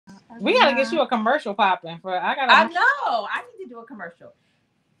We gotta get you a commercial popping for. I know. I need to do a commercial.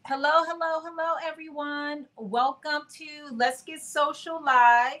 Hello, hello, hello, everyone. Welcome to Let's Get Social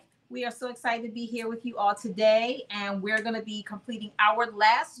Live. We are so excited to be here with you all today, and we're going to be completing our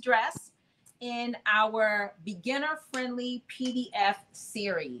last dress in our beginner-friendly PDF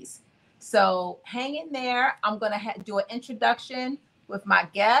series. So hang in there. I'm going to do an introduction with my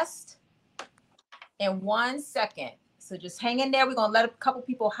guest in 1 second. So just hang in there. We're going to let a couple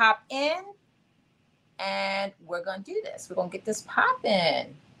people hop in, and we're going to do this. We're going to get this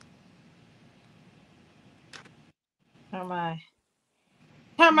popping. Turn my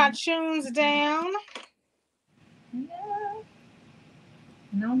tunes down. Yeah.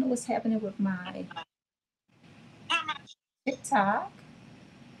 I don't know what's happening with my TikTok.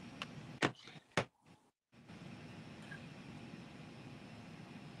 It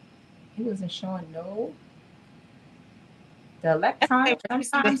wasn't showing no. The electronic,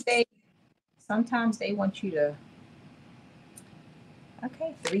 sometimes they want you to.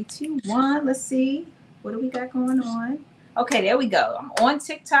 Okay, 3, 2, 1. Let's see. What do we got going on? Okay, there we go. I'm on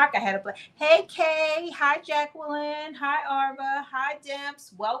TikTok. I had a hey Kay, hi Jacqueline, hi Arva, hi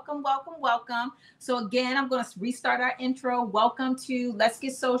Dimps. Welcome, welcome, welcome. So again, I'm going to restart our intro. Welcome to Let's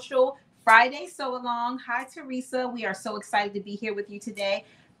Get Social Friday Sew Along. Hi Teresa. We are so excited to be here with you today.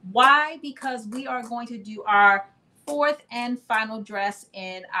 Why? Because we are going to do our fourth and final dress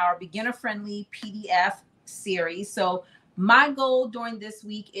in our beginner-friendly PDF series. So my goal during this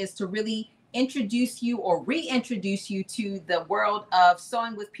week is to really introduce you or reintroduce you to the world of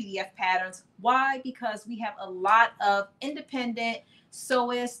sewing with PDF patterns. Why? Because we have a lot of independent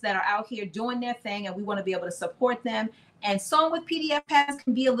sewists that are out here doing their thing, and we want to be able to support them. And sewing with PDF patterns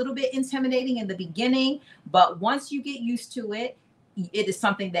can be a little bit intimidating in the beginning, but once you get used to it, it is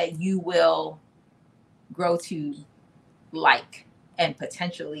something that you will grow to like and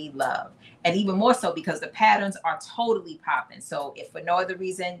potentially love. And even more so because the patterns are totally popping. So if for no other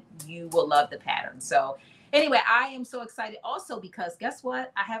reason, you will love the pattern. So anyway, I am so excited also because guess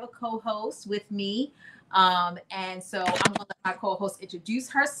what? I have a co-host with me. And so I'm going to let my co-host introduce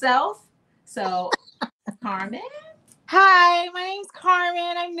herself. So Carmen. Hi, my name's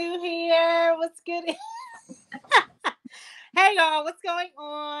Carmen. I'm new here. What's good? Hey y'all, what's going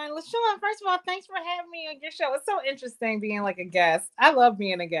on? LaShuan, first of all, thanks for having me on your show. It's so interesting being like a guest. I love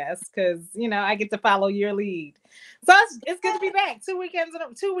being a guest because I get to follow your lead. So it's good to be back. 2 weekends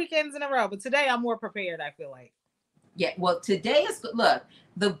in a row. But today I'm more prepared, I feel like. Yeah, well, today is look,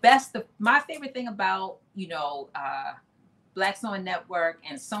 my favorite thing about Black Sewing Network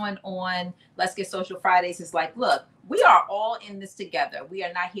and sewing on Let's Get Social Fridays is like, look, we are all in this together. We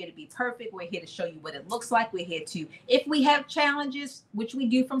are not here to be perfect. We're here to show you what it looks like. We're here to, if we have challenges, which we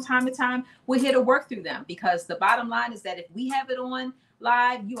do from time to time, we're here to work through them, because the bottom line is that if we have it on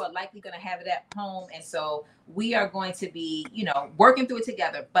live, you are likely going to have it at home. And so we are going to be, working through it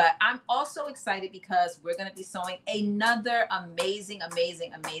together. But I'm also excited because we're going to be sewing another amazing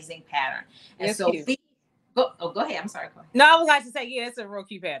pattern. And it's so cute. Go ahead. I'm sorry. No, I would like to say, yeah, it's a real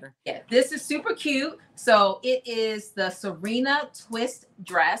cute pattern. Yeah, this is super cute. So it is the Serena twist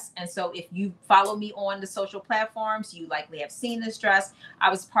dress. And so if you follow me on the social platforms, you likely have seen this dress. I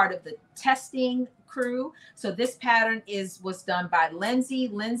was part of the testing crew. So this pattern was done by Lindsay.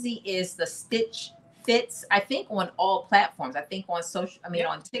 Lindsay is the Stitch Fits, I think, on all platforms. I think on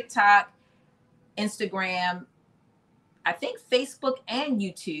on TikTok, Instagram, I think Facebook and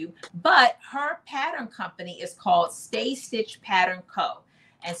YouTube, but her pattern company is called Stay Stitch Pattern Co.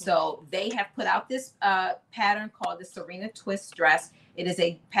 And so they have put out this pattern called the Serena Twist Dress. It is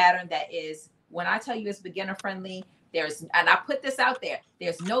a pattern that is, when I tell you it's beginner friendly, and I put this out there,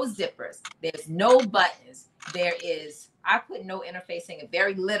 there's no zippers, there's no buttons, I put no interfacing,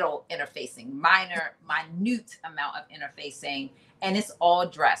 very little interfacing, minute amount of interfacing. And it's all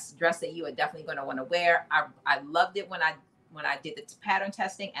dress that you are definitely going to want to wear. I loved it when I did the pattern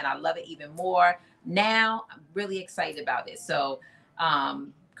testing, and I love it even more now. I'm really excited about it. So,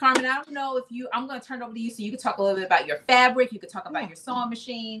 Carmen, I don't know if I'm going to turn it over to you so you can talk a little bit about your fabric. You could talk about your sewing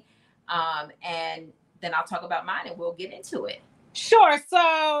machine, and then I'll talk about mine, and we'll get into it. Sure. So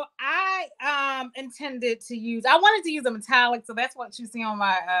I wanted to use a metallic. So that's what you see on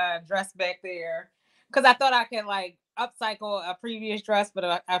my dress back there, because I thought I could like upcycle a previous dress,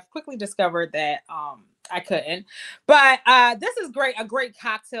 but I've quickly discovered that I couldn't. But this is a great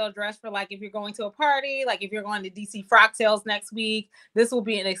cocktail dress for like if you're going to a party, like if you're going to DC Frocktails next week, this will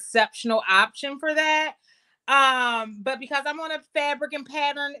be an exceptional option for that. But because I'm on a fabric and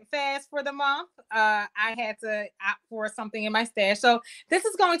pattern fast for the month, I had to opt for something in my stash. So this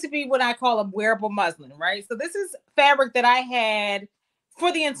is going to be what I call a wearable muslin, right? So this is fabric that I had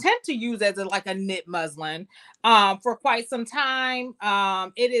for the intent to use as like a knit muslin for quite some time.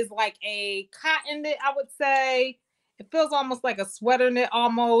 It is like a cotton knit, I would say. It feels almost like a sweater knit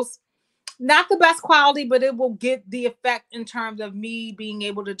almost. Not the best quality, but it will get the effect in terms of me being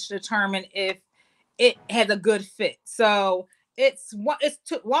able to determine if it has a good fit. So it's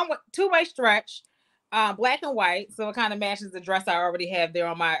two-way stretch, black and white, so it kind of matches the dress I already have there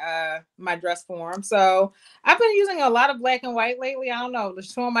on my dress form. So I've been using a lot of black and white lately. I don't know,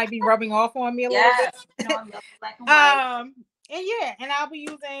 LaShuan might be rubbing off on me a little bit. You know, I love black and white. And yeah, and I'll be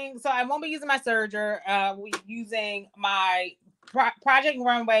using, so I won't be using my serger. We using my Project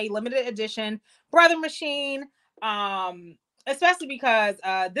Runway limited edition brother machine. Especially because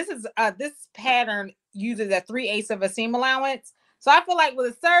this pattern uses a 3/8 of a seam allowance. So I feel like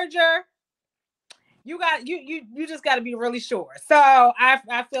with a serger, you just got to be really sure. So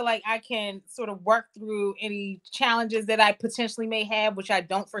I feel like I can sort of work through any challenges that I potentially may have, which I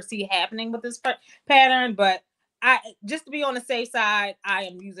don't foresee happening with this pattern. But I, just to be on the safe side, I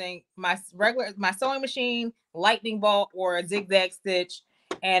am using my sewing machine, lightning bolt, or a zigzag stitch.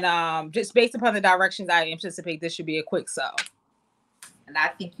 And just based upon the directions, I anticipate this should be a quick sew. And I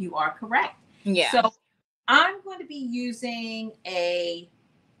think you are correct. Yeah. So I'm going to be using a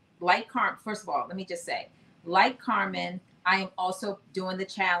like Carmen. First of all, let me just say, like Carmen, I am also doing the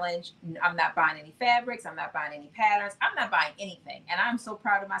challenge. I'm not buying any fabrics. I'm not buying any patterns. I'm not buying anything. And I'm so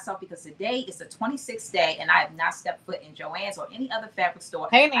proud of myself because today is the 26th day and I have not stepped foot in Joann's or any other fabric store.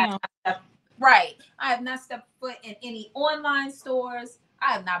 Hey now. I have not stepped foot in any online stores.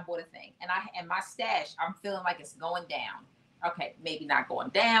 I have not bought a thing. And my stash, I'm feeling like it's going down. Okay, maybe not going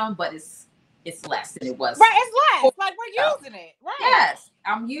down, but it's less than it was. Right, it's less. Like we're using it. Right. Yes,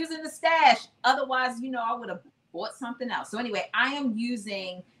 I'm using the stash. Otherwise, I would have bought something else. So anyway, I am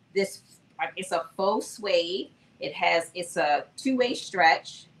using this. It's a faux suede. It's a two-way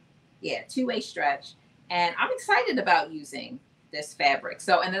stretch. Yeah, two-way stretch. And I'm excited about using this fabric.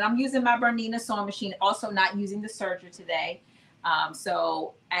 So, and then I'm using my Bernina sewing machine. Also not using the serger today.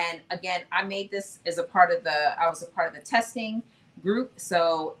 And again, I made this as I was a part of the testing group.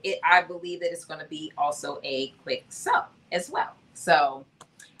 So I believe that it's going to be also a quick sew as well. So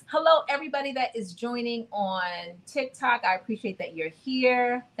hello, everybody that is joining on TikTok. I appreciate that you're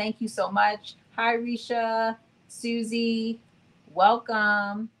here. Thank you so much. Hi, Risha, Susie,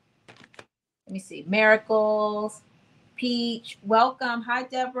 welcome. Let me see. Miracles, Peach, welcome. Hi,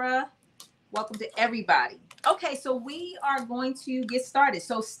 Deborah. Welcome to everybody. Okay, so we are going to get started.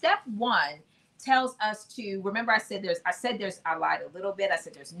 So step one tells us to, remember I lied a little bit. I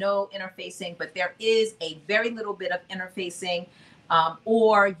said there's no interfacing, but there is a very little bit of interfacing,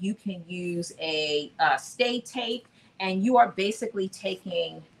 or you can use a stay tape, and you are basically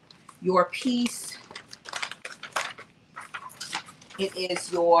taking your piece. It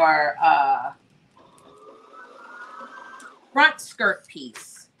is your front skirt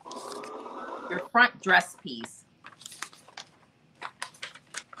piece, your front dress piece.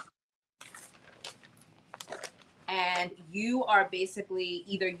 And you are basically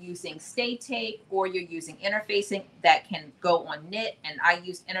either using stay tape or you're using interfacing that can go on knit. And I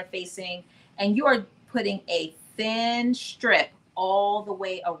use interfacing, and you are putting a thin strip all the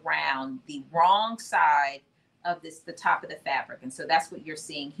way around the wrong side of the top of the fabric. And so that's what you're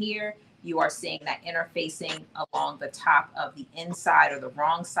seeing here. You are seeing that interfacing along the top of the inside or the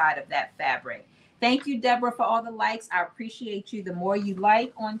wrong side of that fabric. Thank you, Deborah, for all the likes. I appreciate you. The more you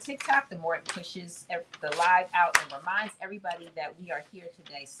like on TikTok, the more it pushes the live out and reminds everybody that we are here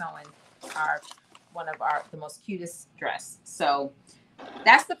today sewing the most cutest dress. So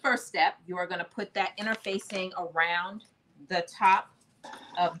that's the first step. You are going to put that interfacing around the top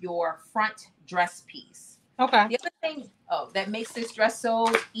of your front dress piece. Okay. The other thing that makes this dress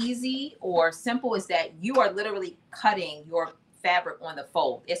so easy or simple is that you are literally cutting your fabric on the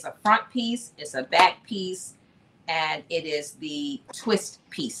fold. It's a front piece, it's a back piece, and it is the twist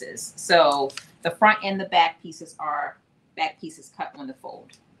pieces. So the front and the back pieces are cut on the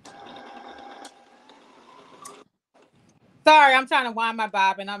fold. Sorry, I'm trying to wind my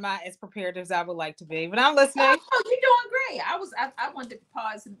bob and I'm not as prepared as I would like to be, but I'm listening. Oh, you're doing great. I wanted to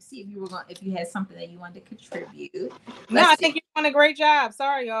pause and see if you had something that you wanted to contribute. I think you're doing a great job.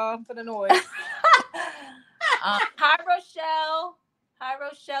 Sorry, y'all, for the noise. Hi, Rochelle. Hi,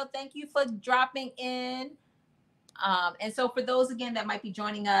 Rochelle. Thank you for dropping in. And so for those, again, that might be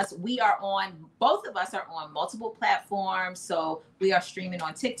joining us, both of us are on multiple platforms. So we are streaming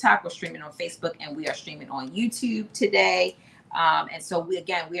on TikTok, we're streaming on Facebook, and we are streaming on YouTube today. And so we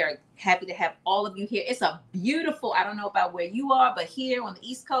are happy to have all of you here. It's a beautiful, I don't know about where you are, but here on the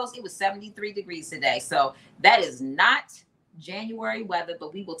East Coast, it was 73 degrees today. So that is not January weather,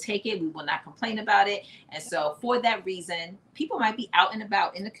 but we will take it. We will not complain about it. And so for that reason, people might be out and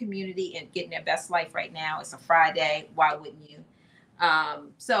about in the community and getting their best life right now. It's a Friday. Why wouldn't you?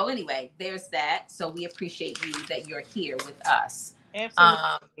 So anyway, there's that. So we appreciate you that you're here with us.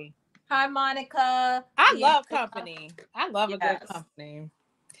 Absolutely. Hi, Monica. I love company. I love a good company.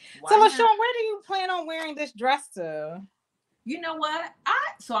 So, LaShawn, where do you plan on wearing this dress to? You know what?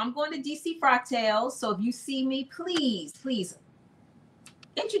 So I'm going to DC Frocktails. So if you see me, please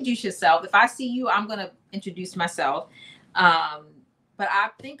introduce yourself. If I see you, I'm going to introduce myself. But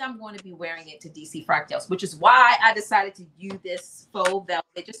I think I'm going to be wearing it to DC Frocktails, which is why I decided to use this faux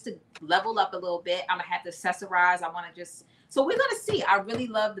velvet just to level up a little bit. I'm going to have to accessorize. I want to so we're going to see. I really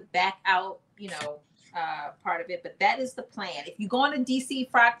love the back out, part of it, but that is the plan. If you go on to DC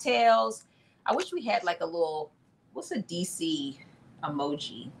Frocktails, I wish we had like a little, what's a DC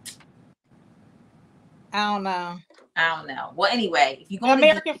emoji? I don't know. Well, anyway, if you go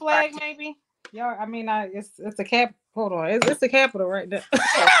American flag, maybe. Y'all, I mean, it's a cap. Hold on, it's the capital right there. It's a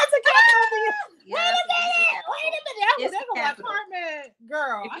capital. Yes, Wait a minute. That's my apartment,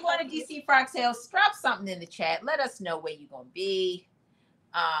 girl. If you want to DC Frocktails, drop something in the chat. Let us know where you're gonna be.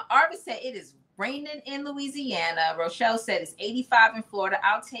 Arva said it is raining in Louisiana. Rochelle said it's 85 in Florida.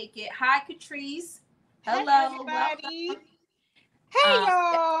 I'll take it. Hi, Catrice. Hello, hey, everybody. Welcome. Hey,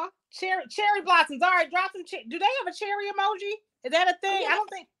 y'all. Cherry blossoms. All right, drop some. Do they have a cherry emoji? Is that a thing? Yeah. I don't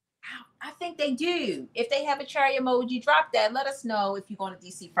think. I think they do. If they have a cherry emoji, drop that. Let us know if you're going to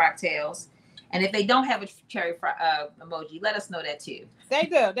DC Frocktails. And if they don't have a cherry emoji, let us know that too. They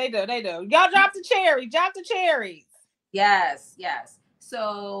do. Y'all drop the cherry. Drop the cherries. Yes.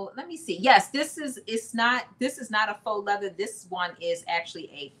 So let me see. Yes, this is not a faux leather. This one is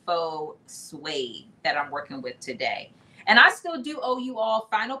actually a faux suede that I'm working with today. And I still do owe you all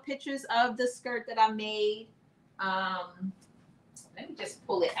final pictures of the skirt that I made. Let me just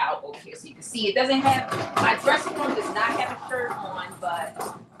pull it out over here so you can see. It doesn't have, my dressing room does not have a shirt on,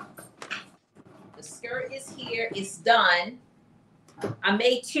 but the skirt is here. It's done. I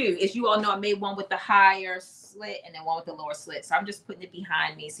made two. As you all know, I made one with the higher slit and then one with the lower slit. So I'm just putting it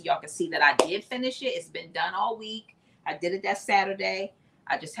behind me so y'all can see that I did finish it. It's been done all week. I did it that Saturday.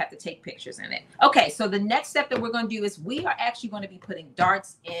 I just have to take pictures in it. Okay, so the next step that we're going to do is we are actually going to be putting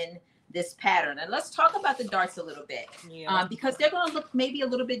darts in this pattern. And let's talk about the darts a little bit, because they're going to look maybe a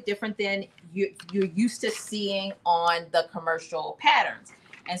little bit different than you're used to seeing on the commercial patterns.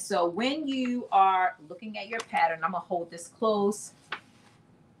 And so when you are looking at your pattern, I'm going to hold this close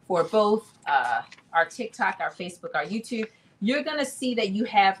for both our TikTok, our Facebook, our YouTube. You're going to see that you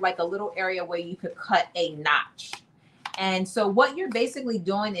have like a little area where you could cut a notch. And so what you're basically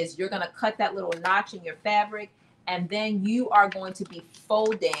doing is you're going to cut that little notch in your fabric, and then you are going to be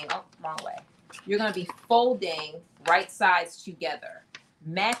folding, wrong way. You're going to be folding right sides together,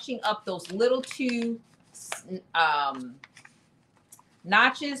 matching up those little two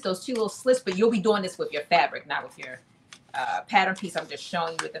notches, those two little slits, but you'll be doing this with your fabric, not with your pattern piece. I'm just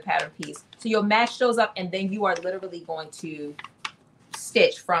showing you with the pattern piece. So you'll match those up, and then you are literally going to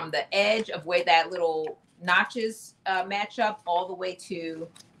stitch from the edge of where that little notches match up all the way to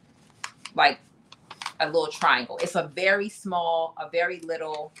like a little triangle. It's a very small, a very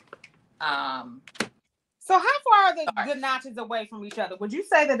little. So how far are the notches away from each other? Would you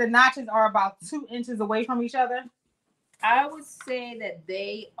say that the notches are about 2 inches away from each other? I would say that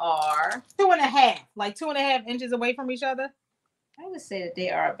they are 2.5, like 2.5 inches away from each other. I would say that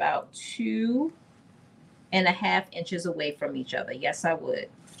they are about 2.5 inches away from each other. Yes, I would.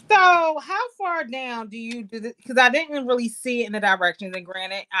 So how far down do you do this? Because I didn't really see it in the directions. And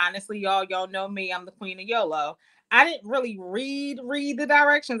granted, honestly, y'all know me. I'm the queen of YOLO. I didn't really read the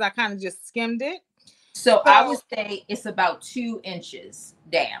directions. I kind of just skimmed it. So I would say it's about 2 inches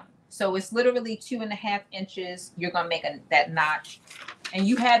down. So it's literally 2.5 inches. You're going to make that notch. And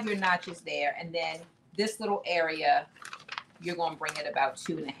you have your notches there. And then this little area, you're going to bring it about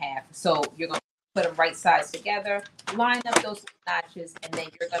 2.5. So you're going to put them right sides together, line up those notches, and then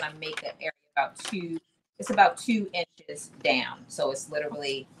you're going to make the area about 2 inches down. So it's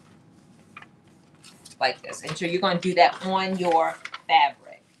literally like this. And so you're going to do that on your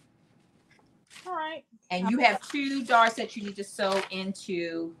fabric. All right. And you have 2 darts that you need to sew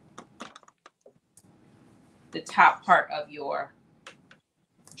into the top part of your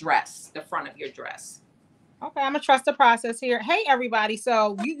dress, the front of your dress. Okay, I'm gonna trust the process here. Hey, everybody!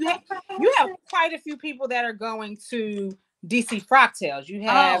 So you have quite a few people that are going to DC Frocktails. You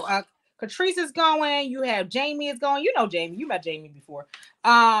have Catrice is going. You have Jamie is going. You know Jamie. You met Jamie before.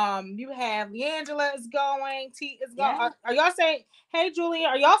 You have Leangela is going. T is going. Yeah. Are y'all saying, hey Julian,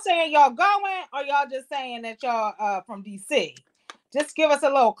 are y'all saying y'all going or y'all just saying that y'all from DC? Just give us a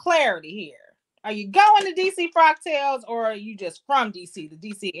little clarity here. Are you going to DC Frogtails or are you just from DC, the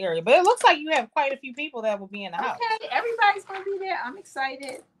DC area? But it looks like you have quite a few people that will be in the house. Okay, everybody's gonna be there. I'm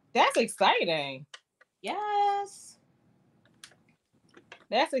excited. That's exciting. Yes.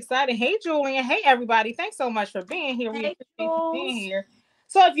 That's exciting. Hey, Julian. Hey, everybody. Thanks so much for being here. We Hey, appreciate you being here.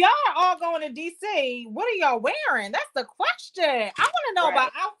 So, if y'all are all going to DC, what are y'all wearing? That's the question. I want to know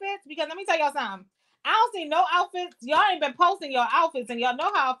about outfits because let me tell y'all something. I don't see no outfits. Y'all ain't been posting your outfits, and y'all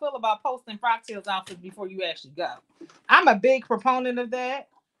know how I feel about posting Frogtails outfits before you actually go. I'm a big proponent of that.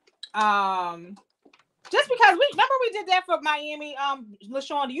 Just because we did that for Miami.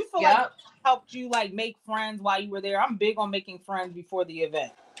 LaShawn, do you feel like it helped you like make friends while you were there? I'm big on making friends before the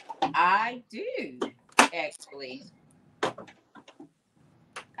event. I do, actually.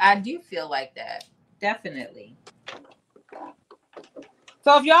 I do feel like that. Definitely.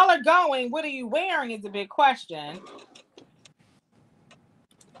 So if y'all are going, what are you wearing is a big question.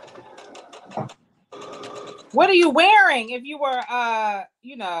 What are you wearing if you were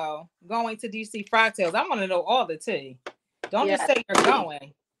going to DC Frogtails? I want to know all the tea. Don't just say you're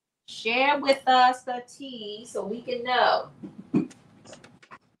going. Share with us the tea so we can know.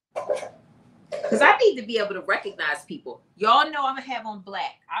 Because I need to be able to recognize people. Y'all know I'm gonna have on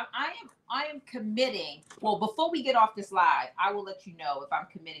black. I am committing. Well, before we get off this live, I will let you know if I'm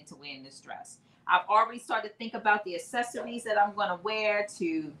committing to wearing this dress. I've already started to think about the accessories that I'm gonna wear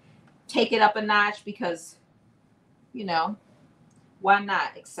to take it up a notch because, why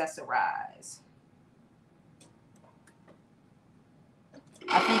not accessorize?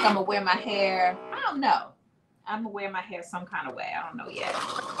 I think I'm gonna wear my hair. I don't know. I'm gonna wear my hair some kind of way. I don't know yet.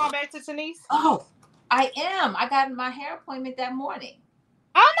 Going back to Denise? Oh, I am. I got my hair appointment that morning.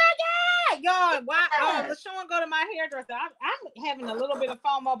 Oh my God, y'all! Why? LaShawn go to my hairdresser. I'm having a little bit of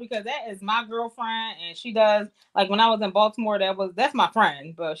FOMO because that is my girlfriend, and she does like when I was in Baltimore. That's my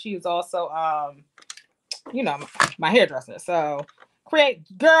friend, but she is also my hairdresser. So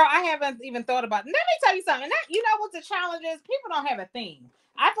girl, I haven't even thought about. Let me tell you something. That you know what the challenge is? People don't have a theme.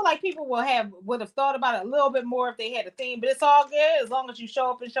 I feel like people would have thought about it a little bit more if they had a theme, but it's all good as long as you show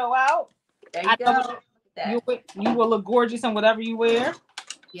up and show out. There you go. You will look gorgeous in whatever you wear.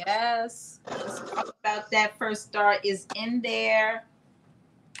 Yes. Let's talk about that. First Star is in there.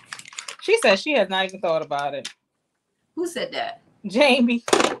 She said she has not even thought about it. Who said that? Jamie.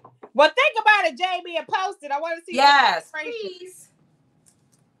 Well, think about it, Jamie, and post it. I want to see. Yes, please.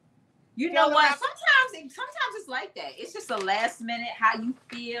 You know what? Sometimes it's like that. It's just a last minute. How you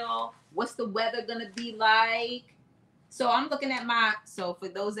feel? What's the weather gonna be like? So I'm looking at so for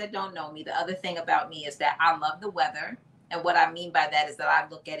those that don't know me, the other thing about me is that I love the weather. And what I mean by that is that I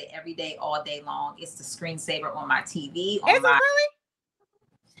look at it every day, all day long. It's the screensaver on my TV. Is it really?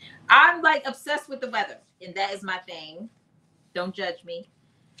 I'm like obsessed with the weather, and that is my thing. Don't judge me.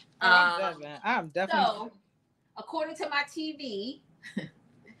 I'm definitely. So, according to my TV,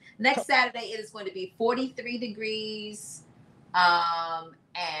 next Saturday it is going to be 43 degrees.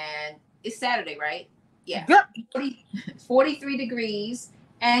 And it's Saturday, right? Yeah. 43 degrees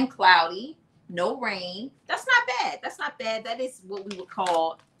and cloudy, no rain. That's not bad. That's not bad. That is what we would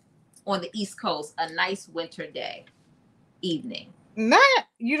call on the East Coast a nice winter day evening.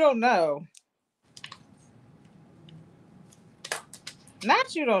 You don't know.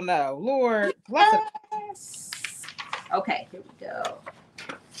 You don't know. Lord bless it. Okay, here we go.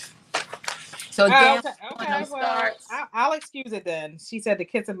 So again, okay. Well, I'll excuse it then. She said the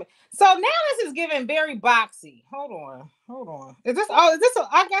kids. So now this is giving very boxy. Hold on. Is this? Oh, is this?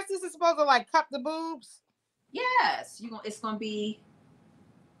 I guess this is supposed to like cup the boobs. Yes, it's gonna be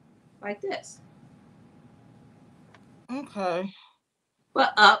like this. Okay.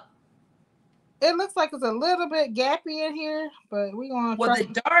 But up. It looks like it's a little bit gappy in here, but we're gonna. Well, the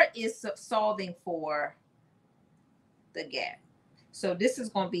dart is solving for the gap. So this is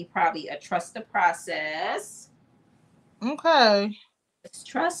going to be probably a trust the process. Okay. It's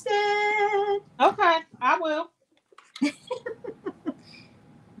trusted. Okay, I will.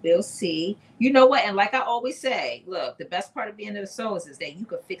 We'll see. You know what? And like I always say, look, the best part of being in the Souls is that you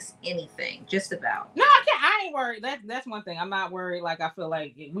can fix anything, just about. No, I can't. I ain't worried. That's one thing. I'm not worried. Like I feel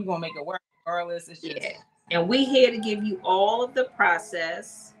like we're gonna make it work regardless. It's just. Yeah. And we're here to give you all of the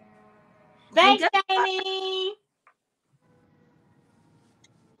process. Thanks, Jamie.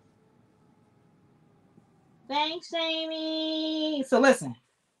 Thanks, Jamie. So listen.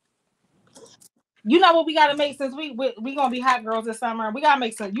 You know what we gotta make since we gonna be hot girls this summer. We gotta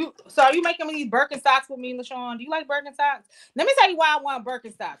make some. So are you making me these Birkenstocks with me, LaShawn? Do you like Birkenstocks? Let me tell you why I want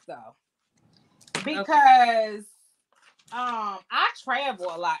Birkenstocks though. Okay. Because I travel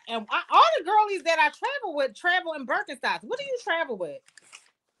a lot, and all the girlies that I travel with travel in Birkenstocks. What do you travel with?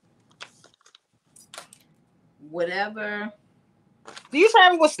 Whatever. Do you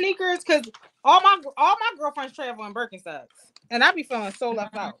travel with sneakers? Because all my girlfriends travel in Birkenstocks, and I be feeling so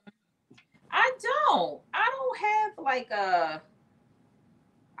left out. I don't. I don't have like a.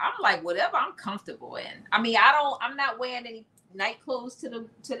 I'm like whatever I'm comfortable in. I mean, I'm not wearing any night clothes to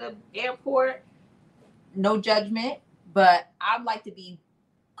the airport. No judgment, but I'd like to be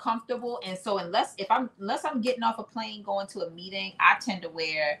comfortable. And so unless I'm getting off a plane going to a meeting, I tend to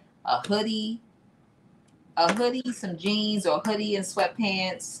wear a hoodie, some jeans, or a hoodie and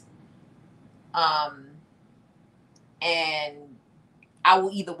sweatpants. Um, and I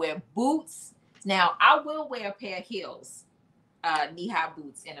will either wear boots. Now I will wear a pair of heels, knee-high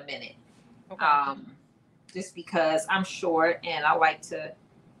boots in a minute. Okay. Just because I'm short and I like to,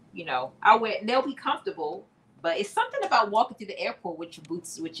 I wear, and they'll be comfortable, but it's something about walking through the airport with your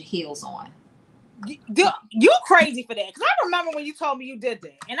boots, with your heels on. You crazy for that? Because I remember when you told me you did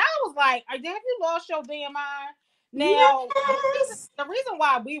that, and I was like, "Have you lost your damn mind?" Now, yes. the reason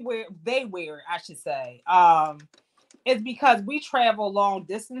why they wear it, I should say, is because we travel long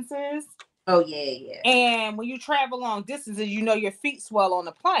distances. Oh yeah. And when you travel long distances, your feet swell on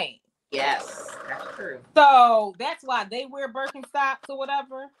the plane. Yes, that's true. So that's why they wear Birkenstocks or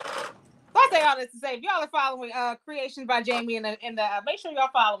whatever. So I say all this to say, if y'all are following Creations by Jamie in the make sure y'all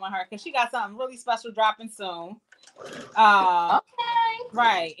following her because she got something really special dropping soon. Okay.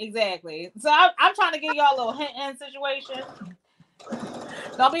 Right, exactly. So I'm trying to give y'all a little hint in situation.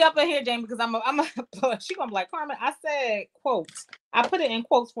 Don't be up in here, Jamie, because she gonna be like, Carmen, I said quotes. I put it in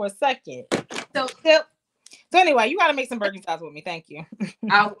quotes for a second. So anyway, you got to make some Birkenstocks with me. Thank you.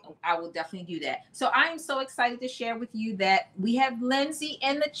 I will definitely do that. So I am so excited to share with you that we have Lindsay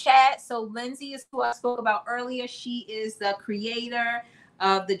in the chat. So Lindsay is who I spoke about earlier. She is the creator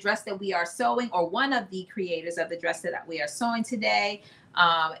of the dress that we are sewing, or one of the creators of the dress that we are sewing today.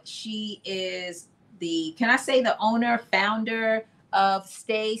 She is can I say the owner, founder of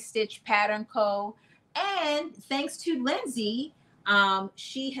Stay Stitch Pattern Co. And thanks to Lindsay,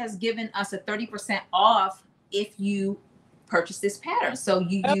 she has given us a 30% off if you purchase this pattern. So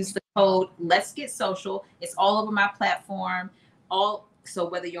you use the code Let's Get Social. It's all over my platform. So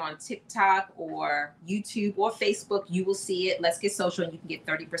whether you're on TikTok or YouTube or Facebook, you will see it. Let's Get Social, and you can get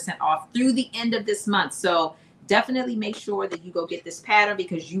 30% off through the end of this month. So definitely make sure that you go get this pattern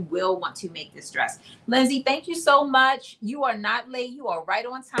because you will want to make this dress. Lindsay, thank you so much. You are not late. You are right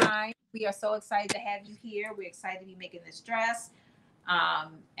on time. We are so excited to have you here. We're excited to be making this dress.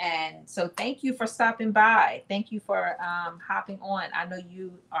 And so thank you for stopping by. Thank you for hopping on. I know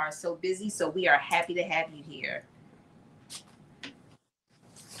you are so busy, so we are happy to have you here.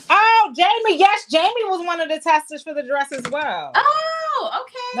 Oh, Jamie. Yes, Jamie was one of the testers for the dress as well. Oh,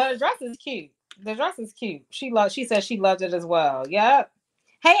 okay. No, the dress is cute. The dress is cute. She said she loved it as well. Yep.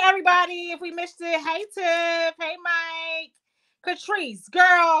 Hey, everybody. If we missed it, hey, Tiff. Hey, Mike. Catrice,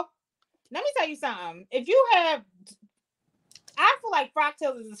 girl. Let me tell you something. If you have... I feel like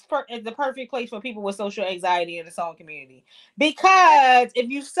Frocktails is the perfect place for people with social anxiety in the sewing community. Because if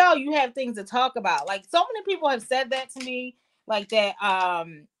you sew, you have things to talk about. Like, so many people have said that to me. Like that,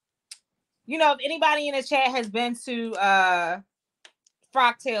 if anybody in the chat has been to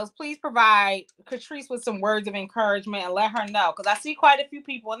Frocktails, please provide Catrice with some words of encouragement and let her know. Because I see quite a few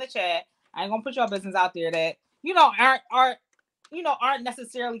people in the chat. I ain't gonna put your business out there that aren't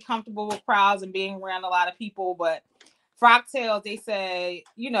necessarily comfortable with crowds and being around a lot of people, but Frocktails, they say,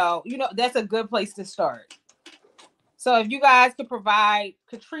 that's a good place to start. So if you guys could provide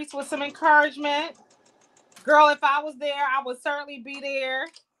Catrice with some encouragement, girl, if I was there, I would certainly be there.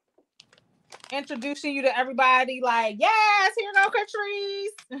 Introducing you to everybody, like, yes, here go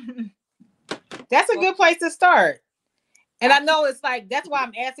Catrice. That's a good place to start. And I know it's like, that's why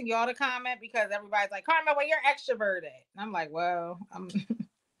I'm asking y'all to comment, because everybody's like, Carmen, where you're extroverted. And I'm like, well, I'm to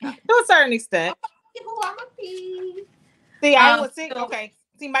a certain extent. See, I would see. Okay,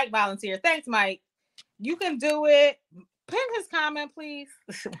 see, Mike volunteer. Thanks, Mike. You can do it. Pin his comment, please.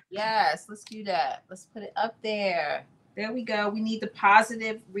 Yes, let's do that. Let's put it up there. There we go. We need the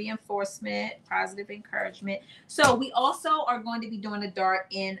positive reinforcement, positive encouragement. So we also are going to be doing a dart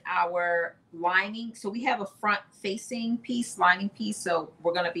in our lining. So we have a front facing piece, lining piece. So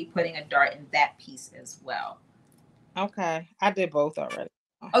we're going to be putting a dart in that piece as well. Okay. I did both already.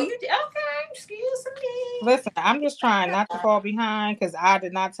 Oh, you did? Okay, excuse me. Listen, I'm just trying not to fall behind because I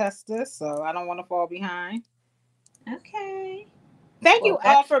did not test this, so I don't want to fall behind. Okay. Thank Well, you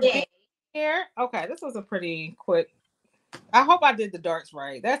all for being yay. here. Okay, this was a pretty quick. I hope I did the darts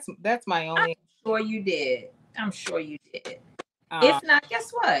right. That's my I'm only. sure you did. I'm sure you did. Um, If not,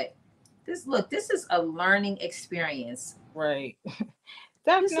 guess what? This is a learning experience. right. This is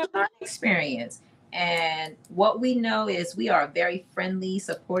Definitely. a learning experience. And what we know is we are a very friendly,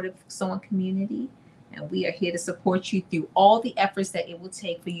 supportive sewing community. And we are here to support you through all the efforts that it will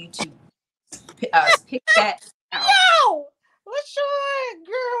take for you to pick that out. Yo, LaShuan,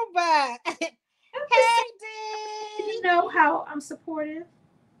 girl, bye. I'm just Hey, saying, D. you know how I'm supportive.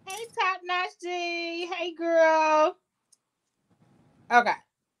 Hey, Top Notch D. Hey, girl. Okay,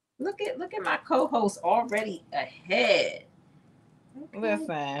 Look at my co-host already ahead. listen.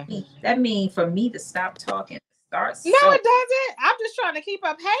 Okay. That means for me to stop talking, start No, sewing. it doesn't. I'm just trying to keep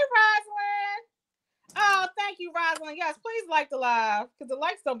up. Hey, Rosalind. Oh, thank you, Rosalind. Yes, please like the live because the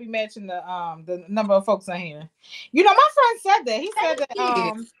likes don't be matching the number of folks on here. You know, my friend said that. He said Thank that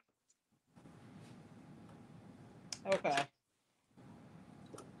you. Okay.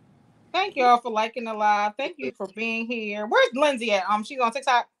 Thank y'all for liking the live. Thank you for being here. Where's Lindsay at? She's on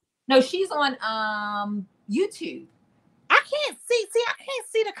TikTok. No, she's on YouTube. I can't see. See, I can't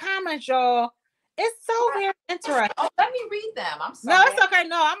see the comments, y'all. It's so very interesting. Oh, let me read them. I'm No, sorry. it's okay.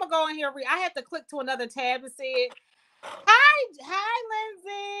 No, I'm gonna go in here. I have to click to another tab to see it. Hi,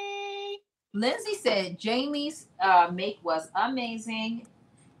 Lindsay. Lindsay said Jamie's make was amazing.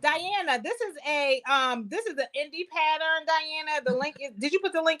 Diana, this is an indie pattern. Diana, the link is. Did you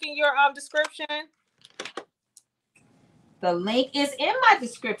put the link in your description? The link is in my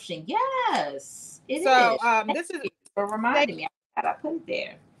description. Yes, it So is. this is For reminding me, I put it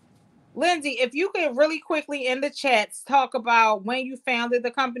there. Lindsay, if you could really quickly in the chats talk about when you founded the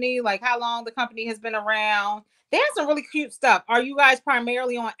company, like how long the company has been around. They have some really cute stuff. Are you guys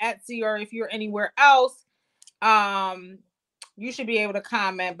primarily on Etsy, or if you're anywhere else, you should be able to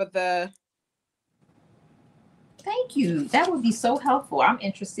comment. But Thank you. That would be so helpful. I'm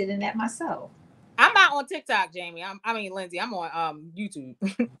interested in that myself. I'm not on TikTok, Jamie. I mean Lindsay, I'm on YouTube.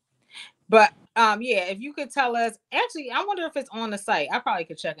 But yeah, if you could tell us, actually, I wonder if it's on the site. I probably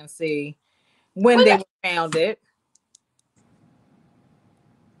could check and see when they were founded.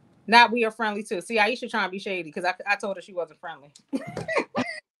 Not we are friendly too. See, Aisha trying to be shady because I told her she wasn't friendly.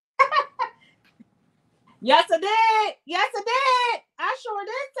 Yes, I did. Yes, I did. I sure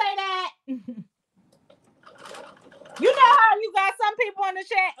did say that. You know how you got some people in the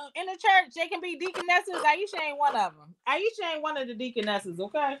chat in the church, they can be deaconesses. Aisha ain't one of them. Aisha ain't one of the deaconesses,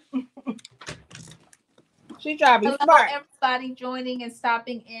 okay? She try to be Hello, smart. everybody joining and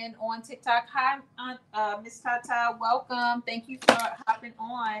stopping in on TikTok. Hi, Miss Tata. Welcome. Thank you for hopping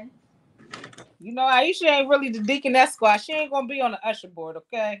on. You know, Aisha ain't really the deaconess squad. She ain't gonna be on the usher board,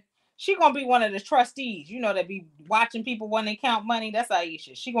 okay? She gonna be one of the trustees. You know, that be watching people when they count money. That's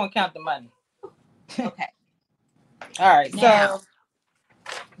Aisha. She gonna count the money. Okay. All right. Now, so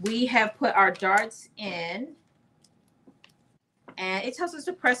we have put our darts in, and it tells us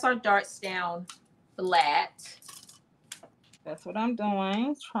to press our darts down flat. that's what I'm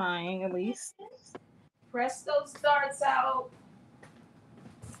doing. Trying at least. Press those darts out.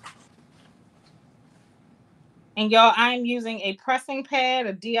 And y'all, I'm using a pressing pad,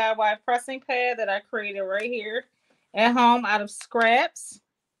 a DIY pressing pad that I created right here at home out of scraps.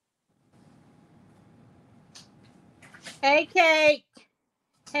 Hey, Kate.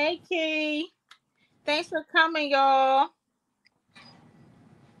 Hey, Key. Thanks for coming, y'all.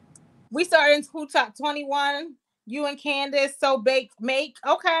 We started in Who Top 21. You and Candace, so bake, make.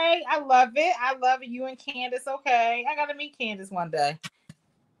 Okay, I love it. I love it. You and Candace, okay. I gotta meet Candace one day.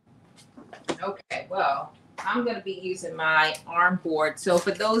 Okay, well, I'm going to be using my arm board. So for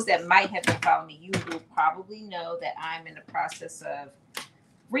those that might have been following me, you will probably know that I'm in the process of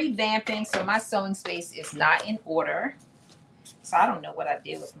revamping. So my sewing space is not in order. So I don't know what I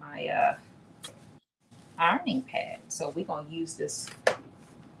did with my ironing pad. So we're going to use this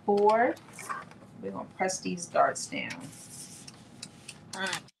board. We're going to press these darts down. All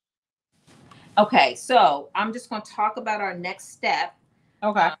right. Okay, so I'm just going to talk about our next step.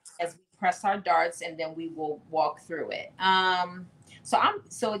 Okay. As we press our darts, and then we will walk through it.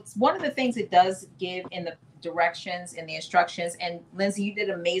 So it's one of the things it does give in the directions and the instructions. And Lindsay, you did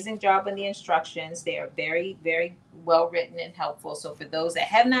an amazing job on the instructions. They are very, very well written and helpful. So for those that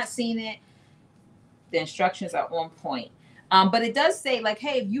have not seen it, the instructions are on point. But it does say, like,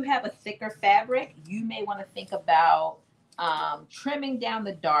 hey, if you have a thicker fabric, you may want to think about trimming down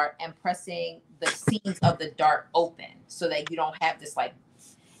the dart and pressing the seams of the dart open so that you don't have this like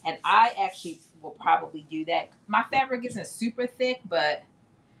And I actually will probably do that. My fabric isn't super thick, but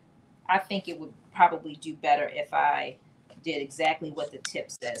I think it would probably do better if I did exactly what the tip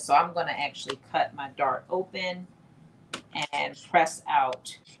says. So I'm going to actually cut my dart open and press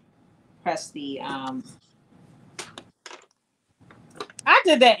the I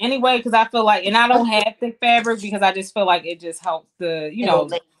did that anyway because I feel like, and I don't have thick fabric because I just feel like it just helps it'll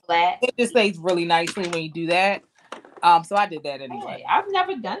lay flat. it just lays really nicely when you do that. So I did that anyway. Hey, I've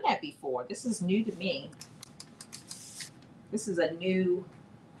never done that before. This is new to me. This is a new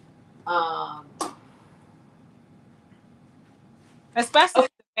especially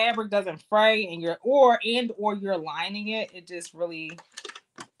if the fabric doesn't fray and or you're lining it, it just really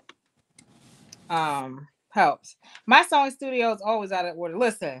helps. My sewing studio is always out of order.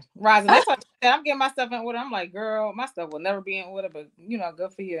 Listen, Rosin, that's what I said. I'm getting my stuff in order. I'm like, girl, my stuff will never be in order, but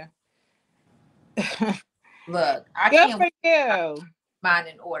good for you. Look, I good can't for you. Mine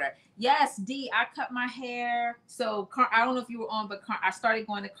in order. Yes, D, I cut my hair. So I don't know if you were on, but I started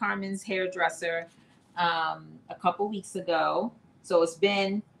going to Carmen's hairdresser a couple weeks ago. So it's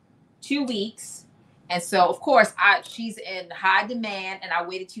been 2 weeks. And so, of course, she's in high demand, and I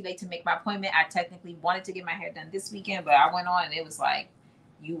waited too late to make my appointment. I technically wanted to get my hair done this weekend, but I went on and it was like,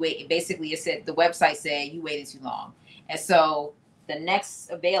 you wait. Basically, it said, the website said you waited too long. And so the next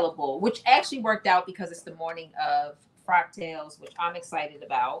available, which actually worked out because it's the morning of Frock Tales, which I'm excited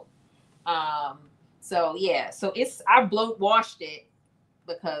about. So yeah, so I washed it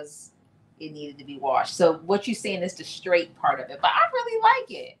because it needed to be washed. So what you're saying is the straight part of it, but I really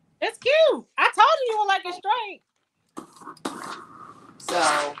like it. It's cute. I told you would like it straight.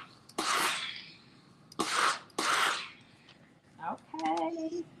 So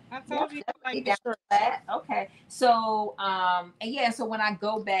okay. I told you like it straight. Okay. So and yeah, so when I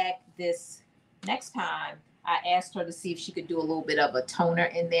go back this next time, I asked her to see if she could do a little bit of a toner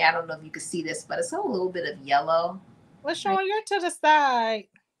in there. I don't know if you can see this, but it's a little bit of yellow. LaShuan, you're to the side.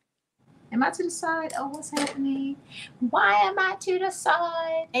 Am I to the side? Oh, what's happening? Why am I to the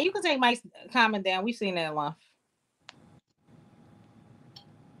side? And you can take Mike's comment down. We've seen that enough.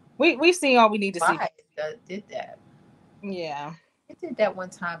 We've seen all we need to see. Did that. Yeah. It did that one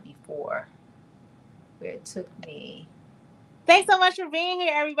time before where it took me. Thanks so much for being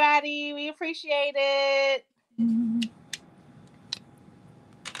here, everybody. We appreciate it. Mm-hmm.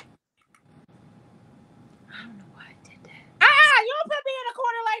 I don't know why I did that. You don't put me in a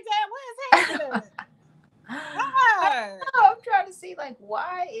corner like that. What is happening? I'm trying to see, like,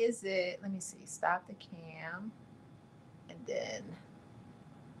 why is it? Let me see. Stop the cam. And then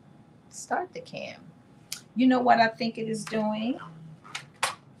start the cam. You know what I think it is doing?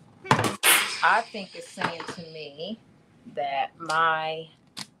 I think it's saying to me that my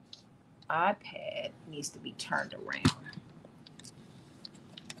iPad needs to be turned around.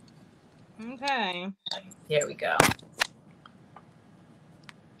 Okay. There we go.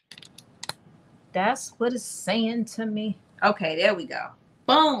 That's what it's saying to me. Okay, there we go.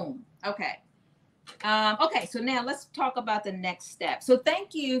 Boom. Okay. Okay, so now let's talk about the next step. So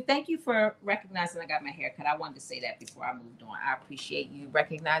thank you for recognizing I got my hair cut. I wanted to say that before I moved on. I appreciate you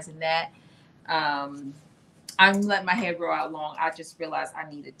recognizing that. I'm letting my hair grow out long. I just realized I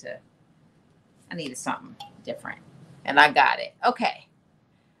needed something different, and I got it. Okay.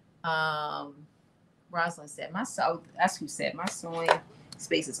 Rosalind said that's who said my sewing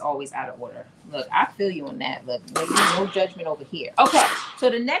space is always out of order. Look, I feel you on that. Look, no judgment over here. Okay,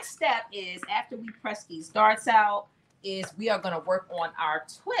 so the next step is, after we press these darts out, is we are going to work on our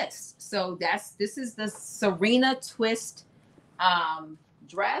twist. So this is the Serena twist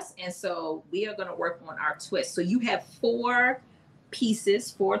dress, and so we are going to work on our twist. So you have four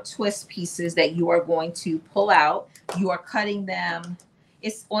twist pieces that you are going to pull out. You are cutting them.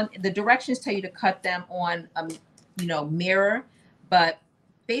 It's on the directions tell you to cut them on a mirror, but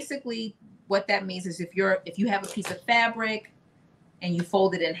basically what that means is if you have a piece of fabric and you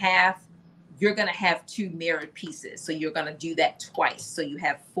fold it in half, you're going to have two mirrored pieces. So you're going to do that twice. So you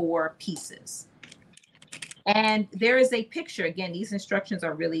have four pieces. And there is a picture. Again, these instructions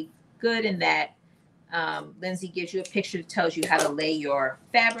are really good in that Lindsay gives you a picture that tells you how to lay your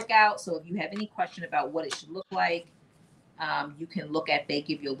fabric out. So if you have any question about what it should look like, you can look at, they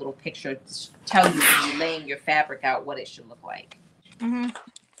give you a little picture to tell you when you're laying your fabric out what it should look like. Mm-hmm.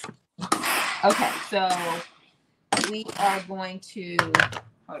 Okay, so we are going to,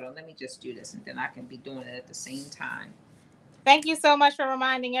 hold on, let me just do this and then I can be doing it at the same time. Thank you so much for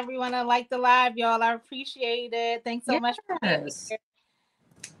reminding everyone to like the live, y'all. I appreciate it. Thanks so much for being here.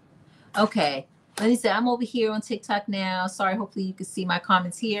 Okay, let me say, I'm over here on TikTok now. Sorry, hopefully you can see my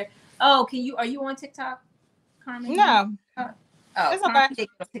comments here. Oh, are you on TikTok, Carmen? No. Oh, It's Carmen okay. did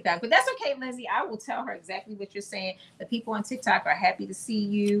go to TikTok, but that's okay, Lindsay. I will tell her exactly what you're saying. The people on TikTok are happy to see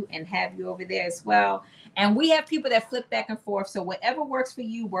you and have you over there as well. And we have people that flip back and forth. So whatever works for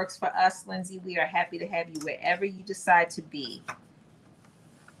you works for us, Lindsay. We are happy to have you wherever you decide to be.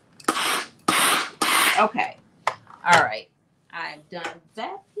 Okay. All right. I've done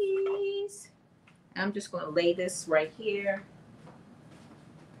that piece. I'm just going to lay this right here.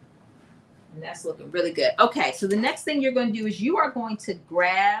 And that's looking really good. Okay, so the next thing you're going to do is you are going to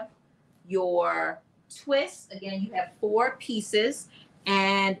grab your twist. Again, you have 4 pieces.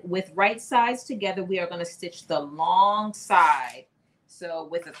 And with right sides together, we are going to stitch the long side. So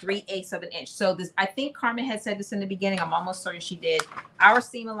with a 3/8 of an inch. So this, I think Carmen had said this in the beginning. I'm almost certain she did. Our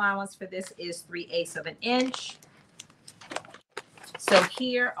seam allowance for this is 3/8 of an inch. So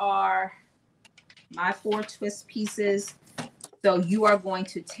here are my 4 twist pieces. So you are going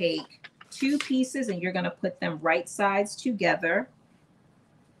to take 2 pieces and you're going to put them right sides together.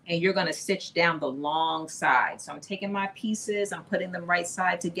 And you're going to stitch down the long side. So I'm taking my pieces, I'm putting them right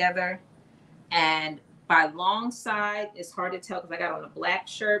side together. And by long side, it's hard to tell because I got on a black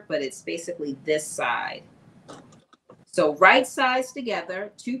shirt, but it's basically this side. So right sides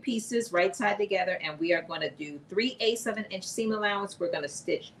together, 2 pieces, right side together, and we are going to do 3/8 of an inch seam allowance. We're going to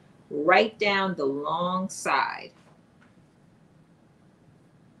stitch right down the long side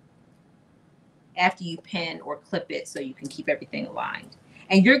after you pin or clip it so you can keep everything aligned.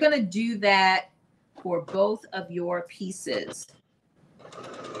 And you're going to do that for both of your pieces.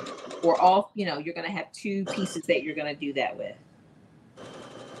 Or all, you know, you're going to have 2 pieces that you're going to do that with.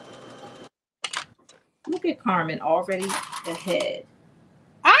 Look at Carmen already ahead.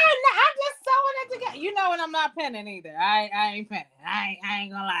 I'm just sewing it together. You know, and I'm not pinning either. I ain't pinning. I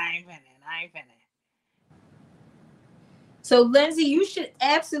ain't gonna lie, I ain't pinning. So Lindsay, you should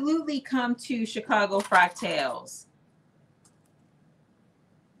absolutely come to Chicago Fractals.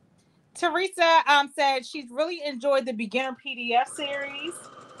 Teresa said she's really enjoyed the beginner PDF series.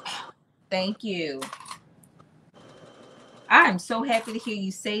 Thank you. I'm so happy to hear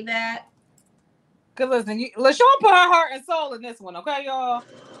you say that. Cause listen, LaShuan put her heart and soul in this one, okay, y'all?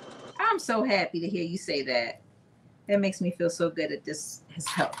 I'm so happy to hear you say that. That makes me feel so good that this has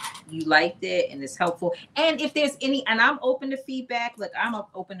helped. You liked it and it's helpful. And if there's any, and I'm open to feedback. Look, I'm an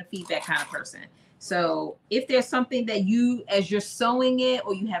open to feedback kind of person. So if there's something that you, as you're sewing it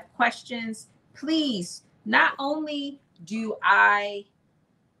or you have questions, please, not only do I,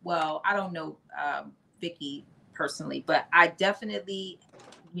 well, I don't know Vicky personally, but I definitely,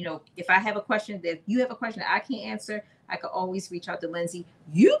 you know, if I have a question that you have a question that I can't answer, I could always reach out to Lindsay.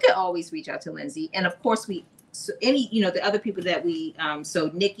 You can always reach out to Lindsay. And of course, so any, you know, the other people that we, so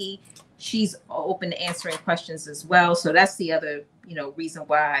Nikki, she's open to answering questions as well. So that's the other, you know, reason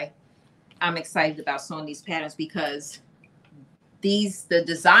why I'm excited about sewing these patterns, because the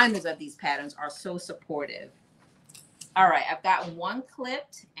designers of these patterns are so supportive. All right, I've got one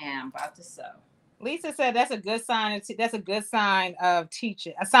clipped and I'm about to sew. Lisa said that's a good sign. That's a good sign of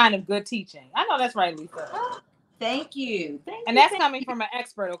teaching. A sign of good teaching. I know that's right, Lisa. Thank you. And that's coming from an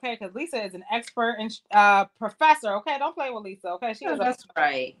expert, okay? Because Lisa is an expert and professor, okay? Don't play with Lisa, okay? That's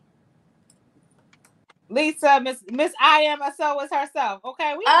right. Lisa, Miss I Am a Sewist herself,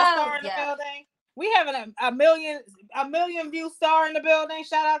 okay? We have a star in the building. We have a million view star in the building.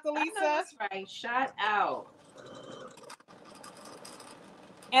 Shout out to Lisa. That's right. Shout out.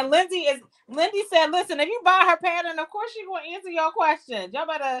 And Lindsay said, listen, if you buy her pattern, of course she's gonna answer your questions. Y'all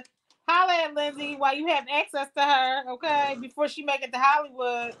better holler at Lindsay while you have access to her, okay? Before she make it to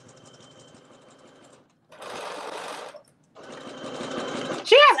Hollywood.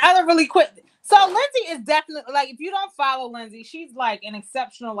 She has other really quick. So Lindsay is definitely, like, if you don't follow Lindsay, she's like an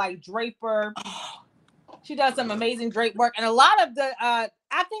exceptional like draper. She does some amazing drape work, and a lot of the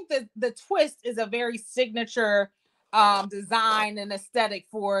I think the twist is a very signature design and aesthetic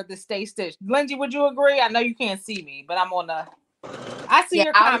for the Stay Stitch. Lindsay, would you agree? I know you can't see me, but I'm on the. I see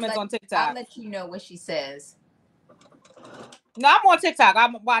your comments on TikTok. I'll let you know what she says. No, I'm on TikTok.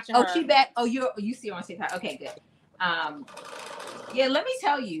 I'm watching her. Oh, she back. Oh, you see her on TikTok. Okay, good. Yeah, let me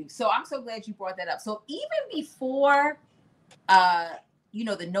tell you. So I'm so glad you brought that up. So even before you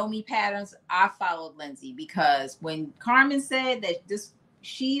know, the Know Me patterns, I followed Lindsay, because when Carmen said that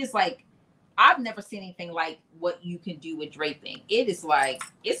she is like, I've never seen anything like what you can do with draping. It is like,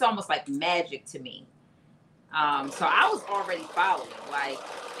 it's almost like magic to me. So I was already following, like,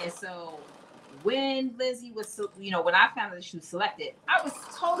 and so when Lindsay was, you know, when I found out that she was selected, I was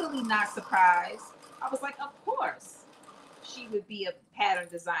totally not surprised. I was like, of course she would be a pattern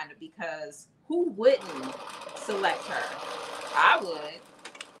designer, because who wouldn't select her? I would.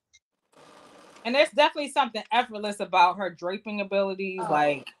 And there's definitely something effortless about her draping abilities. Oh,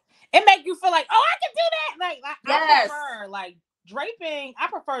 Like it make you feel like, oh, I can do that. Like I yes. prefer like draping. I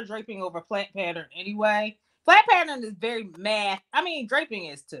prefer draping over flat pattern anyway. Flat pattern is very math. I mean, draping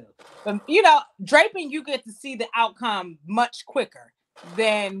is too. But you know, draping you get to see the outcome much quicker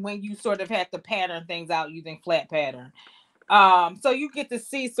than when you sort of have to pattern things out using flat pattern. So you get to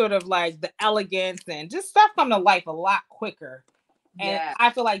see sort of like the elegance and just stuff come to life a lot quicker. And Yeah.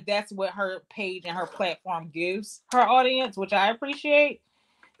 I feel like that's what her page and her platform gives her audience, which I appreciate.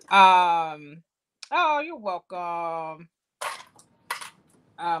 Um, oh, you're welcome.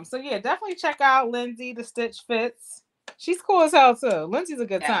 So yeah, definitely check out Lindsay the Stitch Fits. She's cool as hell too. Lindsay's a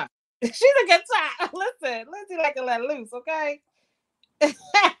good Yeah. time. She's a good time. Listen, Lindsay like to let loose, okay?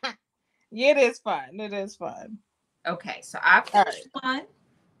 Yeah, it is fun. It is fun. Okay, so I All finished right. one,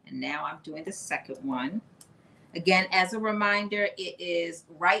 and now I'm doing the second one. Again, as a reminder, it is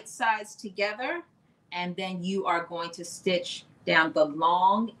right sides together, and then you are going to stitch down the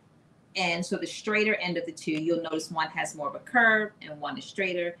long end, so the straighter end of the two. You'll notice one has more of a curve and one is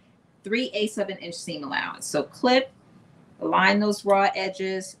straighter. 3/8 of an inch seam allowance. So clip, align those raw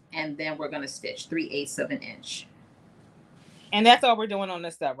edges, and then we're going to stitch 3/8 of an inch. And that's all we're doing on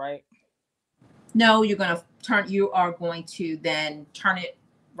this stuff, right? No, you're going to turn, you are going to then turn it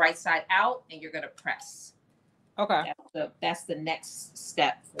right side out, and you're going to press. Okay. That's the next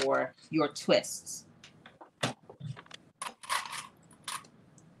step for your twists.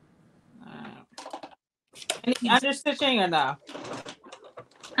 Any understitching or no?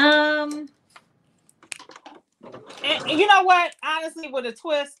 Um, And you know what? Honestly, with a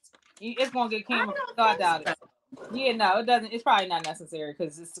twist, it's gonna get I camera. don't So I think doubt so. it. Yeah, no, it doesn't. It's probably not necessary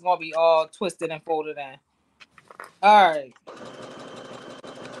because it's gonna be all twisted and folded in. All right.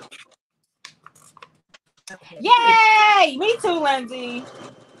 Okay. Yay! Me too, Lindsay.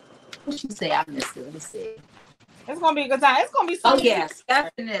 What should say? I missed it. Let me see. It's gonna be a good time. It's gonna be so. Oh yes,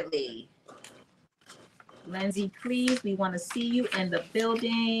 definitely. Lindsay, please, we want to see you in the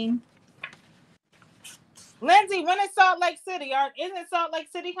building. Lindsay, when is Salt Lake City? Isn't Salt Lake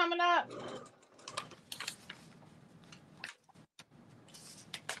City coming up?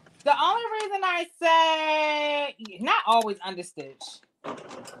 The only reason I say not always understitch.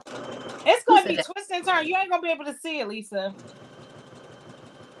 It's gonna be twist and turn. You ain't gonna be able to see it, Lisa.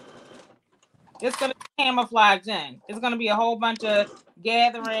 It's gonna be camouflage in. It's gonna be a whole bunch of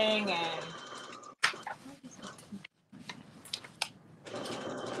gathering and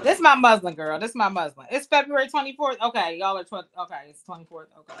this is my muslin, girl. This is my muslin. It's February 24th. Okay, y'all are 20. Okay, it's 24th.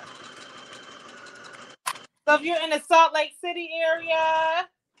 Okay. So if you're in the Salt Lake City area,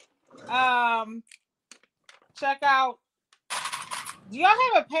 check out. Do y'all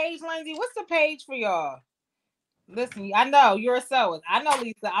have a page, Lindsay? What's the page for y'all? Listen, I know you're a sewist. I know,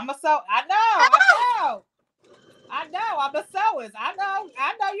 Lisa. I'm a sew. I know. I'm a sewist. I know.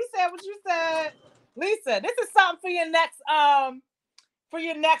 You said what you said, Lisa. This is something for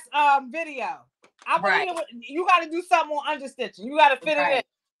your next video. I want to hear what you got to do. Something on understitching. You got to fit it in.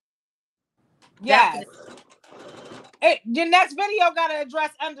 Yes. Your next video got to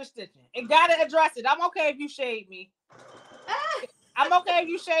address understitching. It got to address it. I'm okay if you shade me. I'm okay if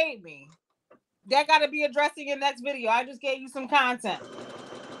you shade me. That got to be addressed in your next video. I just gave you some content.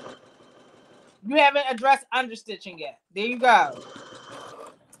 You haven't addressed understitching yet. There you go.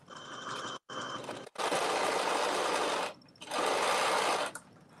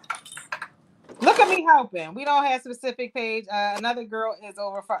 Look at me helping. We don't have specific page. Another girl is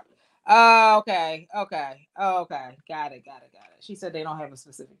over for. Okay. Got it. She said they don't have a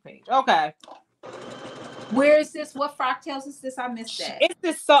specific page. Okay. Where is this? What frock tales is this? I missed that. It's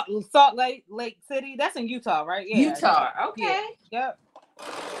this Salt Lake City. That's in Utah, right? Yeah. Utah. Okay. Yeah. Yep.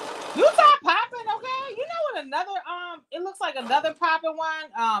 Utah popping. Okay. You know what? Another it looks like another popping one.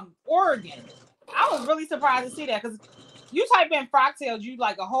 Oregon. I was really surprised to see that because you type in frock tails, you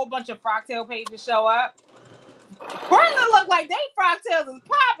like a whole bunch of frock tail pages show up. Portland look like they frock tails is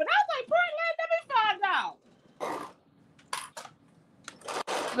popping. I was like, Portland, let me find out.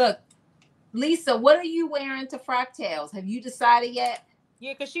 Look, Lisa, what are you wearing to frock tails? Have you decided yet?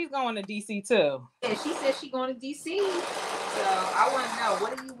 Yeah, because she's going to DC too. Yeah, she said she's going to DC. So I want to know,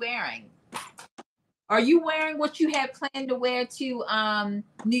 what are you wearing? Are you wearing what you had planned to wear to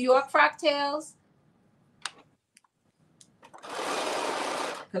New York frock tails?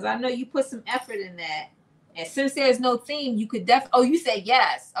 Because I know you put some effort in that. And since there's no theme, you could oh, you said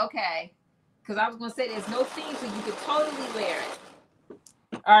yes. Okay. Because I was going to say there's no theme, so you could totally wear it.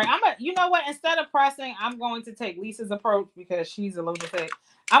 All right. You know what? Instead of pressing, I'm going to take Lisa's approach because she's a lunatic.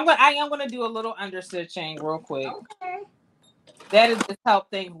 I am going to do a little understitching real quick. Okay. That'll just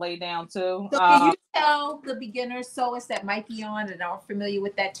help things lay down too. So can you tell the beginner sewers that might be on and aren't familiar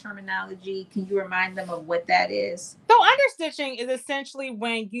with that terminology? Can you remind them of what that is? So understitching is essentially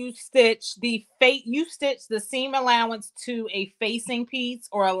when you stitch the seam allowance to a facing piece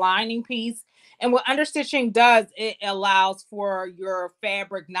or a lining piece. And what understitching does, it allows for your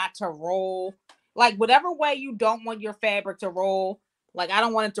fabric not to roll. Like whatever way you don't want your fabric to roll, like I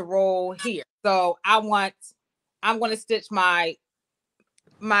don't want it to roll here. So I'm going to stitch my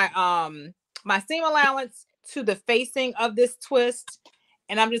seam allowance to the facing of this twist,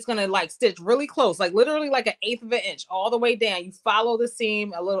 and I'm just gonna like stitch really close, like literally like an eighth of an inch all the way down. You follow the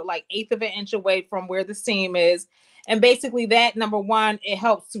seam a little, like eighth of an inch away from where the seam is, and basically that, number one, it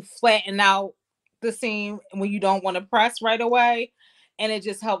helps to flatten out the seam when you don't want to press right away, and it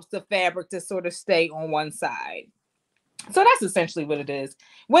just helps the fabric to sort of stay on one side. So that's essentially what it is.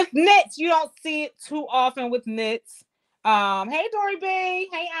 With knits, you don't see it too often with knits. Hey Dory B,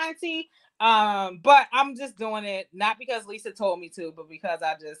 hey Auntie. But I'm just doing it not because Lisa told me to, but because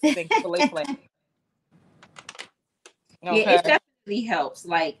I just think it's really flat. Yeah, it definitely helps.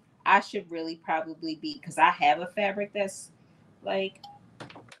 Like I should really probably be, because I have a fabric that's like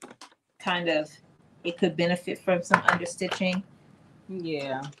kind of, it could benefit from some understitching.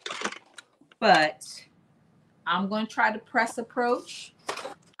 Yeah. But I'm going to try the press approach.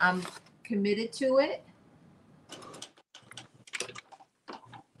 I'm committed to it.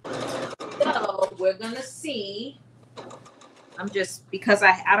 So we're going to see. I'm just, because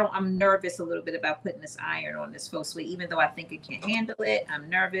I'm nervous a little bit about putting this iron on this faux suede, even though I think it can handle it. I'm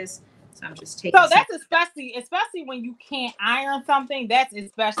nervous. So I'm just taking. So that's especially when you can't iron something. That's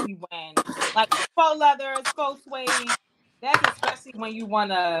especially when, like faux leathers, faux suede. That's especially when you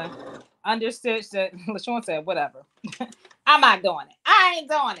want to understitch that. LaShawn said, whatever. I'm not doing it. I ain't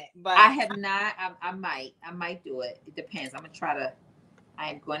doing it. But I have not. I might do it. It depends. I'm going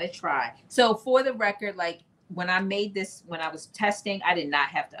to try. So for the record, like when I made this, when I was testing, I did not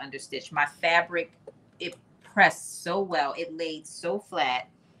have to understitch. My fabric, it pressed so well. It laid so flat.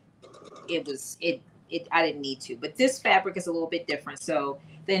 I didn't need to. But this fabric is a little bit different. So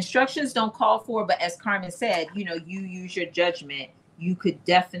the instructions don't call for, but as Carmen said, you use your judgment. You could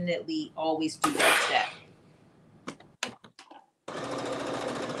definitely always do that step.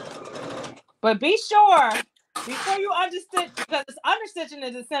 But be sure before you understitch, because understitching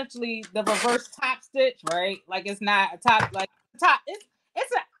is essentially the reverse top stitch, right? Like it's not a top, like top. It's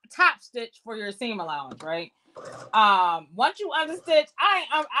a top stitch for your seam allowance, right? Once you understitch,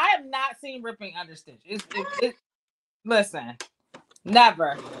 I have not seen ripping understitch. Listen,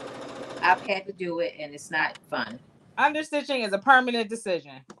 never. I've had to do it, and it's not fun. Understitching is a permanent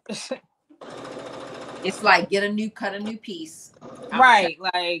decision. It's like cut a new piece. Right,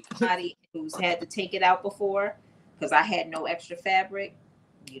 like somebody who's had to take it out before, because I had no extra fabric.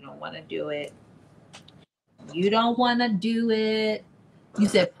 You don't want to do it. You don't want to do it. You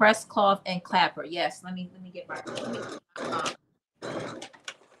said press cloth and clapper. Yes, let me get my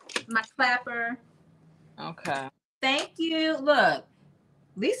clapper. Okay. Thank you. Look,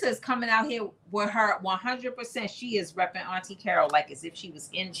 Lisa is coming out here with her 100%. She is repping Auntie Carol like as if she was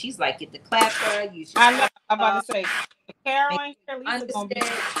in. She's like, get the clapper. I know. I'm about to say, Carol ain't here. Lisa gonna be.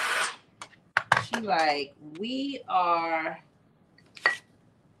 She like, we are.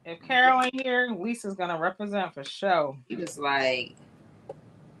 If Carol ain't here, Lisa's gonna represent for sure. He was like,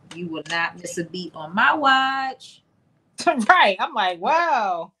 you will not miss a beat on my watch. Right. I'm like,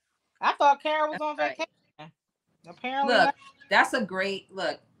 wow. I thought Carol was on vacation. Right. Apparently, look, that's a great.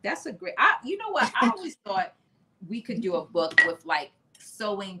 You know what? I always thought we could do a book with like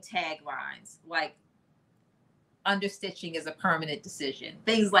sewing taglines, like understitching is a permanent decision,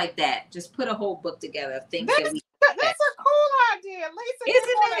 things like that. Just put a whole book together of things that's a cool idea, Lisa.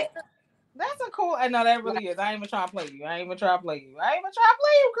 Isn't it? That's a cool. I know that really is. I ain't even trying to play you. Girl. I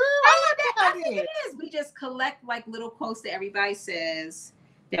think it is. We just collect like little quotes that everybody says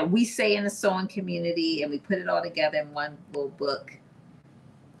that we say in the sewing community, and we put it all together in one little book.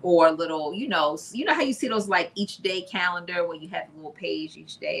 Or a little, you know how you see those like each day calendar where you have a little page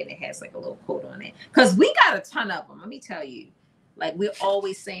each day and it has like a little quote on it. Because we got a ton of them. Let me tell you, like we're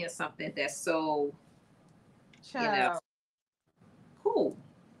always saying something that's so, cool.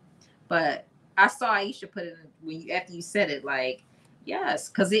 But I saw Aisha put it in after you said it, like, yes,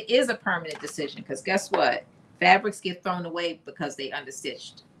 because it is a permanent decision. Because guess what? Fabrics get thrown away because they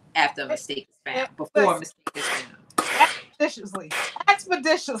understitched after a mistake is found. Before a mistake is found. Expeditiously.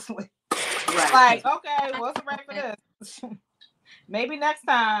 Right. Like, okay, what's the right for this? Maybe next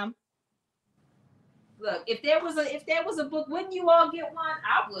time. Look, if there was a book, wouldn't you all get one?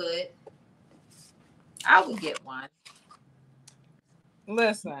 I would get one.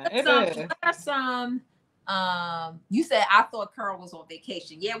 Listen, it is. What are some? You said I thought Carl was on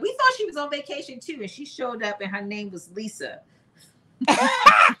vacation. Yeah, we thought she was on vacation too, and she showed up, and her name was Lisa. No,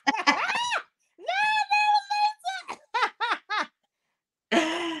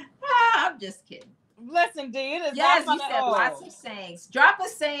 I'm just kidding. listen, D, it is Yes, not you fun said at all. lots of sayings. Drop a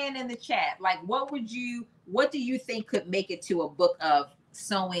saying in the chat. Like, what do you think could make it to a book of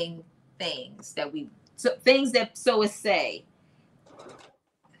sewing things things that sewers say?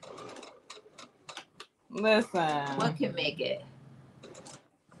 Listen, What can make it?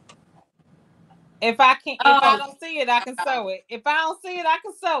 if I don't see it, I can sew it. If I don't see it, I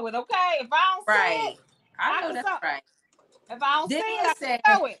can sew it. Okay. If I don't see it, I know can that's sew. right. If I don't see it, I Divya can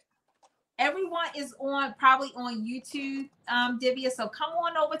sew it. everyone is probably on YouTube, Divya. So come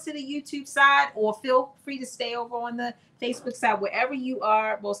on over to the YouTube side, or feel free to stay over on the Facebook side, wherever you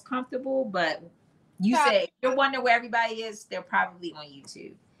are most comfortable. But you say if you're wondering where everybody is, they're probably on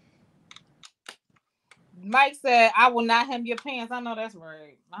YouTube. Mike said, "I will not hem your pants." I know that's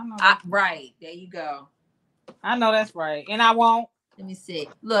right. Right. There you go. I know that's right. And I won't. Let me see.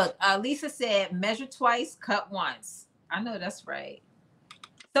 Look, Lisa said, measure twice, cut once. I know that's right.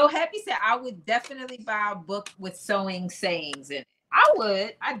 So Happy said, I would definitely buy a book with sewing sayings in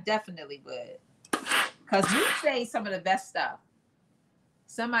it. I definitely would. Because you say some of the best stuff.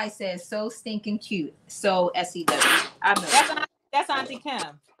 Somebody says, so stinking cute. So SEW. I know. That's Auntie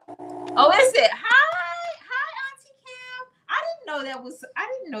Kim. Oh, is it? Hi, Auntie Kim. I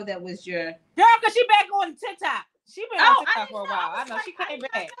didn't know that was your girl, because she back on TikTok. She been on TikTok for a while. I know she came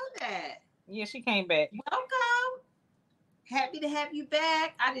back. I know that. Yeah, she came back. Welcome. Happy to have you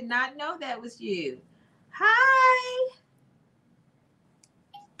back. I did not know that was you. Hi.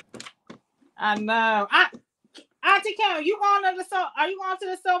 I know. Auntie Kim, are you going to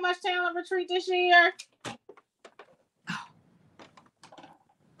the So Much Talent retreat this year?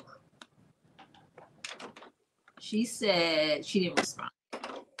 She said she didn't respond.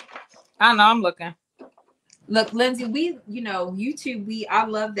 I know, I'm looking. Look, Lindsay, YouTube, I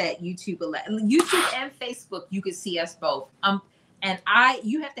love that YouTube and Facebook, you can see us both. And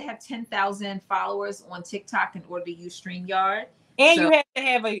you have to have 10,000 followers on TikTok in order to use StreamYard. And you have to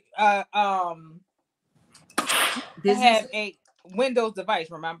have a Windows device,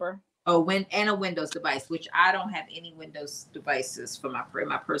 remember? Oh, and a Windows device, which I don't have any Windows devices for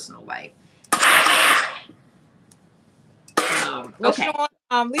my personal life. Okay.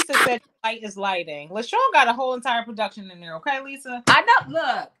 LaShuan, Lisa said light is lighting. LaShuan got a whole entire production in there, okay, Lisa? I know.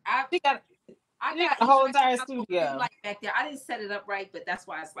 Look, I got a whole entire studio. Like back there. I didn't set it up right, but that's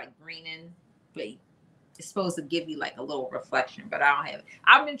why it's like greening. But it's supposed to give you like a little reflection, but I don't have it.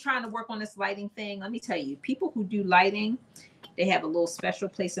 I've been trying to work on this lighting thing. Let me tell you, people who do lighting, they have a little special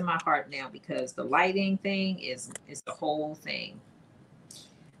place in my heart now, because the lighting thing is the whole thing.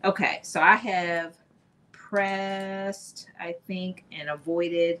 Okay, so I have pressed, I think, and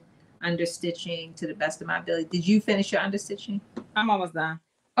avoided understitching to the best of my ability. Did you finish your understitching? I'm almost done.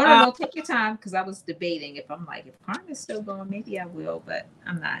 Oh, no, take your time, because I was debating if Carmen's still going, maybe I will, but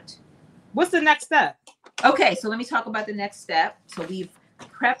I'm not. What's the next step? Okay, so let me talk about the next step. So we've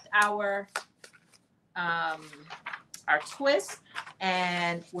prepped our twist,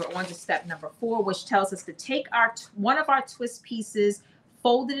 and we're on to step number 4, which tells us to take one of our twist pieces,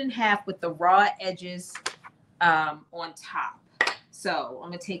 fold it in half with the raw edges on top. So I'm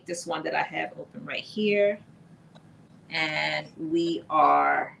going to take this one that I have open right here, and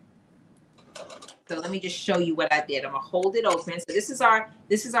so let me just show you what I did. I'm going to hold it open. So this is our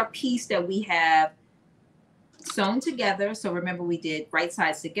piece that we have sewn together. So remember, we did right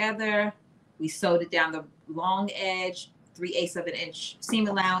sides together. We sewed it down the long edge, 3/8 of an inch seam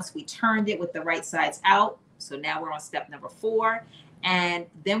allowance. We turned it with the right sides out. So now we're on step number 4. And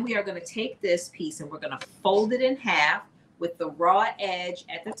then we are going to take this piece and we're going to fold it in half with the raw edge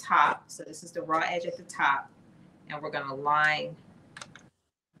at the top. So this is the raw edge at the top. And we're going to line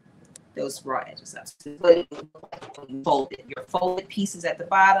those raw edges up. So you fold it. Your folded pieces at the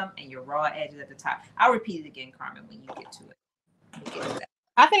bottom and your raw edges at the top. I'll repeat it again, Carmen, when you get to it.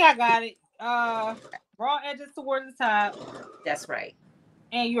 I think I got it. Raw edges towards the top. That's right.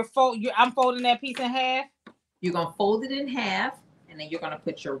 And I'm folding that piece in half. You're going to fold it in half, and then you're going to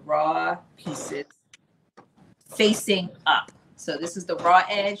put your raw pieces facing up. So this is the raw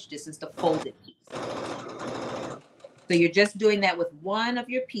edge. This is the folded piece. So you're just doing that with one of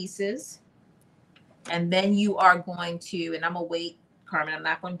your pieces. And then you are going to, and I'm going to wait, Carmen, I'm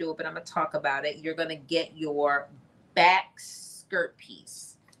not going to do it, but I'm going to talk about it. You're going to get your back skirt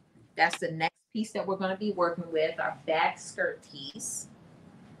piece. That's the next piece that we're going to be working with, our back skirt piece.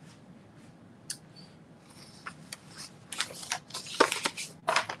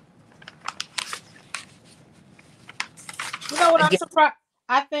 You know what I'm Again, surprised?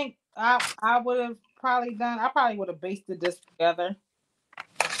 I think I would have probably done. I probably would have basted this together.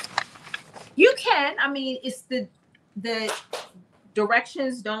 you can. I mean, it's the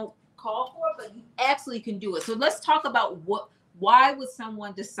directions don't call for it, but you absolutely can do it. So let's talk about why would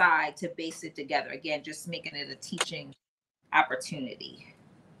someone decide to base it together? Again, just making it a teaching opportunity.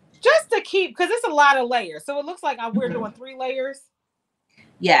 Just to keep, because it's a lot of layers. So it looks like we're Mhm. doing 3 layers.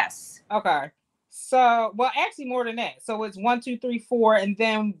 Yes. Okay. So, well, actually more than that. So it's 1, 2, 3, 4, and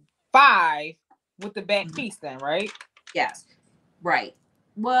then 5 with the back Mhm. piece. Then, right? Yes. Right.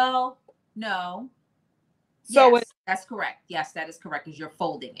 Well, no. So it, Yes, that's correct. Yes, that is correct because you're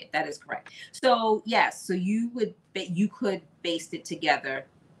folding it. That is correct. So yes, so you could baste it together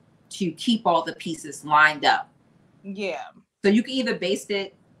to keep all the pieces lined up. yeah, So you can either baste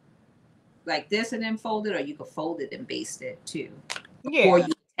it like this and then fold it, or you could fold it and baste it too before yeah,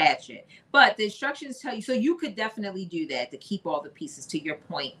 you attach it. But the instructions tell you, so you could definitely do that to keep all the pieces. To your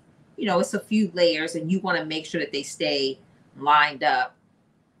point, it's a few layers, and you want to make sure that they stay lined up.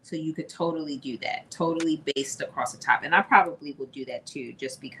 So you could totally do that, totally based across the top. And I probably will do that too,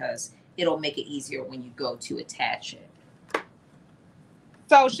 just because it'll make it easier when you go to attach it.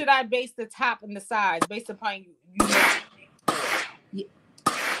 So should I base the top and the sides based upon you make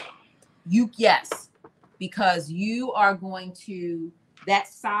Yes, because you are going to, that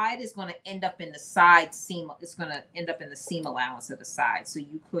side is going to end up in the side seam. It's going to end up in the seam allowance of the side. So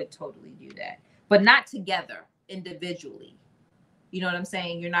you could totally do that, but not together, individually. You know what I'm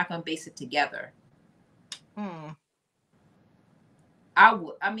saying? You're not going to base it together. Hmm.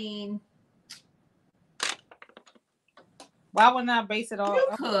 I mean, Why wouldn't I base it all you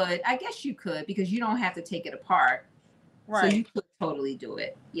up? could. I guess you could because you don't have to take it apart. So you Right. could totally do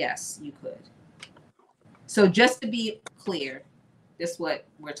it. Yes, you could. So just to be clear, this is what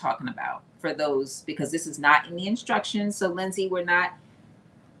we're talking about for those, because this is not in the instructions. So Lindsay, we're not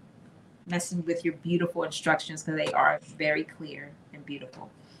messing with your beautiful instructions because they are very clear and beautiful.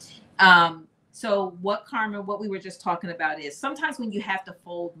 So Carmen, what we were just talking about is sometimes when you have to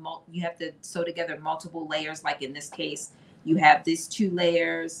you have to sew together multiple layers. Like in this case, you have these 2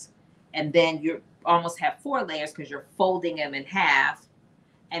 layers, and then you almost have 4 layers because you're folding them in half,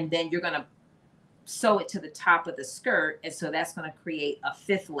 and then you're gonna sew it to the top of the skirt, and so that's going to create a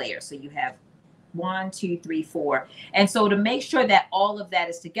 5th layer. So you have 1, 2, 3, 4, and so to make sure that all of that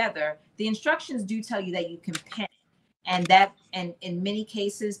is together, the instructions do tell you that you can pin it, and in many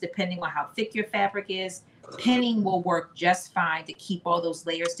cases, depending on how thick your fabric is, pinning will work just fine to keep all those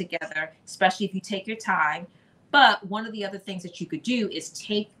layers together, especially if you take your time. But one of the other things that you could do is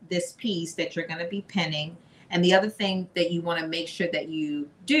take this piece that you're going to be pinning, and the other thing that you want to make sure that you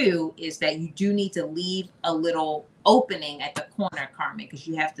do is that you do need to leave a little opening at the corner, Carmen, because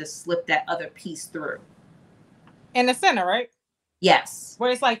you have to slip that other piece through. In the center, right? Yes.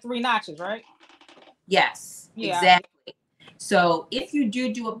 Where it's like 3 notches, right? Yes, Yeah. exactly. So if you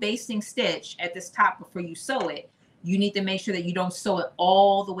do a basting stitch at this top before you sew it, you need to make sure that you don't sew it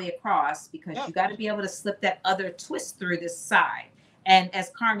all the way across, because Yep. you got to be able to slip that other twist through this side. And as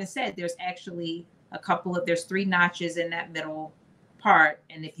Carmen said, there's actually there's 3 notches in that middle part.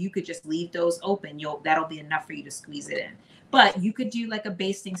 And if you could just leave those open, that'll be enough for you to squeeze it in. But you could do like a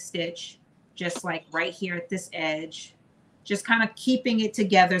basting stitch, just like right here at this edge, just kind of keeping it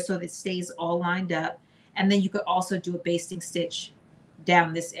together so that it stays all lined up. And then you could also do a basting stitch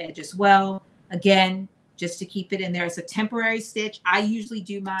down this edge as well. Again, just to keep it in there. It's a temporary stitch. I usually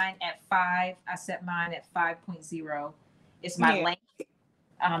do mine at 5. I set mine at 5.0. It's my Yeah. length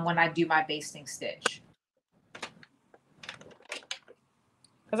when I do my basting stitch.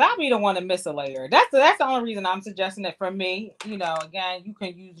 Because I'll be the one to miss a layer. That's the only reason I'm suggesting it for me. Again, you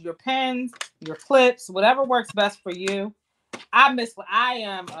can use your pens, your clips, whatever works best for you. I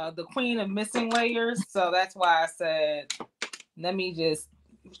am the queen of missing layers, so that's why I said let me just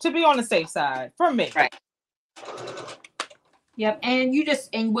to be on the safe side for me. Right. Yep.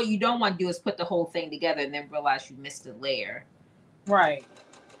 And what you don't want to do is put the whole thing together and then realize you missed a layer. Right.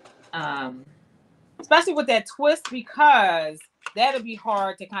 Um, Especially with that twist, because that'll be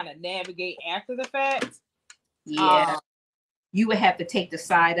hard to kind of navigate after the fact. Yeah. You would have to take the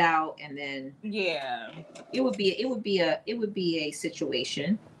side out, and then Yeah, it would be a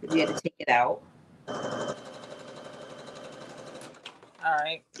situation if you had to take it out. all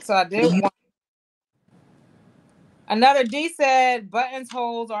right. So I did one. Another D said, buttons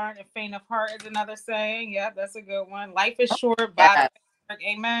holes aren't a faint of heart is another saying. Yep, that's a good one. Life is short. Yeah.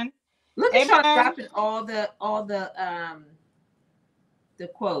 Amen. Look at Amen. y'all dropping all the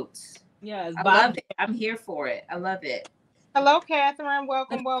quotes. Yes, I love it. I'm here for it. I love it. Hello, Catherine.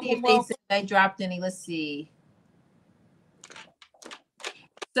 Welcome, Let's see welcome, if welcome. they dropped any. Let's see.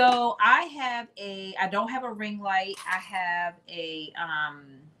 So I don't have a ring light. I have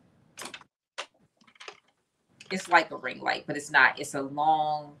it's like a ring light, but it's not. It's a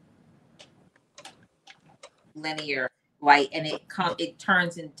long linear light, and it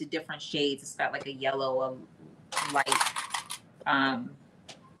turns into different shades. It's got like a yellow light.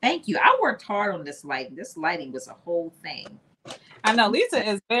 Thank you. I worked hard on this lighting. This lighting was a whole thing. I know Lisa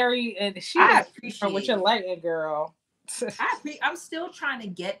is very, and she I is appreciate with your lighting, girl. I'm still trying to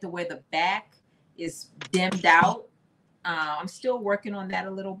get to where the back is dimmed out. I'm still working on that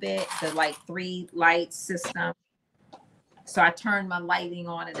a little bit. The like 3 light system. So I turned my lighting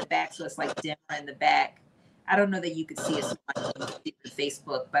on in the back, so it's like dimmer in the back. I don't know that you could see it so much on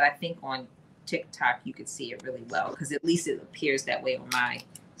Facebook, but I think on TikTok you could see it really well because at least it appears that way on my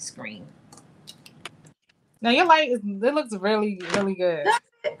screen. Now your light it looks really, really good.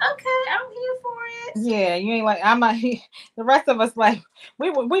 Okay, I'm here for it. Yeah, you ain't like the rest of us like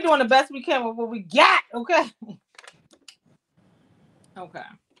we doing the best we can with what we got. Okay. Okay.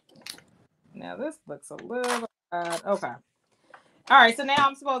 Now this looks a little odd. Okay. All right, so now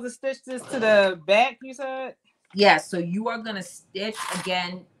I'm supposed to stitch this to the back, you said? Yeah, so you are going to stitch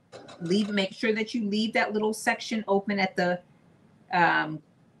again. Make sure that you leave that little section open at the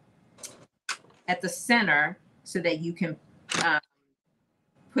center so that you can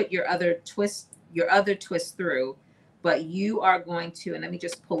put your other twist through. But you are going to, and let me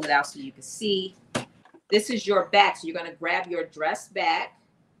just pull it out so you can see. This is your back. So you're going to grab your dress back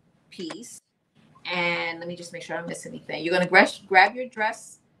piece. And let me just make sure I don't miss anything. You're going to grab your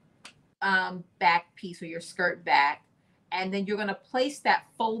dress back piece or your skirt back. And then you're going to place that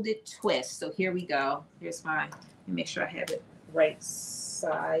folded twist. So here we go. Here's mine. Let me make sure I have it right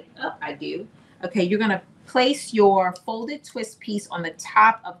side up. I do. Okay, you're going to place your folded twist piece on the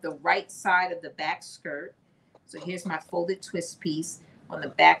top of the right side of the back skirt. So here's my folded twist piece on the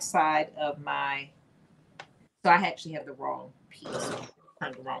back side of my, so I actually have the wrong piece.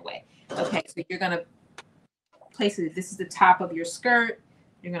 Turned the wrong way. Okay, so you're going to place it, this is the top of your skirt.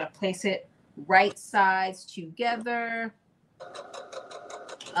 You're going to place it right sides together,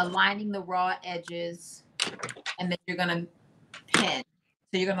 aligning the raw edges, and then you're going to pin.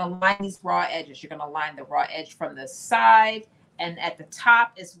 So you're going to line these raw edges. You're going to line the raw edge from the side and at the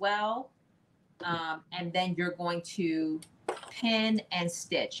top as well. And then you're going to pin and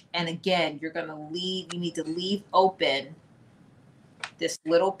stitch. And again, you need to leave open this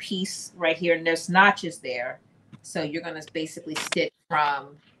little piece right here, and there's notches there. So you're going to basically stitch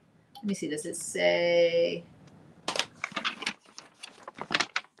from, let me see, does it say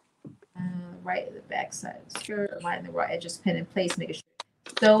right at the back side of the skirt, align the raw edges, pin in place, make sure.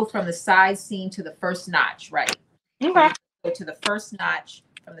 So from the side seam to the first notch, right? Okay. Go to the first notch,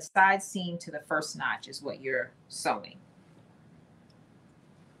 from the side seam to the first notch is what you're sewing.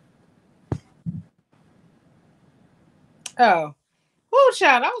 Oh. Oh,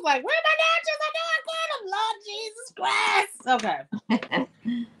 child. I was like, where are my notches? I know I got them. Lord Jesus Christ. Okay.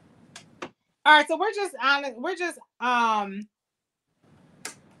 All right, so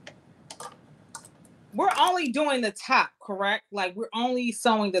we're only doing the top, correct? Like we're only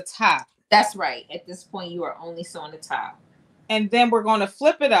sewing the top. That's right. At this point, you are only sewing the top. And then we're going to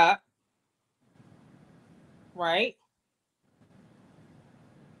flip it up, right?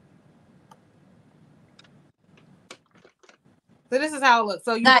 So this is how it looks.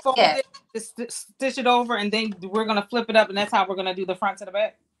 So you fold it, just stitch it over, and then we're going to flip it up, and that's how we're going to do the front to the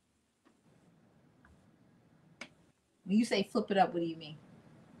back. When you say flip it up, what do you mean?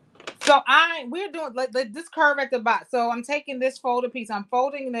 So we're doing like this curve at the bottom. So I'm taking this folded piece. I'm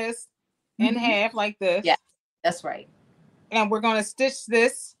folding this in half like this. Yeah, that's right. And we're going to stitch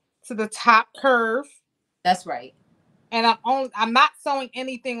this to the top curve. That's right. And I'm not sewing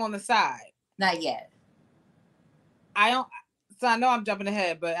anything on the side. Not yet. So I know I'm jumping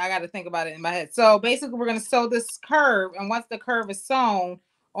ahead, but I got to think about it in my head. So basically we're going to sew this curve. And once the curve is sewn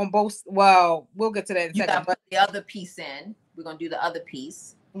on both, well, we'll get to that in a second. Got to put the other piece in. We're going to do the other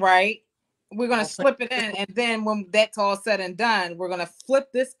piece. Right. We're going to slip it in. And then when that's all said and done, we're going to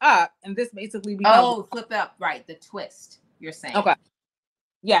flip this up. And this basically becomes. Flip up. Right. The twist, you're saying. Okay.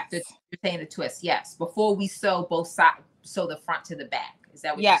 Yes. You're saying the twist. Yes. Before we sew both sides, sew the front to the back. Is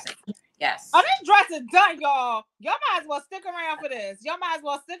that what you're saying? Yes. Oh, this dress is done, y'all. Y'all might as well stick around for this. Y'all might as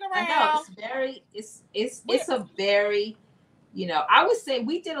well stick around. I know, it's a very, I would say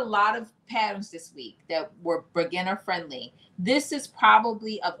we did a lot of patterns this week that were beginner friendly. This is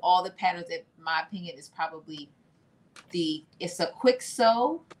probably, of all the patterns, in my opinion, is probably it's a quick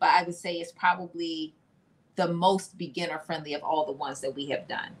sew, but I would say it's probably the most beginner friendly of all the ones that we have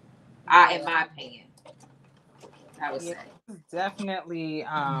done. In my opinion. I would Yeah, say. definitely.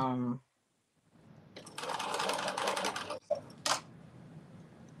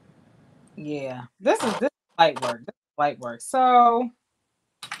 Yeah, this is light work. This is light work. So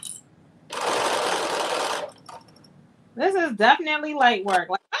this is definitely light work.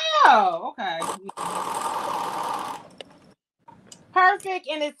 Like, oh, okay, perfect,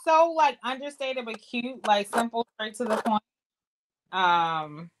 and it's so like understated but cute, like simple, straight to the point.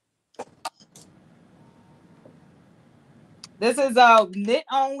 Um, this is knit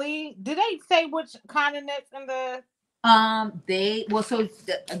only. Did they say which kind of knits in the?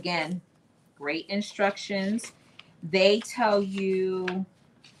 Again, great instructions. They tell you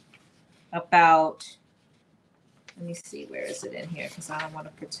about, let me see, where is it in here? Because I don't want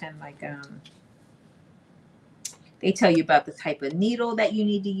to pretend like they tell you about the type of needle that you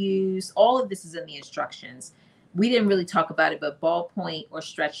need to use. All of this is in the instructions. We didn't really talk about it, but ballpoint or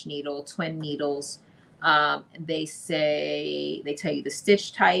stretch needle, twin needles. They tell you the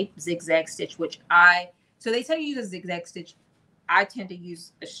stitch type, zigzag stitch, so they tell you the zigzag stitch. I tend to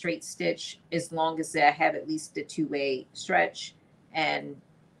use a straight stitch as long as I have at least the two-way stretch, and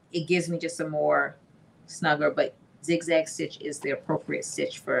it gives me just a more snugger, but zigzag stitch is the appropriate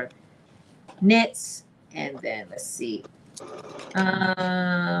stitch for knits. And then let's see,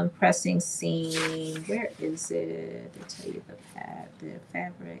 pressing seam, where is it? They tell you the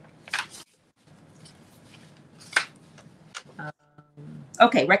fabric.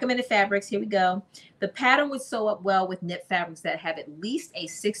 Okay, recommended fabrics, here we go. The pattern would sew up well with knit fabrics that have at least a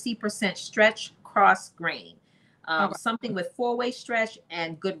 60% stretch cross grain. Okay. Something with four-way stretch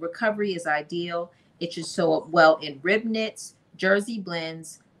and good recovery is ideal. It should sew up well in rib knits, jersey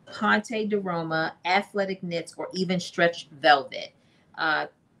blends, ponte de Roma, athletic knits, or even stretch velvet. And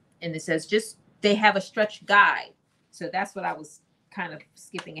it says they have a stretch guide. So that's what I was kind of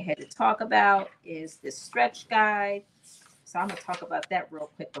skipping ahead to talk about, is this stretch guide. So I'm gonna talk about that real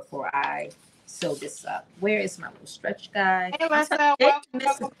quick before I sew this up. Where is my little stretch guide? Hey, I'm let's telling you, welcome,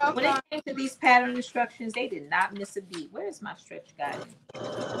 welcome, when it welcome. came to these pattern instructions, they did not miss a beat. Where is my stretch guide?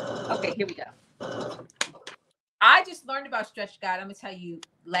 Okay, here we go. I just learned about stretch guide. I'm gonna tell you,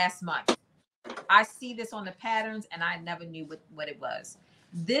 last month. I see this on the patterns and I never knew what it was.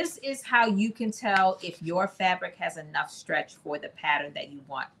 This is how you can tell if your fabric has enough stretch for the pattern that you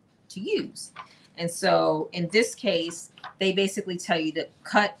want to use. And so in this case, they basically tell you to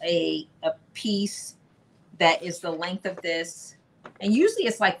cut a piece that is the length of this. And usually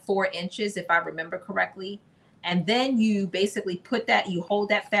it's like 4 inches, if I remember correctly. And then you basically you hold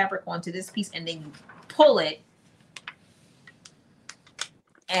that fabric onto this piece and then you pull it,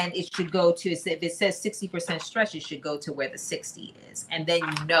 and it should go to, if it says 60% stretch, it should go to where the 60 is. And then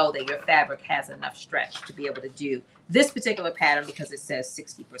you know that your fabric has enough stretch to be able to do this particular pattern because it says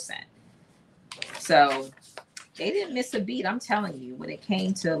 60%. So they didn't miss a beat. I'm telling you, when it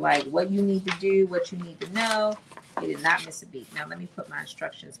came to like what you need to do, what you need to know, they did not miss a beat. Now let me put my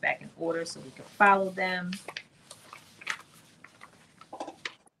instructions back in order so we can follow them.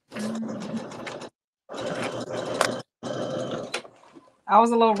 I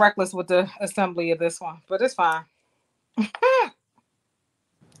was a little reckless with the assembly of this one, but it's fine.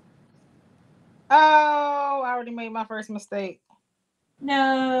 Oh, I already made my first mistake.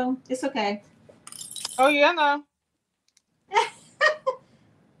 No, it's okay. Oh yeah, no.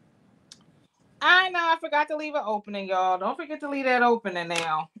 I know. I forgot to leave it opening, y'all. Don't forget to leave that opening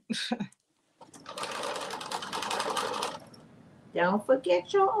now. Don't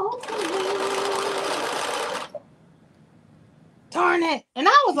forget your opening. Darn it. And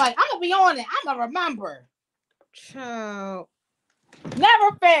I was like, I'm going to be on it. I'm going to remember. So,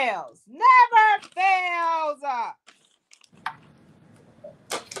 never fails. Never fails.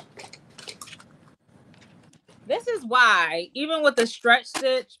 This is why, even with the stretch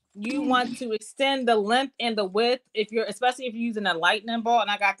stitch, you want to extend the length and the width, especially if you're using a lightning bolt.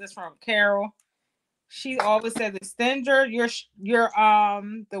 And I got this from Carol. She always says extend your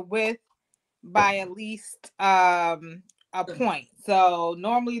the width by at least a point. So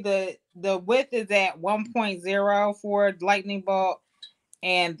normally the width is at 1.0 for lightning bolt,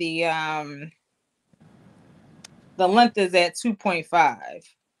 and the length is at 2.5.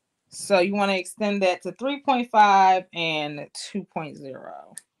 So you want to extend that to 3.5 and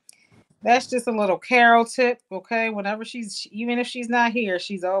 2.0. That's just a little Carol tip, okay? Whenever even if she's not here,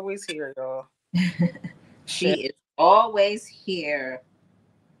 she's always here, y'all. She is always here.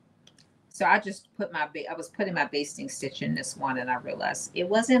 So I just I was putting my basting stitch in this one and I realized it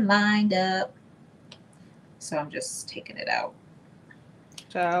wasn't lined up. So I'm just taking it out.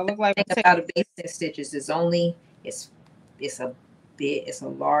 So look like the thing about a basting stitch is it's bit. It's a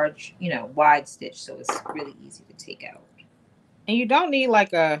large, wide stitch, so it's really easy to take out. And you don't need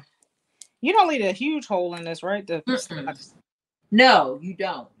like you don't need a huge hole in this, right? No, you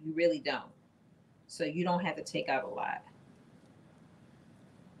don't. You really don't. So you don't have to take out a lot.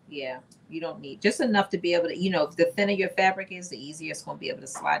 Yeah, you don't need just enough to be able to, the thinner your fabric is, the easier it's going to be able to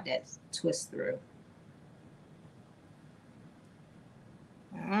slide that twist through.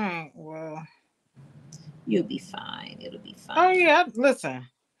 All right, well. You'll be fine. It'll be fine. Oh, yeah. Listen,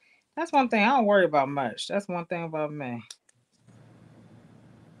 that's one thing. I don't worry about much. That's one thing about me.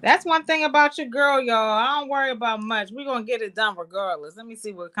 That's one thing about your girl, y'all. I don't worry about much. We're going to get it done regardless. Let me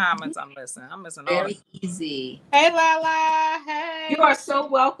see what comments I'm missing. I'm missing all. Very easy. Hey, Lala. Hey. You are so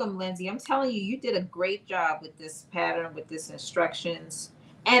welcome, Lindsay. I'm telling you, you did a great job with this pattern, with this instructions.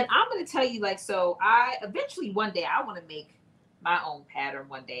 And I'm going to tell you, so I eventually one day I want to make my own pattern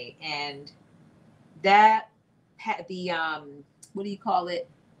one day. And that, what do you call it?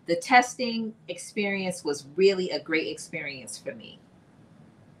 The testing experience was really a great experience for me.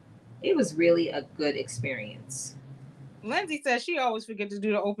 It was really a good experience. Lindsay says she always forget to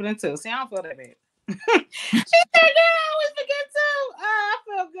do the opening too. See, I don't feel that bad. She said, "Yeah, I always forget too." I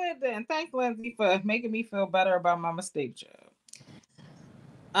feel good then. Thanks, Lindsay, for making me feel better about my mistake, job.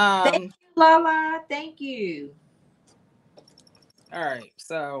 Thank you, Lala. Thank you. All right,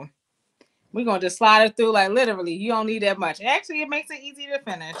 so we're gonna just slide it through. Like literally, you don't need that much. Actually, it makes it easy to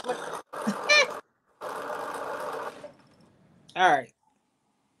finish. All right.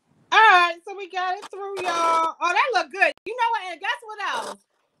 All right, so we got it through, y'all. Oh, that look good. You know what? And guess what else?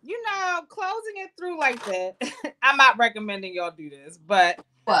 Closing it through like that. I'm not recommending y'all do this, but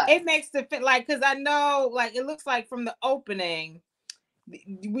it makes the fit because I know it looks like from the opening,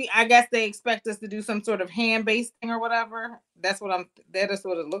 I guess they expect us to do some sort of hand basting or whatever. That is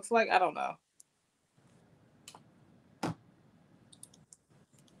what it looks like. I don't know.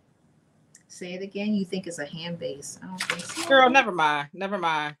 Say it again. You think it's a hand base? I don't think so. Girl, never mind.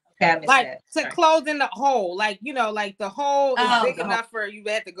 Okay, to close in the hole, the hole is big enough for you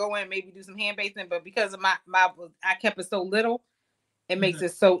to have to go in, maybe do some hand basting. But because of my I kept it so little, it makes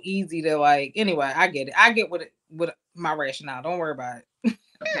it so easy to Anyway, I get it. I get what my rationale. Don't worry about it.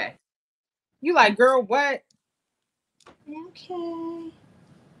 Okay. You girl, what? Okay.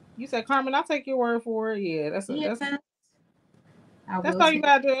 You said, Carmen, I'll take your word for it. Yeah, that's all you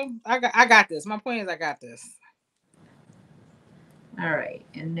gotta do. I got this. My point is I got this. All right,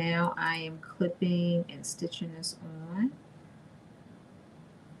 and now I am clipping and stitching this on.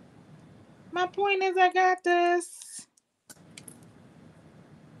 My point is I got this.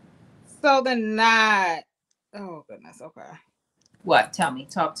 So the knot. Oh goodness. Okay. What? Tell me.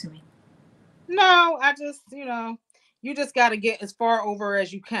 Talk to me. No, I just you just got to get as far over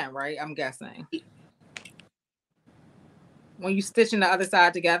as you can, right? I'm guessing. When you stitching the other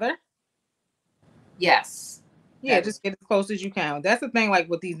side together. Yes. Yeah, just get as close as you can. That's the thing,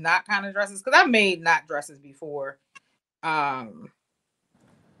 with these knot kind of dresses, because I've made knot dresses before. You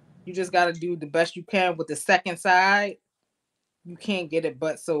just got to do the best you can with the second side. You can't get it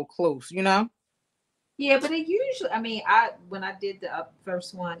but so close, Yeah, but it usually, when I did the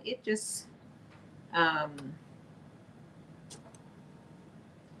first one, it just, I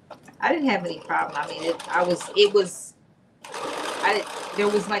didn't have any problem. There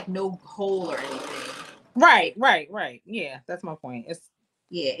was no hole or anything. Right. Yeah, that's my point.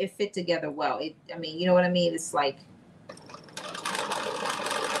 It fit together well. You know what I mean? It's like.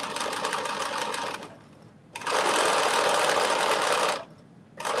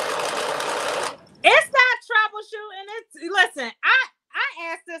 It's not troubleshooting. Listen, I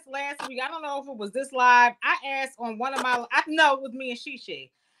asked this last week. I don't know if it was this live. I asked on one of my, I know it was me and Shishi.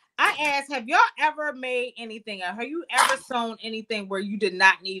 I asked, have y'all ever made anything? Have you ever sewn anything where you did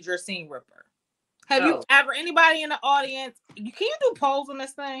not need your seam ripper? Have you ever, anybody in the audience, can you do polls on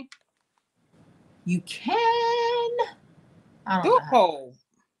this thing? You can. Do a poll.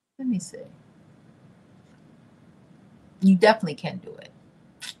 Let me see. You definitely can do it.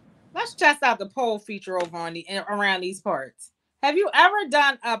 Let's test out the poll feature over on around these parts. Have you ever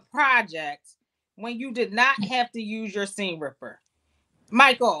done a project when you did not have to use your seam ripper?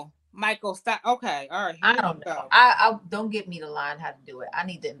 Michael, stop. Okay, all right. I don't know. I don't get me to line how to do it. I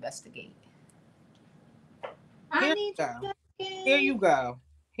need to investigate. Here you go.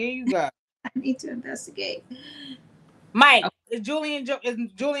 I need to investigate. Mike, is Julian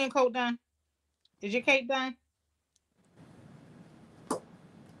coat done? Is your cake done?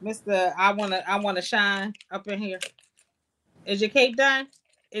 Mr. I wanna shine up in here. Is your cake done?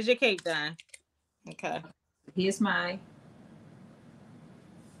 Okay. Here's my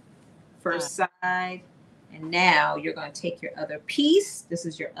first side. And now you're going to take your other piece. This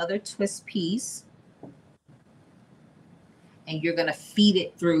is your other twist piece. And you're going to feed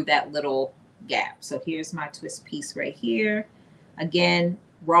it through that little gap. So here's my twist piece right here. Again,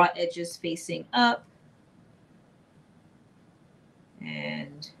 raw edges facing up.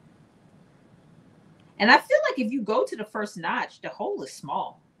 And I feel like if you go to the first notch, the hole is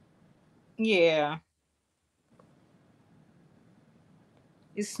small. Yeah.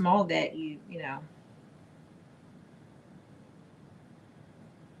 It's small that you know.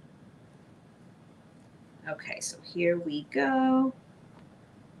 Okay, so here we go.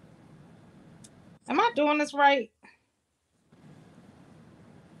 Am I doing this right?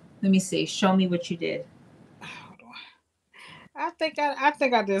 Let me see. Show me what you did. I think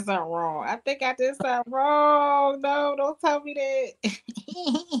I did something wrong. I think I did something wrong. No, don't tell me that.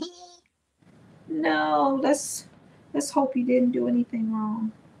 No, let's hope you didn't do anything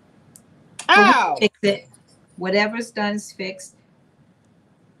wrong. Oh, fix it. Whatever's done is fixed.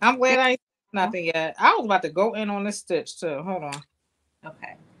 I'm glad I ain't nothing yet. I was about to go in on this stitch too. Hold on.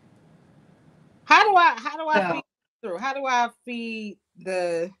 Okay. How do I feed through? How do I feed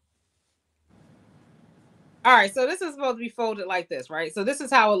the? All right, so this is supposed to be folded like this, right? So this is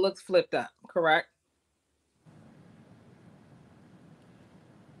how it looks flipped up, correct?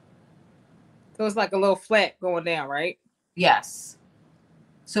 So it's like a little flat going down, right? Yes.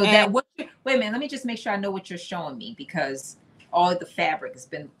 So that wait a minute, let me just make sure I know what you're showing me because all of the fabric has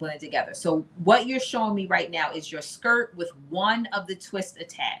been blended together. So what you're showing me right now is your skirt with one of the twists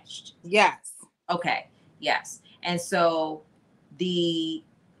attached. Yes. Okay. Yes. And so the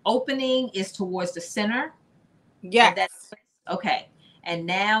opening is towards the center. Yes. Okay. And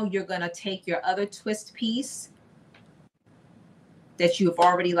now you're going to take your other twist piece that you've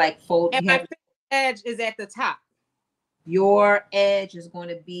already like folded. And my edge is at the top. Your edge is going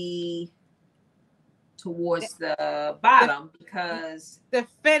to be towards the bottom because the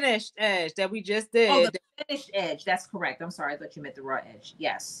finished edge that we just did. Oh, the finished edge. That's correct. I'm sorry. I thought you meant the raw edge.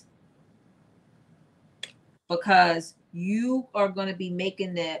 Yes. Because you are going to be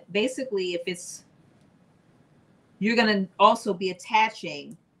making that basically if it's you're going to also be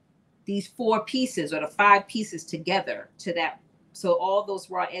attaching these 4 pieces or the 5 pieces together to that. So all those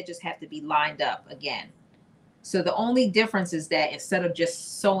raw edges have to be lined up again. So the only difference is that instead of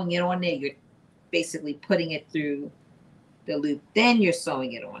just sewing it on there, you're basically putting it through the loop. Then you're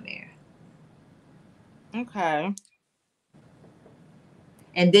sewing it on there. Okay.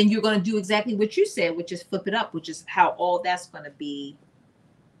 And then you're going to do exactly what you said, which is flip it up, which is how all that's going to be.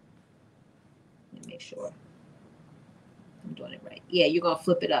 Let me make sure I'm doing it right. Yeah, you're going to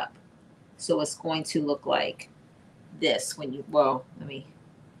flip it up. So it's going to look like this when you, well,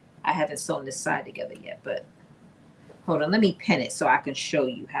 I haven't sewn this side together yet, but hold on. Let me pin it so I can show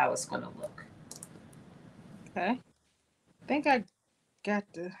you how it's going to look. Okay. I think I got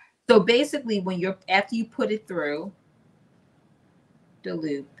the. So basically after you put it through the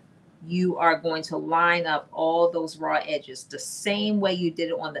loop, you are going to line up all those raw edges the same way you did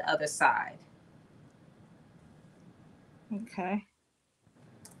it on the other side. Okay.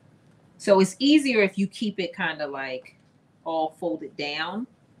 So it's easier if you keep it kind of like all folded down.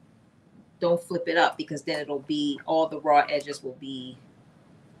 Don't flip it up because then it'll be all the raw edges will be.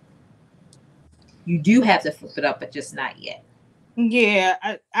 You do have to flip it up, but just not yet. Yeah,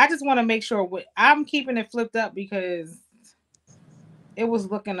 I just want to make sure I'm keeping it flipped up because it was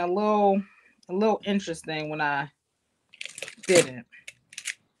looking a little interesting when I did it.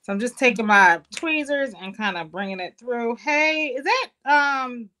 So I'm just taking my tweezers and kind of bringing it through. Hey, is that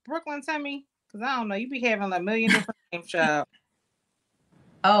Brooklyn Timmy? Because I don't know, you be having a million different names, child.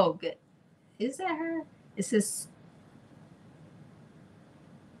 Oh, good. Is that her? It says.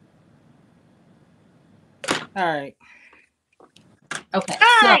 All right. Okay.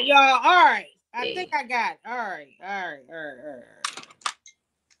 All right, y'all. All right. I think I got it. All right.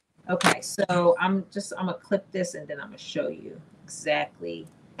 Okay, so I'm gonna clip this and then I'm gonna show you exactly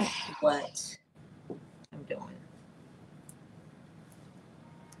what I'm doing.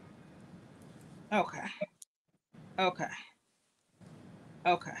 Okay.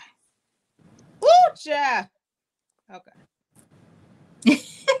 Woo, Jeff. Okay.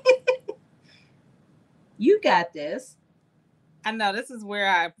 You got this. I know this is where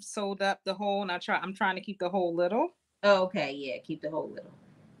I sewed up the hole and I'm trying to keep the hole little. Oh, okay, yeah, keep the hole little.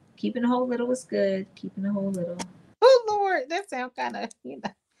 Keeping the hole little is good. Keeping the hole little. Oh Lord, that sounds kind of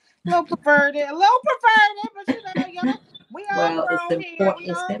a little perverted, but we all grown here.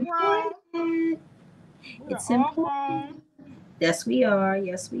 We all grown. It's important. Yes, we are.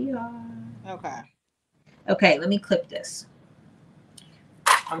 Yes, we are. Okay. Okay, let me clip this.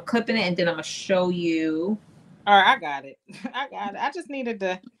 I'm clipping it, and then I'm gonna show you. All right, I got it. I got it. I just needed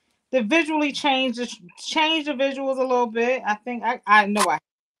to visually change the visuals a little bit. I think I know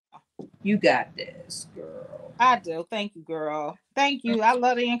You got this, girl. I do. Thank you, girl. Thank you. I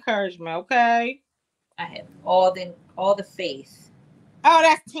love the encouragement. Okay. I have all the faith. Oh,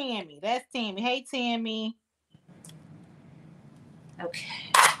 that's Tammy. That's Tammy. Hey, Tammy. Okay.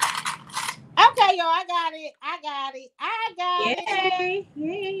 Okay, yo, I got it. I got it. I got it.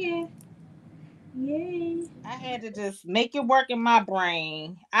 Yay. Yay. I had to just make it work in my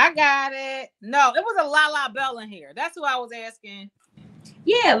brain. I got it. No, it was a La Bell in here. That's who I was asking.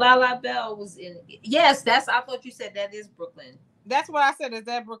 Yeah, La Bell was in. Yes, I thought you said that is Brooklyn. That's what I said. Is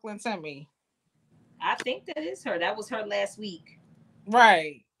that Brooklyn Timmy? I think that is her. That was her last week.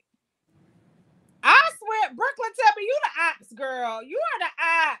 Right. I swear, Brooklyn Timmy, you the ops, girl. You are the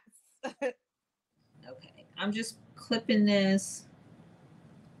ops. Okay, I'm just clipping this.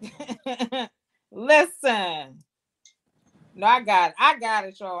 Listen. No, I got it. I got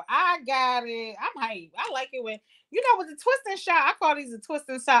it, y'all. I got it. I'm hype. I like it when, with the twist and shout. I call these the twist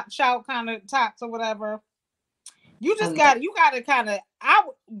and shout kind of tops or whatever. You just got to kind of,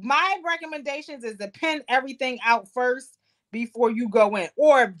 my recommendations is to pin everything out first before you go in,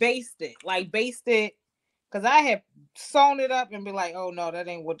 or baste it. Like baste it, because I have sewn it up and be like, oh no, that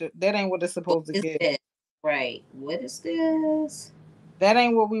ain't what it's supposed to get. This? Right. What is this? That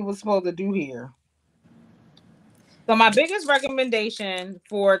ain't what we were supposed to do here. So my biggest recommendation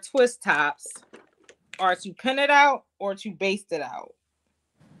for twist tops are to pin it out or to baste it out.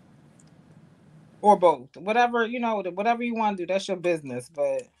 Or both. Whatever, whatever you want to do, that's your business.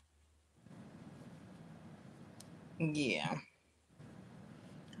 But yeah. I'm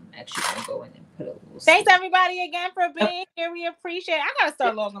actually gonna go in and put a little. Thanks everybody again for being here. We appreciate it. I gotta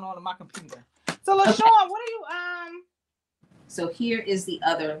start logging on to my computer. So LaShawn, what are you So here is the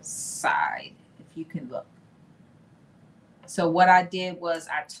other side, if you can look. So what I did was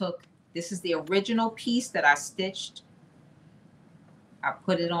this is the original piece that I stitched. I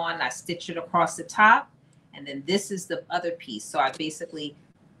put it on, I stitched it across the top, and then this is the other piece. So I basically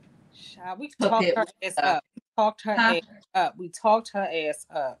we talked her ass up. Talked her ass up. We talked her ass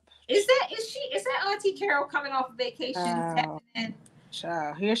up. Is that Auntie Carol coming off of vacation?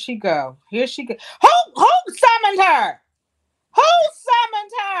 Child, here she go. Who summoned her? Who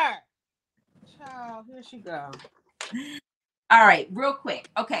summoned her? Child, here she go. All right, real quick.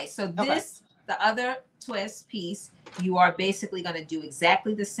 Okay, so the other twist piece, you are basically going to do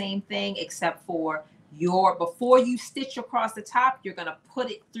exactly the same thing, except for before you stitch across the top, you're going to put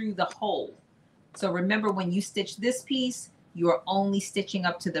it through the hole. So remember, when you stitch this piece, you are only stitching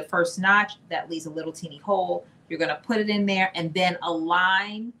up to the first notch. That leaves a little teeny hole. You're going to put it in there and then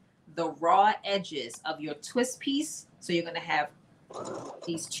align the raw edges of your twist piece. So you're going to have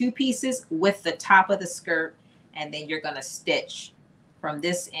these two pieces with the top of the skirt, and then you're going to stitch from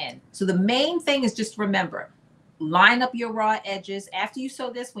this end. So the main thing is just remember, line up your raw edges. After you sew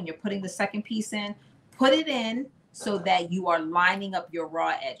this, when you're putting the second piece in, put it in so that you are lining up your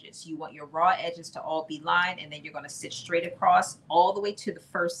raw edges. You want your raw edges to all be lined, and then you're going to stitch straight across all the way to the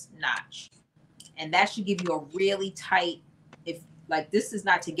first notch. And that should give you a really tight, this is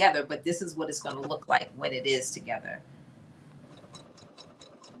not together, but this is what it's going to look like when it is together.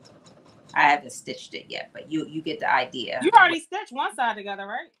 I haven't stitched it yet, but you get the idea. You already stitched one side together,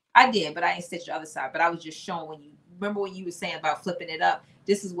 right? I did, but I ain't stitched the other side. But I was just showing remember when you were saying about flipping it up?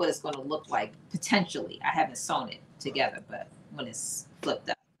 This is what it's going to look like, potentially. I haven't sewn it together, but when it's flipped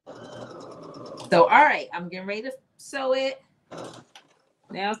up. So, all right, I'm getting ready to sew it.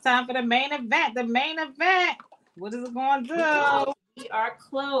 Now it's time for the main event. The main event. What is it going to do? We are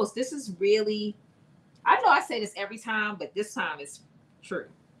close. This is really, I know I say this every time, but this time it's true.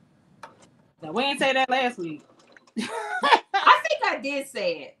 No, we ain't say that last week. I think I did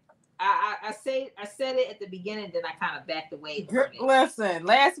say it. I said it at the beginning, then I kind of backed away from it. Listen,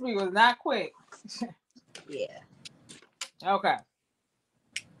 last week was not quick. Yeah. Okay.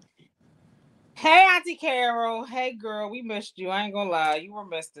 Hey, Auntie Carol. Hey, girl. We missed you. I ain't gonna lie. You were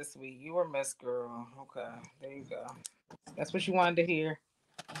missed this week. You were missed, girl. Okay. There you go. That's what you wanted to hear.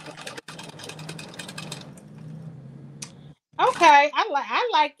 Okay. I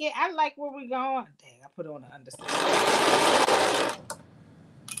like it. I like where we're going. Dang, I put on the underside.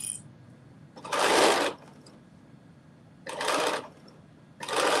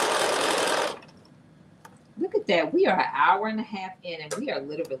 Look at that. We are an hour and a half in, and we are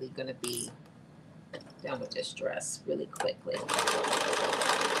literally going to be done with this dress really quickly.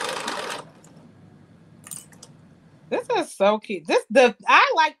 This is so cute.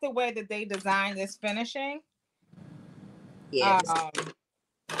 I like the way that they designed this finishing. Yeah.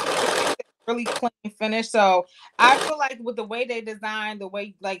 really clean finish. So I feel like with the way they designed, the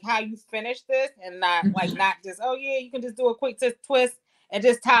way like how you finish this, and not like not just oh yeah, you can just do a quick twist and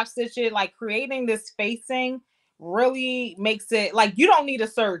just top stitch it. Like creating this spacing really makes it like you don't need a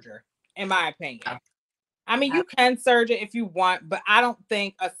serger, in my opinion. I mean, you can serge it if you want, but I don't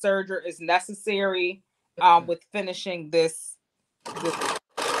think a serger is necessary with finishing this.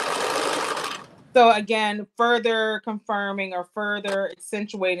 So again, further confirming or further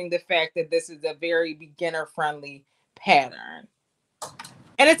accentuating the fact that this is a very beginner-friendly pattern.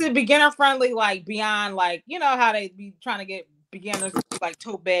 And it's a beginner-friendly, like beyond like, you know how they be trying to get beginners like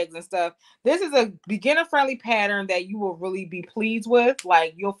tote bags and stuff. This is a beginner-friendly pattern that you will really be pleased with.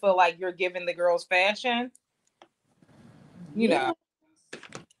 Like you'll feel like you're giving the girls fashion. You know.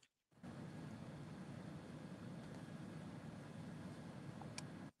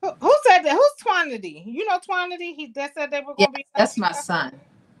 Who said that? Who's Twinity? You know Twinity? He that said they were gonna be that's my son.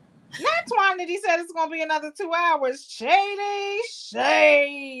 Not Twinity said it's gonna be another 2 hours. Shade.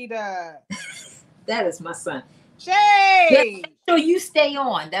 That is my son. Shade. So you stay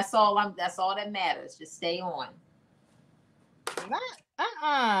on. That's all that matters. Just stay on. No,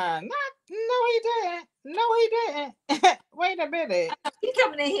 he didn't. No, he didn't. Wait a minute. He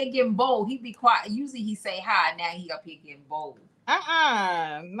coming in here getting bold. He be quiet. Usually he say hi. Now he up here getting bold.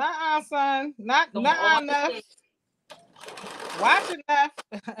 Son. Not enough. Watch enough.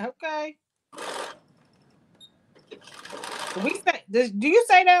 Okay. Do you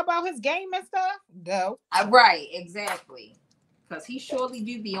say that about his game and stuff? No. Right, exactly. Because he surely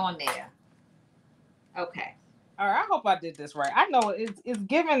do be on there. Okay. All right, I hope I did this right. I know it's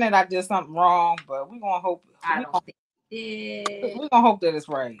given that I did something wrong, but we're gonna hope. I don't think you did. We're gonna hope that it's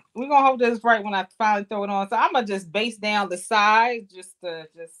right. We're gonna hope that it's right when I finally throw it on. So I'm gonna just base down the side, just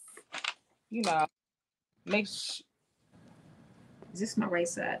you know, make sure. Is this my right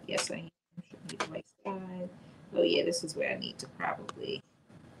side? Yes, I am. Need the right side. Oh yeah, this is where I need to probably.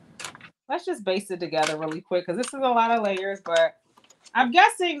 Let's just base it together really quick because this is a lot of layers, but I'm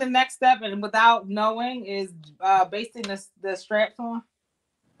guessing the next step, and without knowing, is basting the straps on.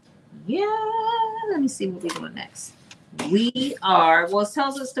 Yeah, let me see what we're doing next. We are, well, it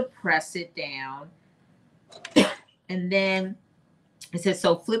tells us to press it down. And then it says,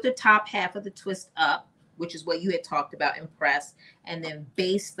 so flip the top half of the twist up, which is what you had talked about, and press, and then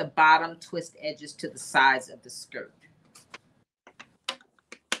baste the bottom twist edges to the sides of the skirt.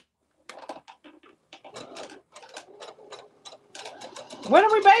 Where do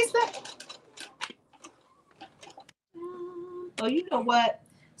we base it? Oh, you know what?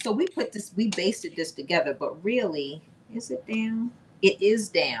 So we basted this together, but really, is it down? It is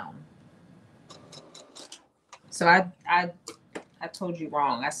down. So I told you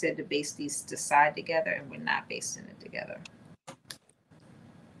wrong. I said to baste these to side together, and we're not basting it together.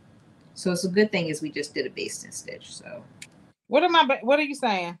 So it's a good thing is we just did a basting stitch. So what are you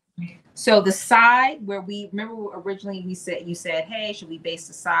saying? So the side where we remember originally you said, hey, should we baste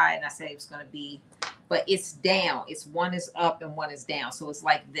the side? And I said it was going to be, but it's down. It's one is up and one is down. So it's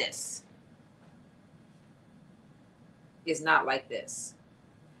like this. It's not like this.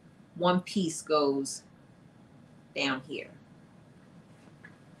 One piece goes down here.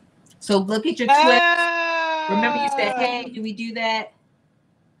 So look at your twist. Remember you said, hey, do we do that?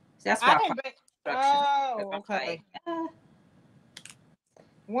 That's why okay.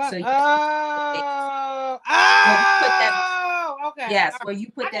 What? So okay. Yes, where you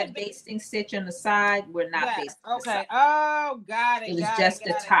put that basting stitch on the side, we're not basting. Okay. Oh, got it. It was just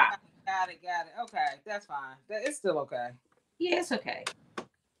the top. Got it. Okay, that's fine. It's still okay. Yeah, it's okay.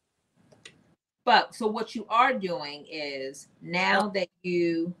 But so what you are doing is now that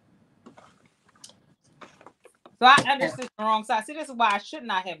you. So I understood the wrong side. See, this is why I should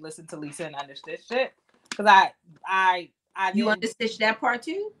not have listened to Lisa and understood shit. Because I you understitched that part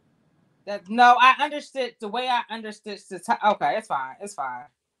too? No, I understood the way I understood the okay, it's fine.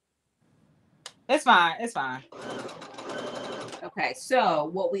 Okay, so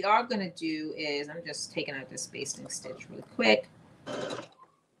what we are going to do is, I'm just taking out this basting stitch really quick,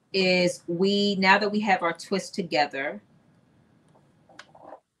 is now that we have our twist together.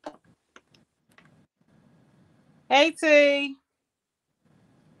 Hey, T.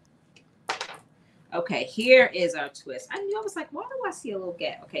 Okay, here is our twist. I was like, why do I see a little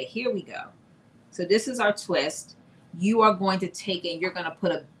gap? Okay, here we go. So this is our twist. You are going to take it and you're going to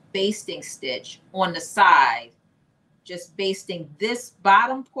put a basting stitch on the side, just basting this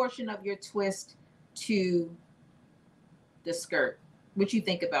bottom portion of your twist to the skirt. What you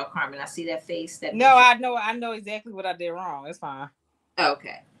think about, Carmen? I see that face. No, I know exactly what I did wrong. It's fine.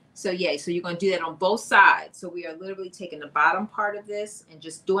 Okay. So yeah, so you're going to do that on both sides. So we are literally taking the bottom part of this and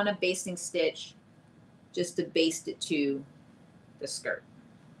just doing a basting stitch just to baste it to the skirt.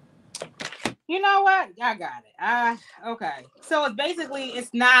 You know what? I got it. Okay. So it's basically,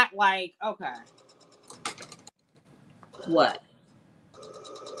 it's not like, okay. What?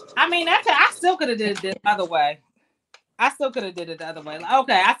 I mean, I still could have did it the other way. I still could have did it the other way.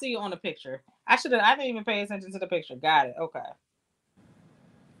 Okay, I see you on the picture. I didn't even pay attention to the picture. Got it. Okay.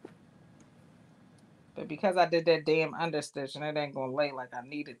 But because I did that damn understitch and it ain't gonna lay like I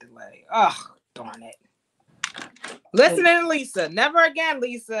needed to lay. Oh, darn it. Listening, Lisa. Never again,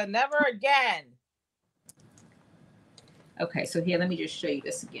 Lisa. Never again. Okay, so here, let me just show you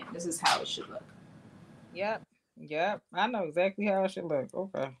this again. This is how it should look. Yep. I know exactly how it should look.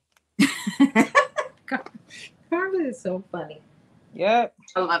 Okay. Carmen is so funny. Yep.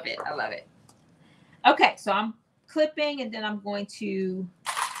 I love it. Okay, so I'm clipping and then I'm going to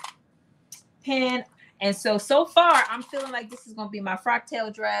pin. And so far, I'm feeling like this is going to be my frock tail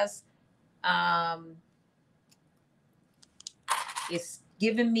dress. It's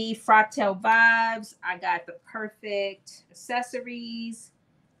giving me frock tail vibes. I got the perfect accessories,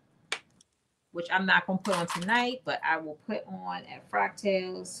 which I'm not going to put on tonight, but I will put on at frock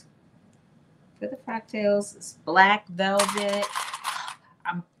tails. For the frock tails, it's black velvet.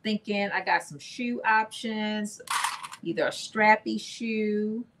 I'm thinking I got some shoe options, either a strappy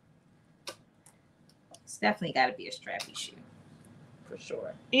shoe. It's definitely got to be a strappy shoe for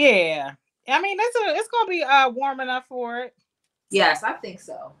sure. Yeah. I mean, it's gonna be warm enough for it. Yes, I think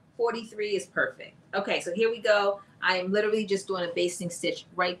so. 43 is perfect. Okay, so here we go. I am literally just doing a basting stitch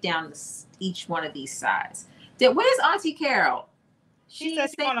right down each one of these sides. Where's Auntie Carol? She's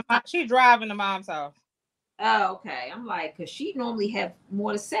driving to Mom's house. Oh, okay. I'm like, because she normally have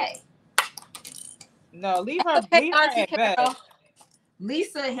more to say. No, leave her. Okay, leave Auntie her Carol.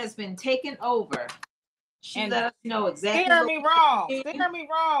 Lisa has been taken over. She let us know exactly. Steer me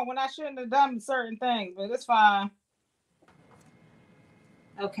wrong when I shouldn't have done certain things, but it's fine.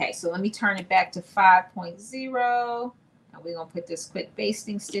 Okay, so let me turn it back to 5.0. And we're going to put this quick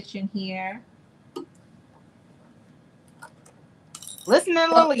basting stitch in here. Listening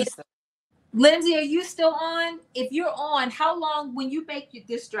to Lisa. Lindsay, are you still on? If you're on, how long, when you make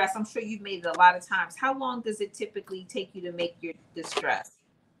this dress, I'm sure you've made it a lot of times, how long does it typically take you to make this dress?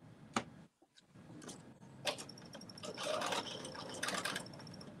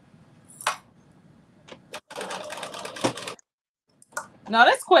 No,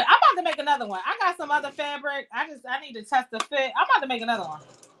 that's quick. I'm about to make another one. I got some other fabric. I need to test the fit. I'm about to make another one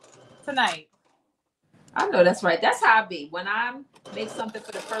tonight. I know that's right. That's how I be. When I make something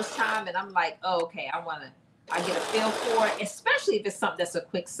for the first time and I'm like, oh, okay, I get a feel for it, especially if it's something that's a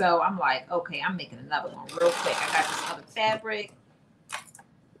quick sew. I'm like, okay, I'm making another one real quick. I got this other fabric.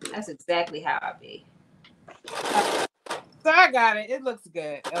 That's exactly how I be. So I got it. It looks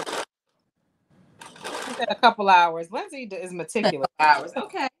good. Okay. A couple hours. Lindsay is meticulous. Hours.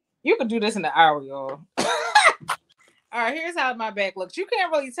 Okay. You could do this in an hour, y'all. All right, here's how my back looks. You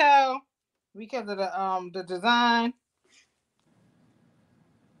can't really tell because of the design.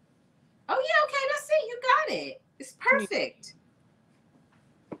 Oh yeah, okay, that's it. You got it. It's perfect.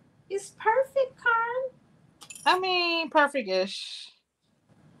 It's perfect, Karen. I mean, perfect-ish.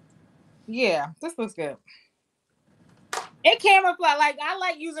 Yeah, this looks good. It camouflage. Like, I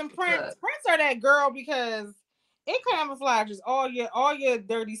like using prints. Prints are that girl because it camouflages all your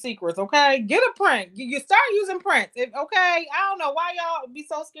dirty secrets. Okay, get a print. You start using prints. Okay, I don't know why y'all be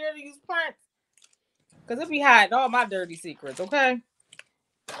so scared to use prints because it be hiding all my dirty secrets. Okay,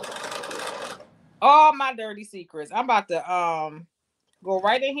 all my dirty secrets. I'm about to go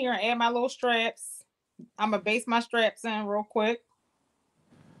right in here and add my little straps. I'm gonna base my straps in real quick.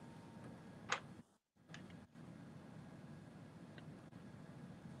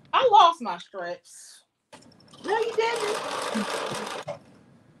 I lost my straps. No, you didn't.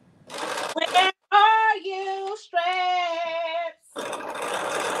 Where are you, straps?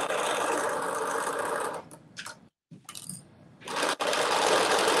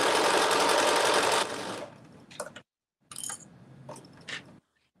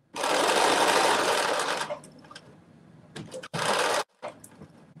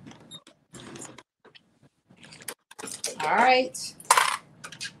 All right.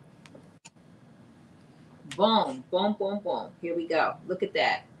 Boom, boom, boom, boom. Here we go. Look at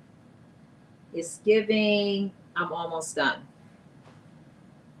that. It's giving, I'm almost done.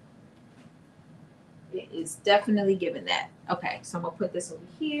 It is definitely giving that. Okay, so I'm going to put this over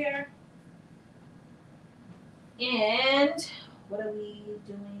here. And what are we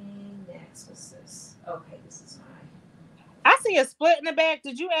doing next? What's this? Okay, this is I see a split in the back.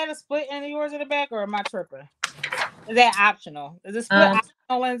 Did you add a split in yours in the back, or am I tripping? Is that optional? Is it split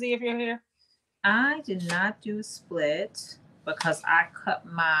optional, Lindsay, if you're here? I did not do a split because I cut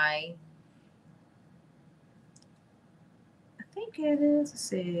my, I think it is, let's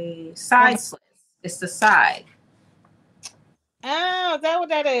see, side slits. It's the side. Oh, is that what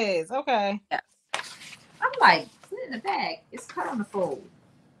that is? Okay. Yeah. I'm like, split in the back. It's cut on the fold.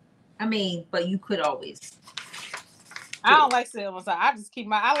 I mean, but you could always. I don't like sitting on side. I just keep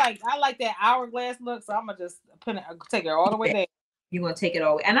my. I like that hourglass look, so I'm gonna just take it all the way down. You're gonna take it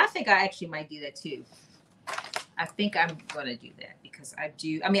all, and I think I actually might do that too. I think I'm gonna do that because I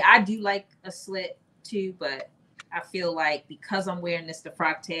do. I mean, I do like a slit too, but I feel like because I'm wearing this to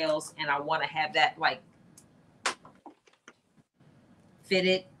frock tails and I want to have that like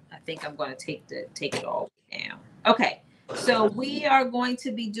fitted, I think I'm going to take it all down. Okay, so we are going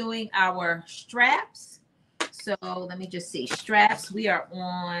to be doing our straps. So let me just see. Straps, we are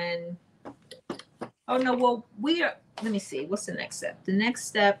on. Oh no, well, we are. Let me see. What's the next step? The next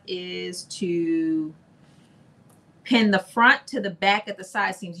step is to pin the front to the back at the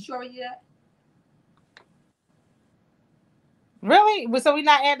side seams. Did you already do that? Really? So we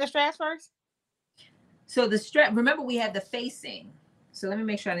not add the straps first? So the strap, remember we had the facing. So let me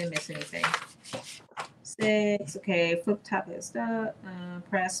make sure I didn't miss anything. 6, okay, flip top of stuff,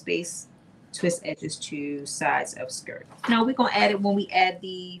 press space, twist edges to sides of skirt. No, we're gonna add it when we add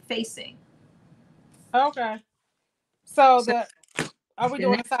the facing. Okay. So are we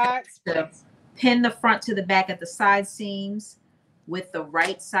doing the sides? Pin the front to the back at the side seams with the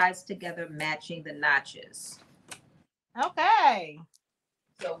right sides together, matching the notches. Okay.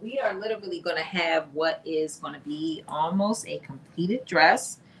 So we are literally going to have what is going to be almost a completed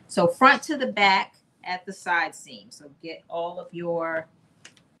dress. So front to the back at the side seam. So get all of your,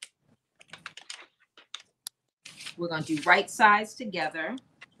 we're going to do right sides together.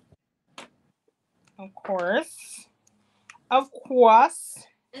 Of course. Of course.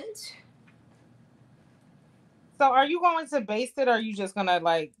 And so are you going to baste it, or are you just going to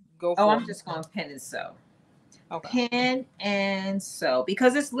like go for oh, it? I'm just going to pin and sew. Okay. Pin and sew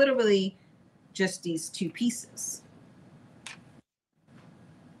because it's literally just these two pieces.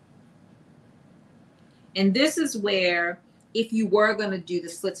 And this is where, if you were going to do the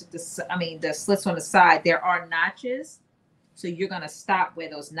slits at the slits on the side, there are notches. So you're going to stop where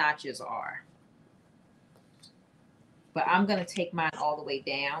those notches are. But I'm going to take mine all the way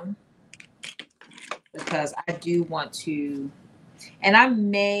down because I do want to, and I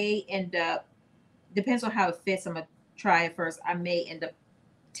may end up, depends on how it fits. I'm going to try it first. I may end up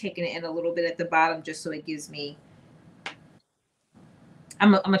taking it in a little bit at the bottom just so it gives me,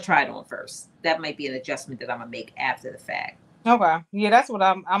 I'm going to try it on first. That might be an adjustment that I'm going to make after the fact. Okay. Yeah, that's what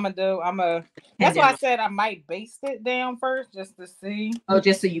I'm going to do. That's why I said I might baste it down first just to see. Oh,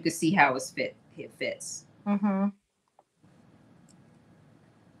 just so you can see how it fits. Mm-hmm.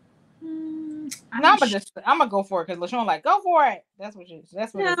 I'm gonna go for it because LaShawn like go for it. That's what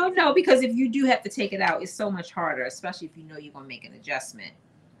no, because if you do have to take it out, it's so much harder, especially if you know you're gonna make an adjustment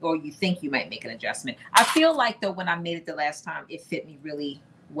or you think you might make an adjustment. I feel like though when I made it the last time, it fit me really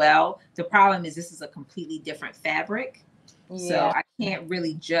well. The problem is this is a completely different fabric. Yeah. So I can't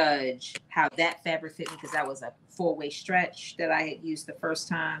really judge how that fabric fit me because that was a 4-way stretch that I had used the first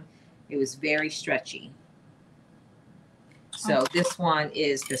time. It was very stretchy. So this one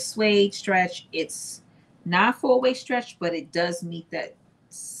is the suede stretch. It's not 4-way stretch, but it does meet that.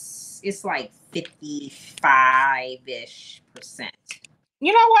 It's like 55-ish%.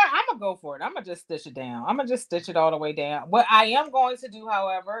 You know what? I'm going to go for it. I'm going to just stitch it down. I'm going to just stitch it all the way down. What I am going to do,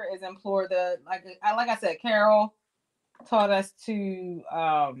 however, is implore like I said, Carol taught us to,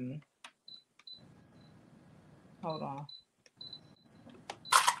 hold on.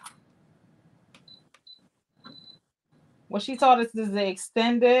 What she taught us is to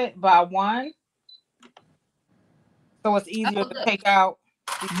extend it by 1. So it's easier to take out.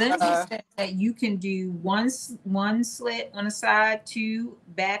 Lindsay said that you can do one slit on the side, 2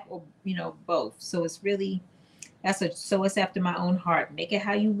 back, or both. So it's really so it's after my own heart. Make it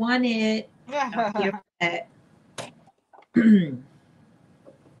how you want it. I'm here for that.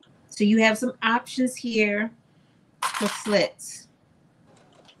 So you have some options here for slits.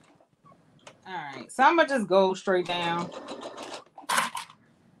 All right, so I'm gonna just go straight down.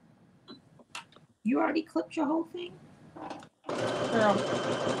 You already clipped your whole thing? Girl.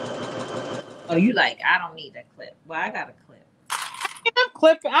 Oh, you like, I don't need that clip. Well, I got a clip. I'm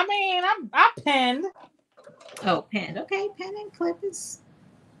clipping. I mean, I pinned. Oh, pinned. Okay, pin and clip is.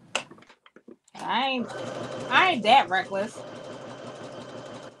 I ain't that reckless.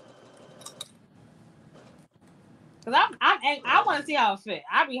 Cause I want to see how it fit.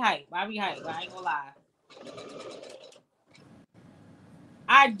 I be hype. I ain't gonna lie.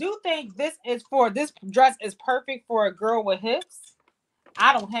 I do think this dress is perfect for a girl with hips.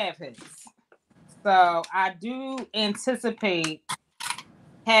 I don't have hips, so I do anticipate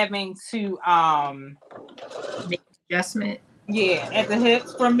having to Make adjustment. yeah, at the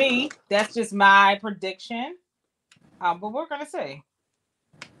hips for me. That's just my prediction. But we're gonna see.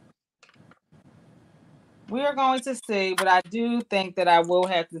 We are going to see, but I do think that I will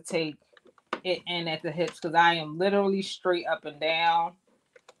have to take it in at the hips because I am literally straight up and down.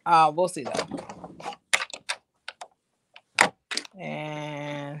 We'll see though.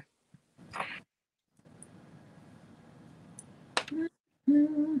 And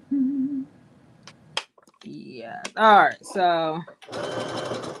Mm-hmm. yeah. All right. So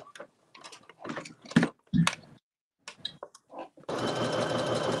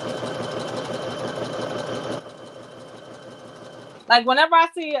like whenever I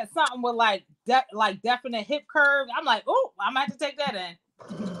see something with like definite hip curve, I'm like, oh, I might have to take that in.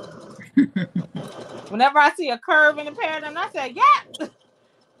 Whenever I see a curve in the pair of them, I say, yeah.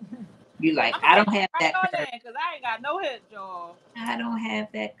 You like, I'm gonna I take don't it have right that on curve. there because I ain't got no hips, y'all. I don't have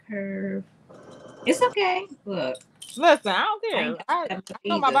that curve. It's okay. Look, Listen, I don't I care. ain't got I that much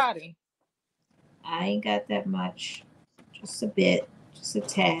know my either. body. I ain't got that much. Just a bit. Just a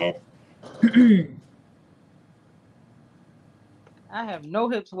tad. I have no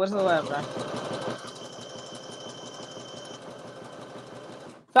hips whatsoever.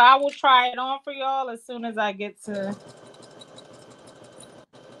 So I will try it on for y'all as soon as I get to.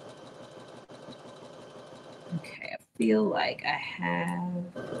 Okay, I feel like I have.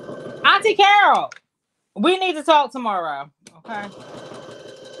 Auntie Carol, we need to talk tomorrow. Okay.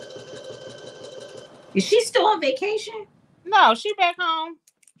 Is she still on vacation? No, she back home.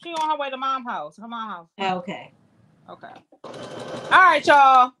 She on her way to mom's house. Her mom's house. Okay. Okay. All right,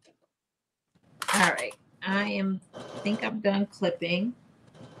 y'all. All right. Think I'm done clipping.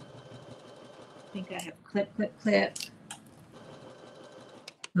 I think I have clip.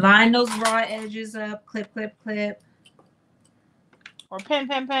 Line those raw edges up. Clip. Or pin.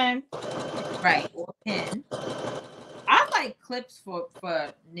 Right. Or pin. I like clips for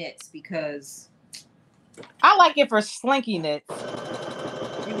knits because I like it for slinky knits.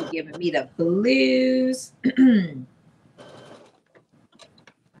 they were giving me the blues. Here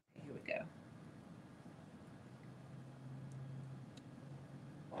we go.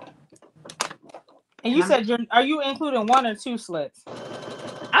 And you said are you including 1 or 2 slits?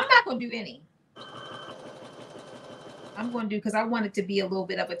 I'm not gonna do any. I'm going to do because I want it to be a little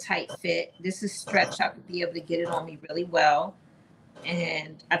bit of a tight fit. This is stretch. I could be able to get it on me really well.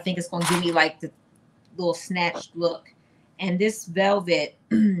 And I think it's going to give me like the little snatched look. And this velvet,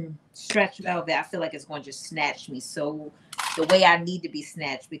 stretch velvet, I feel like it's going to just snatch me. So the way I need to be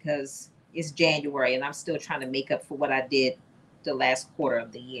snatched because it's January and I'm still trying to make up for what I did the last quarter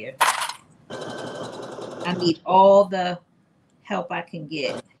of the year. I need all the help I can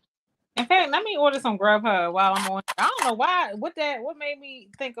get. In fact, let me order some Grubhub while I'm on. I don't know why. What made me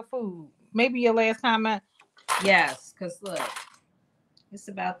think of food? Maybe your last comment. Yes, because look, it's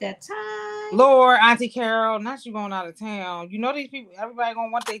about that time. Lord, Auntie Carol, not you going out of town. You know these people. Everybody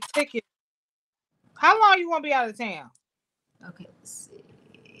gonna want their ticket. How long you gonna be out of town? Okay, let's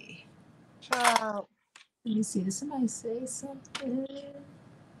see. Child. Let me see. Did somebody say something?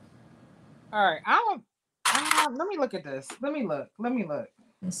 All right, I don't. Let me look at this. Let me look.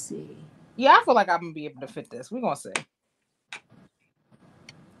 Let's see. Yeah, I feel like I'm gonna be able to fit this. We're gonna see.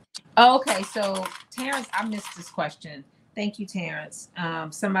 Okay, so Terrence, I missed this question. Thank you, Terrence.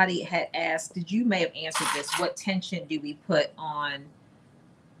 Somebody had asked, you may have answered this. What tension do we put on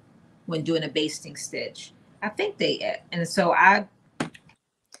when doing a basting stitch? I think and so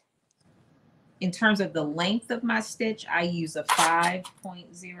in terms of the length of my stitch, I use a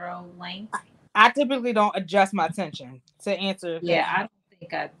 5.0 length. I typically don't adjust my tension to answer. Yeah, I don't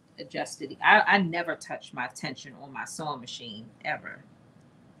think I adjusted. I never touch my tension on my sewing machine ever.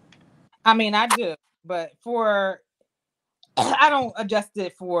 I mean, I do, but I don't adjust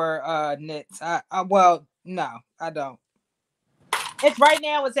it for knits. Well, no, I don't. It's right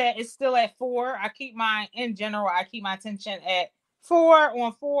now. It's still at 4. I keep my tension at 4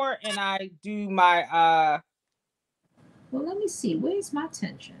 on 4, and I do my Well, let me see. Where's my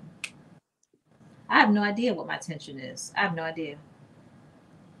tension? I have no idea what my tension is. I have no idea.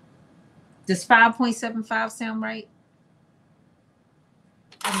 Does 5.75 sound right?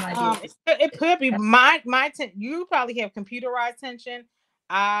 I have no idea. It could be my you probably have computerized tension.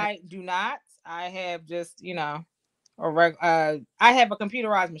 I do not. I have just I have a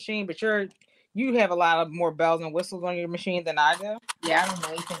computerized machine, but You have a lot of more bells and whistles on your machine than I do. Yeah, I don't know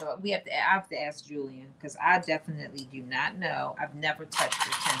anything about. I have to ask Julian because I definitely do not know. I've never touched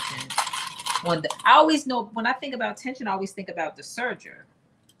the tension. I always know when I think about tension, I always think about the serger.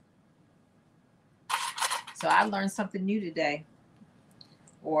 So I learned something new today.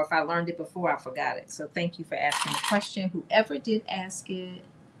 Or if I learned it before, I forgot it. So thank you for asking the question. Whoever did ask it.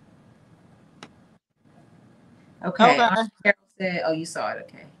 Okay. Carol said, oh, you saw it.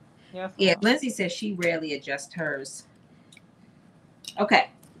 Okay. Yes, yeah, Lindsay says she rarely adjusts hers. Okay.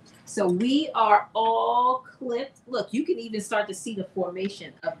 So we are all clipped. Look, you can even start to see the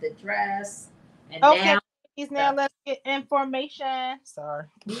formation of the dress. And okay. Now let's get information. Sorry.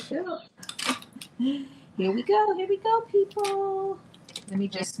 Here we go. Here we go, people. Let me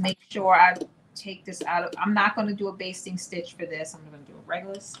just make sure I take this out of. I'm not going to do a basting stitch for this. I'm going to do a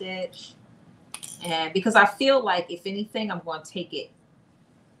regular stitch. And because I feel like if anything, I'm going to take it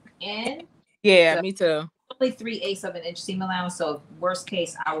in. Yeah, so, me too. Only 3/8 of an inch seam allowance. So worst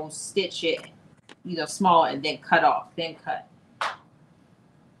case, I will stitch it, small and then cut off, then cut.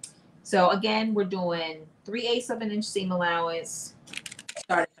 So again, we're doing 3/8 of an inch seam allowance.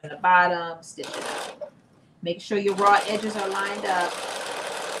 Starting from the bottom, stitch it up. Make sure your raw edges are lined up.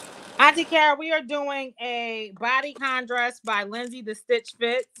 Auntie Cara, we are doing a bodycon dress by Lindsay the Stitch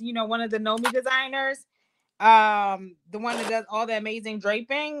Fits. One of the Nomi designers. The one that does all the amazing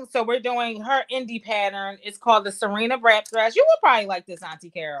draping. So we're doing her indie pattern. It's called the Serena Wrap dress. You would probably like this,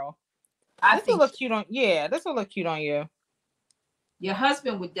 Auntie Carol. This will look cute on. Yeah, this will look cute on you. Your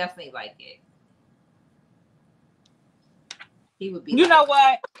husband would definitely like it. He would be. You know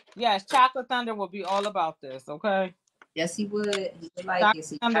what? Yes, Chocolate Thunder will be all about this. Okay. Yes, he would. He would like it.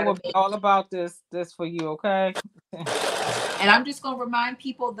 So Thunder will be all about this for you. Okay. And I'm just going to remind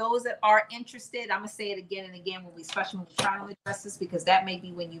people, those that are interested, I'm going to say it again and again especially when we're trying to address this, because that may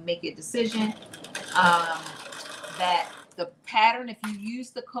be when you make a decision, that the pattern, if you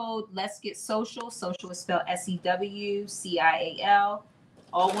use the code Let's Get Social is spelled SEWCIAL,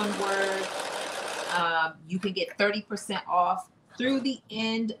 all one word, you can get 30% off through the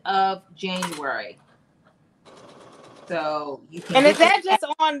end of January. So you can. And is that just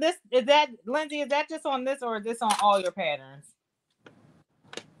on this? Is that, Lindsay, is that just on this, or is this on all your patterns?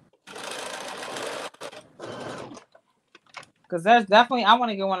 Because there's definitely, I want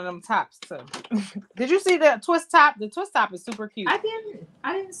to get one of them tops too. Did you see the twist top? The twist top is super cute. I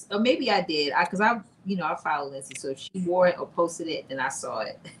didn't, or maybe I did. Because I follow Lindsay. So if she wore it or posted it, then I saw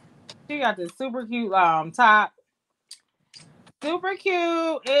it. She got this super cute top. Super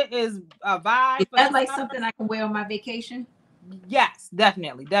cute. It is a vibe. Is that like something I can wear on my vacation? Yes,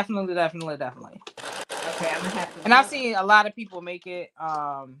 definitely. Okay, I'm gonna have to. And I've seen a lot of people make it.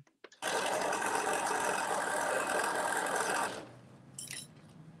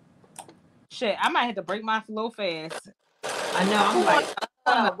 Shit, I might have to break my flow fast. I know. I'm like,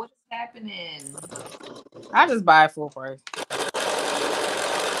 what is happening? I just buy it full price.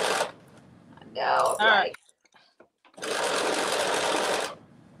 I know. All right.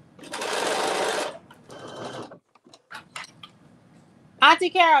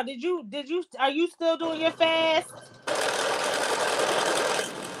 Auntie Carol, are you still doing your fast? All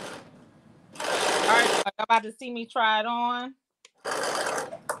right, so you're about to see me try it on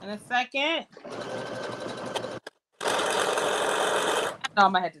in a second. I know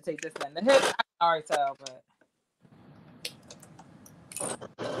I'm gonna have to take this in. The hip, I can already tell, but.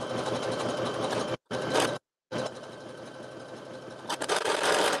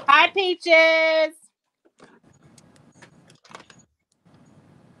 Hi, Peaches.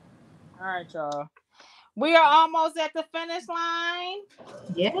 All right, y'all. We are almost at the finish line.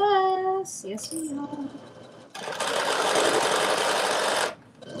 Yes, we are.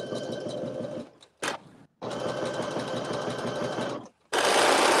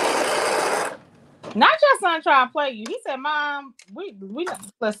 Not your son trying to play you. He said, "Mom, we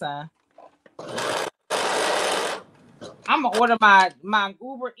listen. I'm gonna order my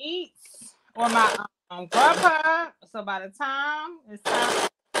Uber Eats or my Grubhub. So by the time it's time,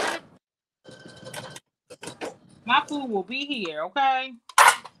 my food will be here. Okay."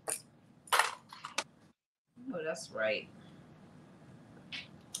 Oh, that's right.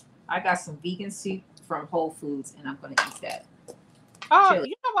 I got some vegan soup from Whole Foods, and I'm gonna eat that. Oh,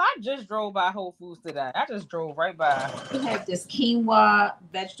 you know what? I just drove by Whole Foods today. I just drove right by. We have this quinoa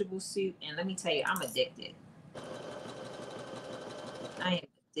vegetable soup, and let me tell you, I'm addicted. I am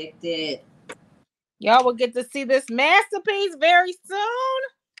addicted. Y'all will get to see this masterpiece very soon.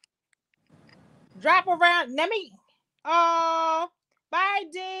 Drop around. Let me. Oh, bye,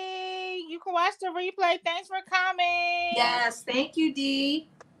 D. You can watch the replay. Thanks for coming. Yes, thank you, D.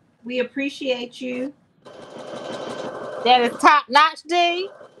 We appreciate you. That is Top Notch D.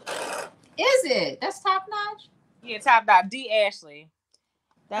 Is it? That's top notch? Yeah, Top Notch D Ashley.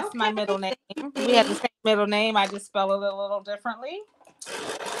 That's Okay. my middle name. We have the same middle name. I just spell it a little differently.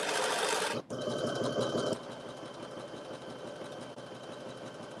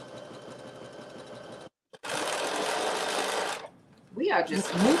 We are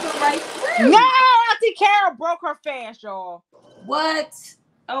just moving right through. No, Auntie Carol broke her fast, y'all. What?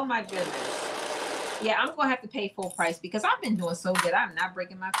 Oh my goodness. Yeah, I'm gonna have to pay full price because I've been doing so good. I'm not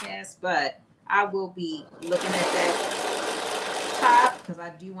breaking my fast, but I will be looking at that top because I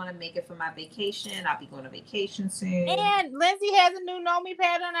do want to make it for my vacation. I'll be going to vacation soon. And Lindsay has a new Nomi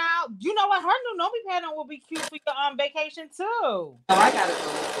pattern out. You know what? Her new Nomi pattern will be cute for your vacation too. Oh, I gotta go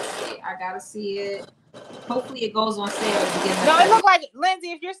look to see it. I gotta see it. Hopefully it goes on sale at the beginning. No, it look like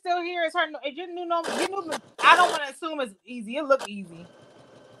Lindsay. If you're still here, it's her. If your new Nomi, I don't want to assume it's easy. It look easy.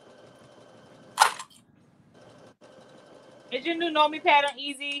 Is your new Nomi pattern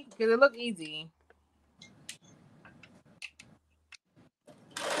easy? Because it look easy.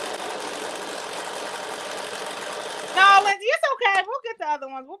 No, Lindsay, it's okay. We'll get the other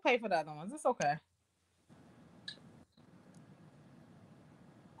ones. We'll pay for the other ones. It's okay.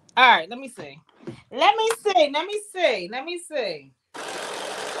 All right, let me see. Let me see.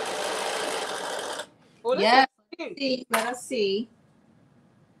 Oh, yeah, let us see.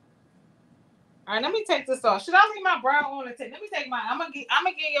 All right, let me take this off. Should I leave my brow on and take? Let me take my. I'm gonna get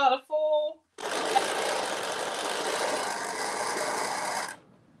y'all the full.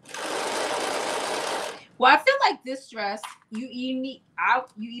 Well, I feel like this dress, you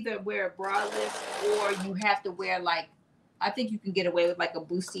either wear a braless or you have to wear like, I think you can get away with like a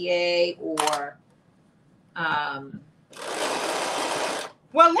bustier or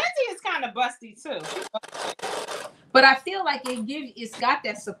Well, Lindsay is kind of busty too. But I feel like it's got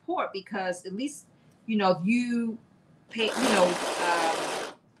that support because at least you know if you pay, you know.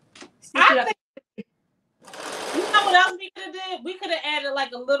 You know what else we could have did? We could have added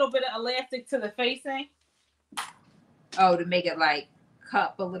like a little bit of elastic to the facing. Oh, to make it like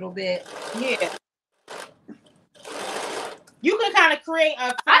cup a little bit. Yeah. You can kind of create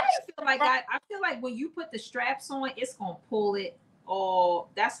a. I feel like when you put the straps on, it's gonna pull it all.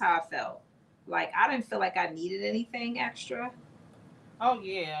 That's how I felt. Like I didn't feel like I needed anything extra. Oh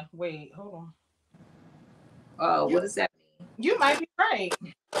yeah. Wait, hold on. Oh, what does that mean? You might be right.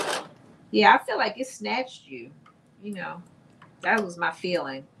 Yeah, I feel like it snatched you. You know, that was my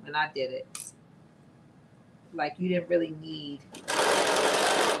feeling when I did it. Like you didn't really need.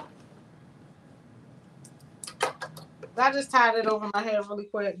 I just tied it over my head really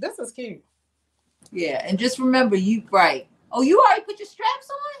quick. This is cute. Yeah, and just remember, you right. Oh, you already put your straps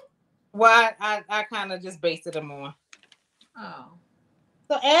on? Well, I kind of just basted them on. Oh.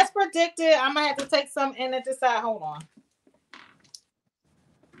 So as predicted, I'm gonna have to take some in at the side. Hold on.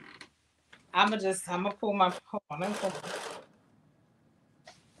 I'm gonna pull my. Hold on. Let me pull.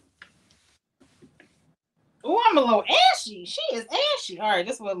 Oh, I'm a little ashy. She is ashy. All right,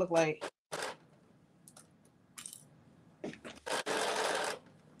 this is what it look like.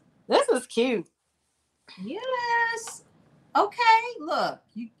 This is cute. Yes. Okay. Look.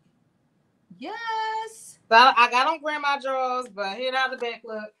 Yes. So I got on grandma drawers, but here out the back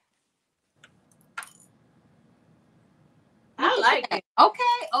look. I like it.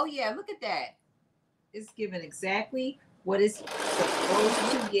 Okay. Oh yeah. Look at that. It's giving exactly what it's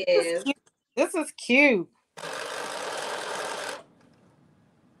supposed to give. This is cute.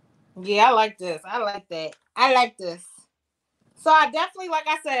 Yeah, I like this. I like that. I like this. So I definitely, like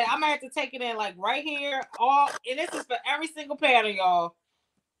I said, I'm gonna have to take it in like right here. And this is for every single pattern, y'all.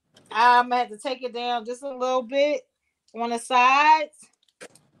 I'm gonna have to take it down just a little bit on the sides.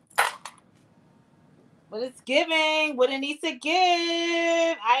 But it's giving what it needs to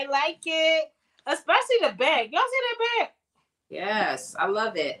give. I like it. Especially the back. Y'all see that back? Yes, I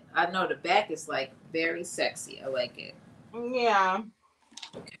love it. I know the back is like very sexy. I like it. Yeah.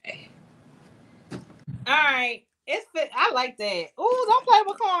 Okay. All right. It's fit. I like that. Ooh, don't play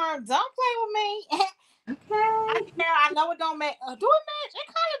with corn. Don't play with me. Okay. I know it don't match. Do it match? It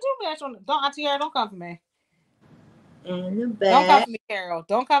kind of do match on. Don't Auntie Carol, don't come for me. In the back. Don't come for me, Carol.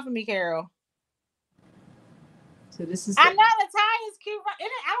 Don't come for me, Carol. So this is. I know the tie is cute. I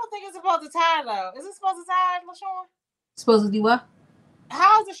don't think it's supposed to tie though. Is it supposed to tie, LaShuan? Supposed to do what?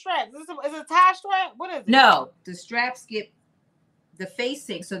 How's the strap? Is it a tie strap? What is it? No, the straps get the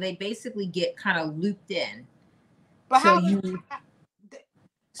facing, so they basically get kind of looped in. But so how?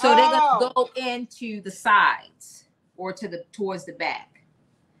 So they're gonna go into the sides or towards the back.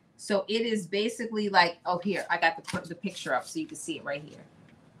 So it is basically like, oh, here I got the picture up so you can see it right here.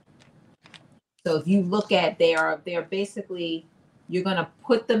 So if you look at, they're basically, you're gonna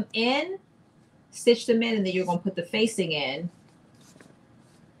put them in, stitch them in, and then you're gonna put the facing in,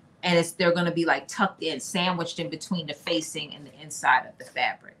 and they're gonna be like tucked in, sandwiched in between the facing and the inside of the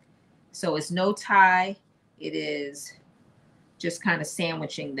fabric. So it's no tie. It is just kind of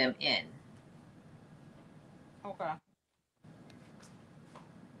sandwiching them in. Okay.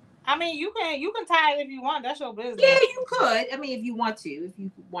 I mean, you can tie it if you want. That's your business. Yeah, you could. I mean, if you want to, if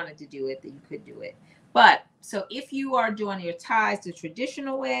you wanted to do it, then you could do it. But so if you are doing your ties the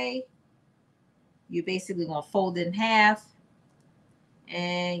traditional way, you're basically going to fold it in half,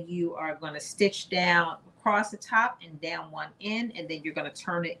 and you are going to stitch down across the top and down one end, and then you're going to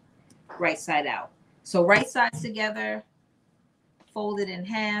turn it right side out. So right sides together, fold it in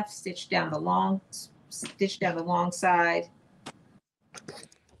half, stitch down the long side,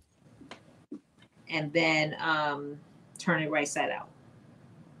 and then turn it right side out.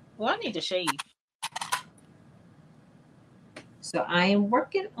 Well, I need to shave. So I am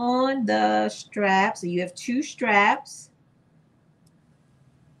working on the straps. So you have 2 straps.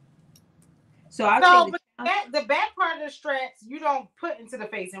 So I'll take the back part of the straps you don't put into the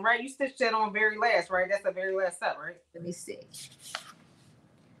facing, right? You stitch that on very last, right? That's the very last step, right? Let me see.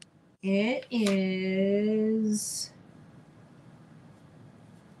 It is.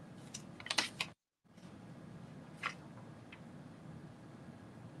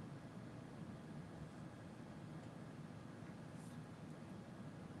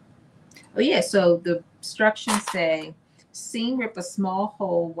 Oh yeah, so the instructions say seam rip a small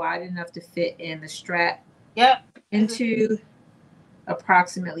hole wide enough to fit in the strap. Yep. Into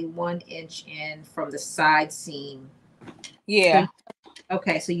approximately 1 inch in from the side seam. Yeah. So,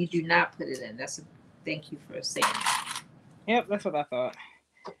 okay, so you do not put it in. Thank you for saying that. Yep, that's what I thought.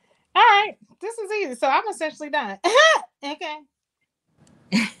 All right, this is easy. So I'm essentially done. Okay.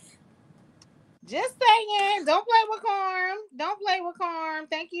 Just saying, don't play with Carm. Don't play with Carm.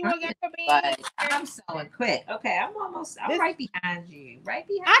 Thank you again for being here. I'm sewing quick. Okay, I'm right behind you. Right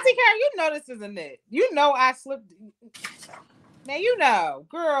behind Auntie Karen, you know this is a knit. You know I slipped. Now you know,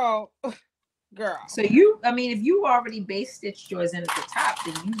 girl. So if you already base stitched yours in at the top,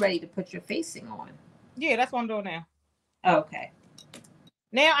 then you ready to put your facing on. Yeah, that's what I'm doing now. Okay.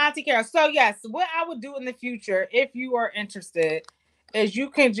 Now, Auntie Karen. So yes, what I would do in the future, if you are interested, is you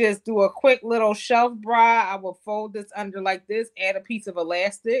can just do a quick little shelf bra. I will fold this under like this, add a piece of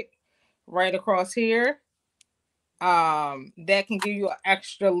elastic right across here. That can give you an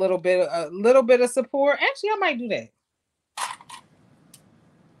extra a little bit of support. Actually, I might do that.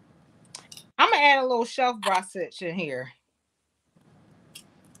 I'm gonna add a little shelf bra stitch in here.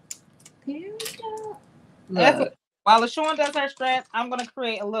 Here we go. Look. While LaShuan does her straps, I'm gonna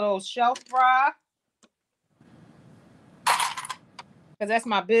create a little shelf bra. Because that's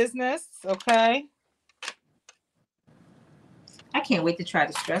my business, okay? I can't wait to try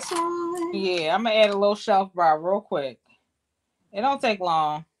the stress on. Yeah, I'm gonna add a little shelf bra real quick. It don't take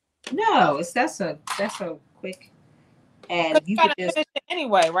long. No, that's a quick add. You gotta finish it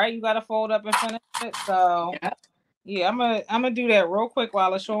anyway, right? You gotta fold up and finish it. So yeah, I'm gonna do that real quick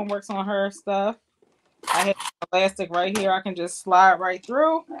while LaShawn works on her stuff. I have elastic right here. I can just slide right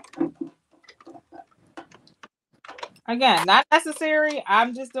through. Again, not necessary.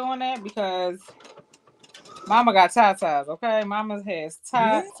 I'm just doing that because Mama got tie-ties, okay? Mama has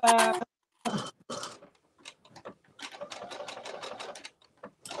tie-ties.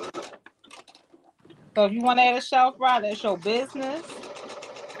 So if you want to add a shelf bra, that's your business.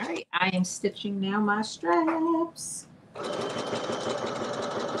 All right, I am stitching now my straps.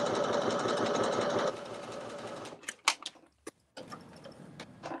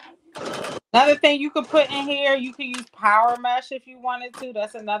 Another thing you could put in here, you could use power mesh if you wanted to.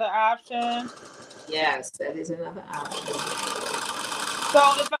 That's another option. Yes, that is another option. So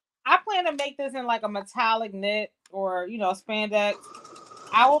if I plan to make this in like a metallic knit or, spandex,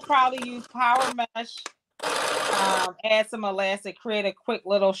 I will probably use power mesh, add some elastic, create a quick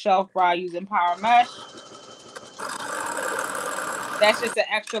little shelf bra using power mesh. That's just an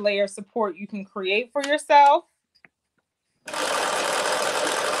extra layer of support you can create for yourself.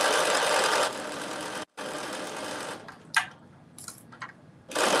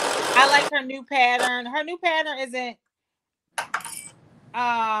 I like her new pattern. Her new pattern isn't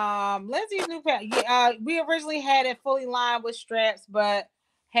Lindsay's new pattern. Yeah, we originally had it fully lined with straps, but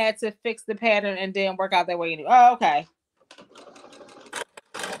had to fix the pattern and then work out that way. Oh, okay.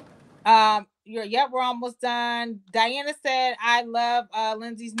 We're almost done. Diana said, I love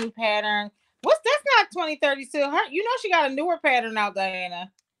Lindsay's new pattern. That's not 2032. She got a newer pattern out,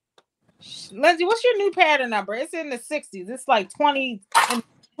 Diana. Lindsay, what's your new pattern number? It's in the 60s. It's like 20.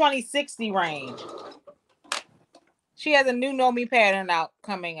 2060 range. She has a new Know Me pattern out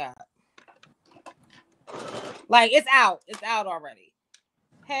coming up. Like it's out. It's out already.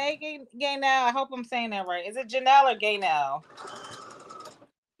 Hey, Gaynell. I hope I'm saying that right. Is it Janelle or Gaynell?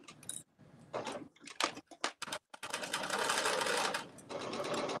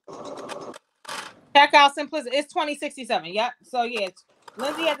 Check out Simplicity. It's 2067. Yep. So yeah,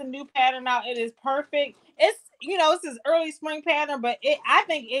 Lindsay has a new pattern out. It is perfect. It's this is early spring pattern, but I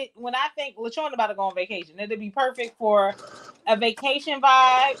think when I think LaShawn about to go on vacation, it'll be perfect for a vacation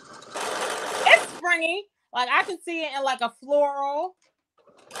vibe. It's springy. Like I can see it in like a floral.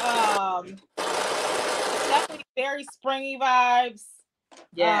 Definitely very springy vibes.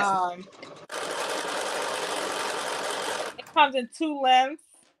 Yes. It comes in 2 lengths.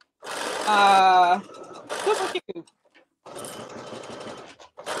 Super cute.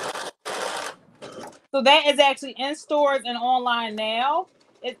 So that is actually in stores and online now.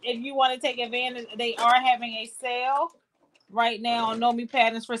 If you want to take advantage, they are having a sale right now on Know Me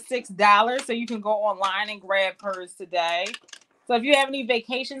patterns for $6. So you can go online and grab hers today. So if you have any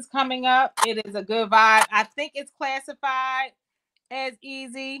vacations coming up, it is a good vibe. I think it's classified as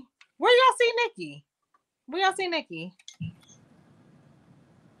easy. Where y'all see Nikki? Where y'all see Nikki?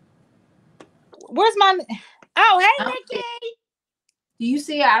 Where's my? Oh, hey Nikki. Do you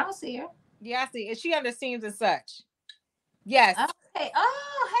see her? I don't see her. Yeah, I see. Is she under Seams and Such? Yes. Okay.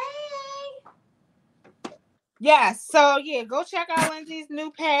 Oh, hey. Yes. So yeah, go check out Lindsay's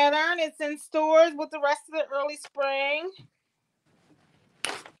new pattern. It's in stores with the rest of the early spring.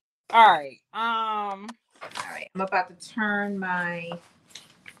 All right. All right. I'm about to turn my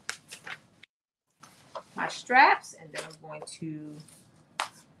straps, and then I'm going to.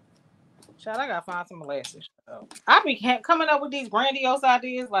 Child, I gotta find some elastic. I be coming up with these grandiose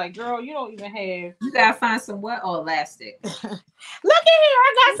ideas. Like, girl, you don't even have. You gotta find some what? Oh, elastic. Look at here.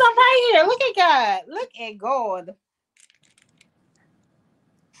 I got some right here. Look at God. Look at God.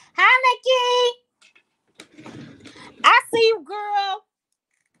 Hi, Nikki. I see you, girl.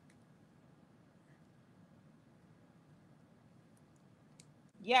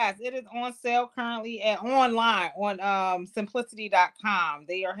 Yes, it is on sale currently at online on simplicity.com.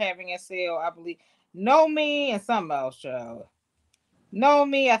 They are having a sale, I believe. Know Me and something else, Joe. Know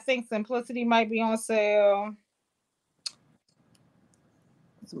Me, I think Simplicity might be on sale.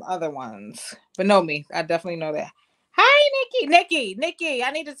 Some other ones. But Know Me, I definitely know that. Hi, Nikki,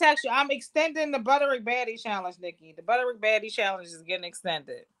 I need to text you. I'm extending the Butterick Baddie Challenge, Nikki. The Butterick Baddie Challenge is getting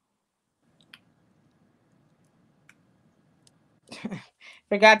extended.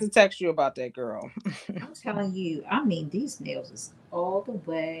 Forgot to text you about that, girl. I'm telling you, I mean, these nails is all the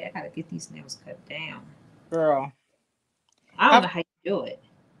way. I gotta get these nails cut down. Girl. I don't know how you do it.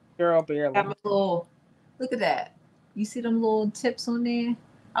 Girl, barely. Got my little, look at that. You see them little tips on there?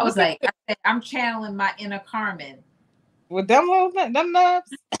 I was like, I'm channeling my inner Carmen. With them little them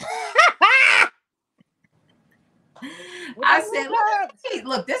nubs? I said,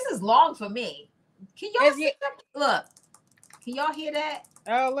 look, this is long for me. Can y'all see that? Look, can y'all hear that?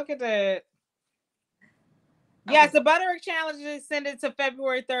 Oh, look at that. Yes, the Butterick Challenge is extended to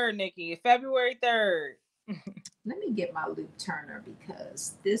February 3rd, Nikki. February 3rd. Let me get my loop turner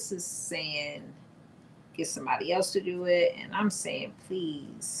because this is saying get somebody else to do it. And I'm saying,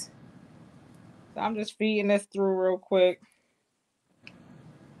 please. So I'm just feeding this through real quick.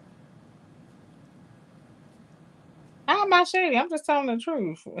 How am I shady? I'm just telling the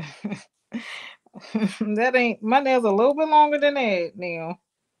truth. That ain't, my nails a little bit longer than that, Neil.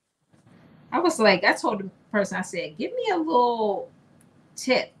 I was like, I told the person, I said, give me a little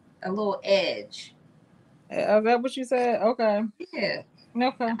tip, a little edge. Is that what you said? Okay. Yeah.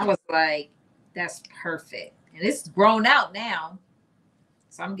 Okay. I was like, that's perfect. And it's grown out now.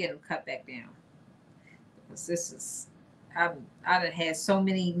 So I'm getting cut back down. Because this is, I've had so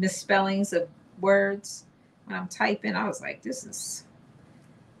many misspellings of words when I'm typing. I was like, this is,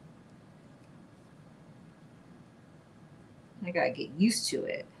 I got to get used to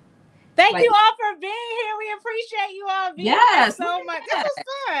it. Thank you all for being here. We appreciate you all being here so much. This was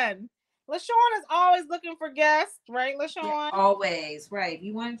fun. LaShawn is always looking for guests, right, LaShawn? Yeah, always, right. If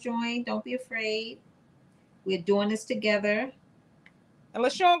you want to join, don't be afraid. We're doing this together. And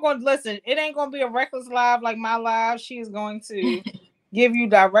LaShawn going to listen. It ain't going to be a reckless live like my live. She is going to give you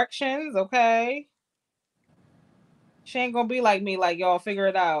directions, okay? She ain't going to be like me, like y'all figure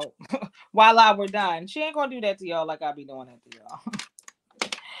it out while we're done. She ain't going to do that to y'all like I be doing that to y'all.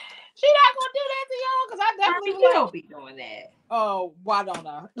 She not gonna do that to y'all because I definitely don't be doing that. Oh, why don't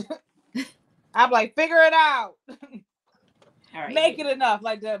I? I'm like, figure it out. All right, make it enough,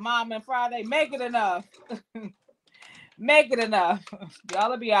 like the Mom and Friday. Make it enough. Make it enough.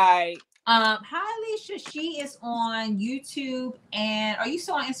 Y'all will be all right. Hi Alicia. She is on YouTube, and are you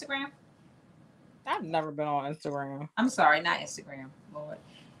still on Instagram? I've never been on Instagram. I'm sorry, not Instagram. Lord.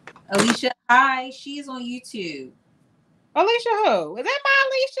 Alicia, hi. She's on YouTube. Alicia who? Is that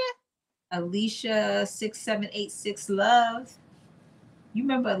my Alicia 6786 Love. You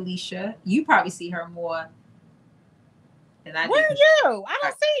remember Alicia? You probably see her more than I Alicia? do. Where are you? I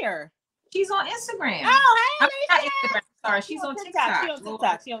don't see her. She's on Instagram. Oh, hey, Not Alicia. Instagram. Sorry, she's on TikTok. She on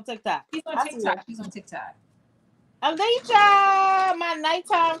TikTok. She on TikTok. She's on I see her. TikTok. She's on TikTok. Alicia, my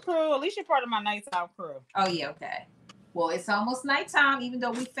nighttime crew. Alicia part of my nighttime crew. Oh yeah, okay. Well, it's almost nighttime, even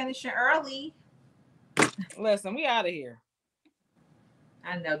though we finishing early. Listen, we out of here.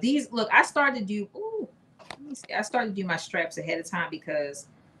 I know these. Look, I started to do. Ooh, let me see. I started to do my straps ahead of time because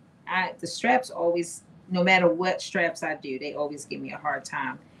the straps always, no matter what straps I do, they always give me a hard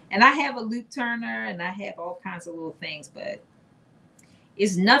time. And I have a loop turner and I have all kinds of little things, but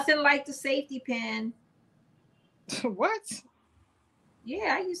it's nothing like the safety pin. What?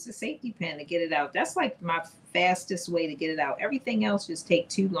 Yeah, I use the safety pin to get it out. That's like my fastest way to get it out. Everything else just take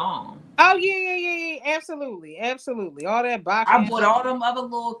too long. Oh yeah. Absolutely. All that boxing. I bought all them other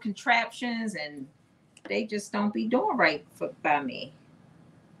little contraptions and they just don't be doing right by me.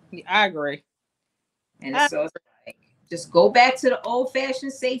 I agree. And so it's like, just go back to the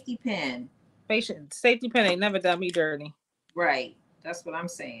old-fashioned safety pin. Safety pin ain't never done me dirty. Right. That's what I'm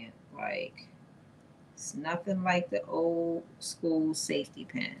saying. Like, it's nothing like the old school safety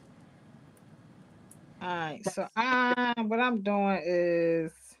pin. All right. So what I'm doing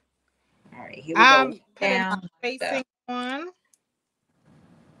is all right, here we go. Putting my facing on.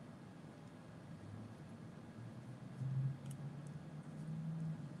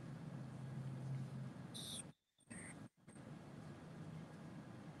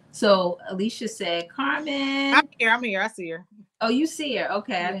 So Alicia said, Carmen. I'm here. I see her. Oh, you see her.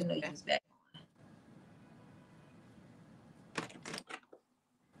 Okay. I didn't know you was back.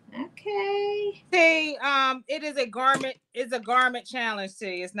 Okay. T, it is a garment. It's a garment challenge.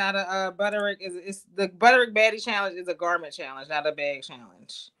 T, it's not a Butterick. It's the Butterick Baddie challenge is a garment challenge, not a bag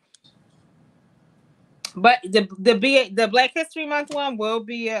challenge. But the Black History Month one will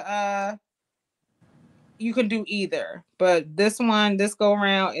be a you can do either. But this go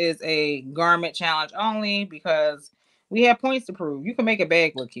around is a garment challenge only because we have points to prove. You can make a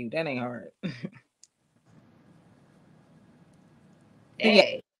bag look cute. That ain't hard.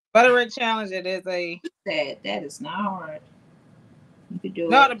 Hey. Yeah, Butterick challenge. It is a that is not hard. You could do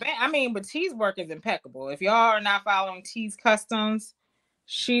no, it. But T's work is impeccable. If y'all are not following T's Customs,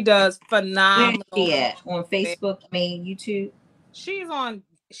 she does phenomenal. Where is she at? On Facebook, YouTube?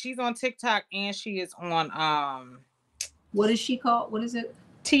 She's on TikTok and she is on what is she called? What is it?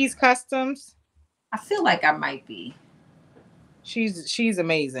 T's Customs. I feel like I might be. She's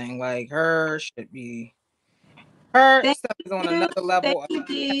amazing. Like her should be her stuff is on another level.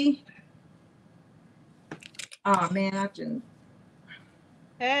 Oh man, I can.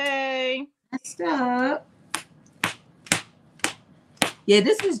 Hey. Messed up. Yeah,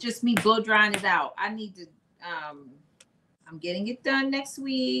 this is just me blow drying it out. I need to I'm getting it done next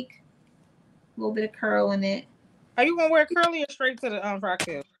week. A little bit of curl in it. Are you gonna wear curly or straight to the frock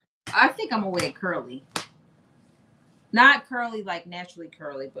tail? I think I'm gonna wear curly. Not curly like naturally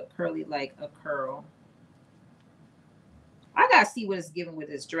curly, but curly like a curl. I gotta see what it's giving with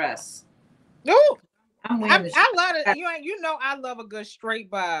this dress. Ooh, I'm wearing this. I love it. You know I love a good straight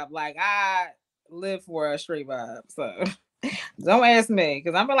bob. Like I live for a straight bob. So don't ask me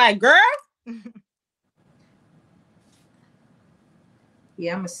because I'm like, girl.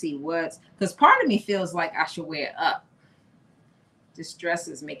 Yeah, I'm gonna see what's because part of me feels like I should wear it up. This dress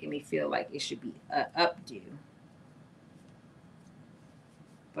is making me feel like it should be updo.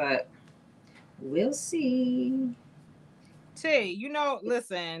 But we'll see. T,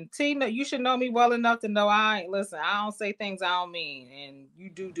 listen, T, you should know me well enough to know I don't say things I don't mean, and you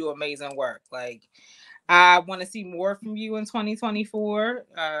do amazing work. Like, I want to see more from you in 2024.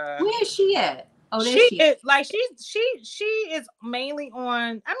 Where is she at? Oh, she is like she is mainly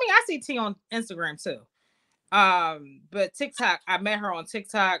on. I mean, I see T on Instagram too. But TikTok, I met her on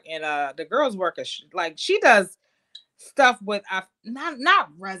TikTok, and the girl's work is like she does stuff with not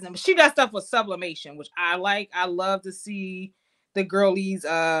resin, but she does stuff with sublimation, which I like. I love to see the girlies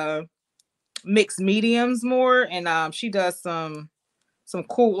mix mediums more, and she does some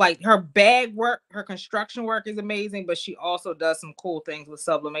cool, like her bag work, her construction work is amazing, but she also does some cool things with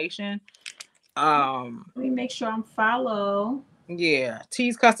sublimation. Let me make sure I'm follow. Yeah,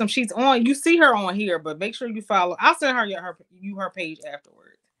 T's Custom. She's on. You see her on here, but make sure you follow. I'll send her her page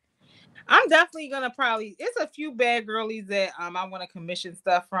afterwards. I'm definitely gonna probably. It's a few bad girlies that I want to commission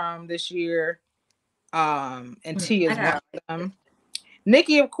stuff from this year. And T I is one got of them.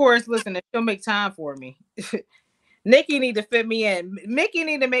 Nikki, of course, listen, she'll make time for me. Nikki need to fit me in. Mickey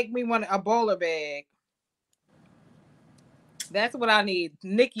need to make me a bowler bag. That's what I need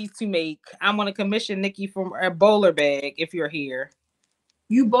Nikki to make. I'm gonna commission Nikki from a bowler bag if you're here.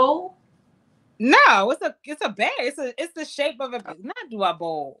 You bowl? No, it's a bag. It's the shape of a. Not do I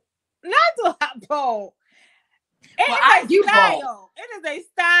bowl. Not do I bowl. It Well, is I a do bowl. style. It is a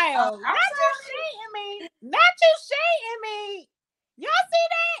style. I'm Not you sorry. shading me. Not you shading me. Y'all see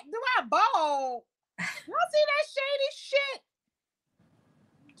that? Do I bowl? Y'all see that shady shit?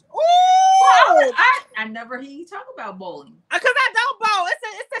 Well, Ooh! I never hear you talk about bowling. Because I don't bowl.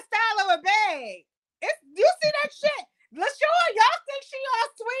 It's the style of a bag. You see that shit? LaShuan, y'all think she all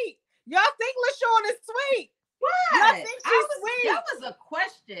sweet. Y'all think LaShuan is sweet. What? Y'all think she's sweet. That was a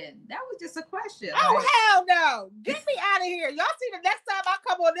question. That was just a question. Oh, Like, hell no. Get me out of here. Y'all see the next time I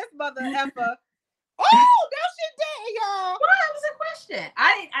come on this mother effer. Oh, no, she didn't, y'all. well, that was a question.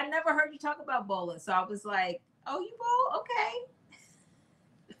 I never heard you talk about bowling, so I was like, oh, you bowl? Okay.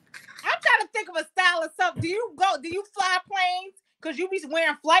 I'm trying to think of a style of something. Do you fly planes? Because you be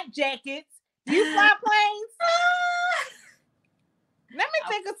wearing flight jackets. Do you fly planes? Let me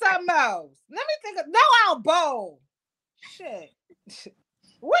think of something else. No, I don't bowl. Shit.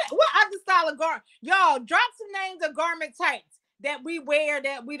 What other style of garment? Y'all, drop some names of garment types that we wear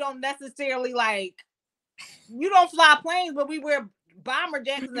that we don't necessarily like. You don't fly planes, but we wear bomber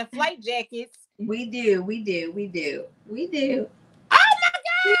jackets and flight jackets. We do. Oh my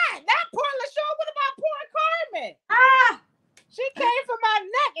God! Not poor LaShawn. What about poor Carmen? She came from my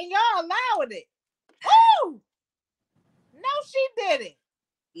neck and y'all allowed it. Oh! No, she didn't.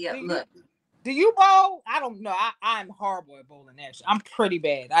 Yeah, look. Do you bowl? I don't know. I'm horrible at bowling, actually. I'm pretty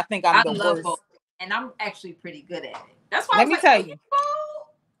bad. I think I'm the worst. Bowling, and I'm actually pretty good at it. That's why Let me tell you.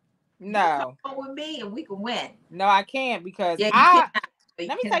 Bowl? No. You come with me and we can win. No, I can't because let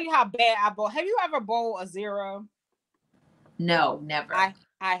me tell you how bad I bowl. Have you ever bowled a zero? No, never. I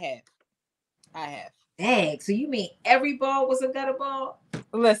have. Dang, so you mean every ball was a gutter ball?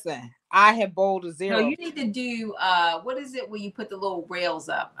 Listen, I have bowled a zero. No, you need to do what is it when you put the little rails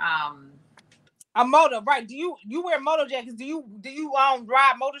up? A motor, right? Do you wear motor jackets? Do you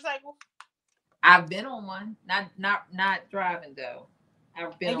ride motorcycles? I've been on one, not driving though.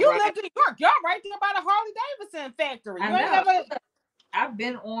 I've been. And you lived in New York. Y'all right there by the Harley Davidson factory. I've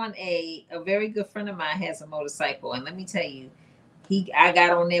been on a very good friend of mine has a motorcycle, and let me tell you, I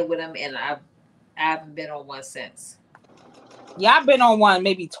got on there with him, and I haven't been on one since. Yeah, I've been on one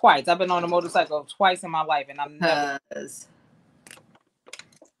maybe twice. I've been on a motorcycle twice in my life, and I'm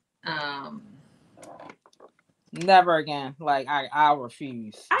never again. Like I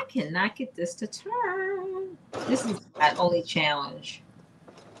refuse. I cannot get this to turn. This is my only challenge.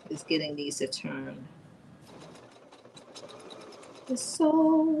 Is getting these to turn.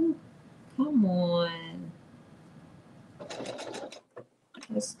 So, come on.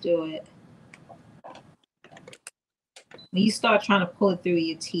 Let's do it. When you start trying to pull it through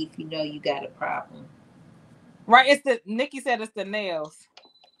your teeth, you know you got a problem. Right? Nikki said it's the nails.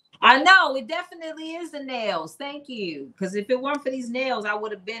 I know, it definitely is the nails. Thank you. Because if it weren't for these nails, I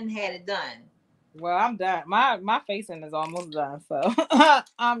would have had it done. Well, I'm done. My facing is almost done, so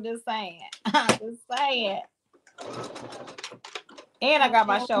I'm just saying. And I got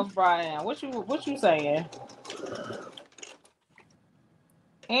my shelf brought in. What you saying?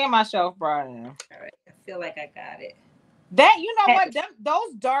 And my shelf brought in. All right, I feel like I got it. That you know what?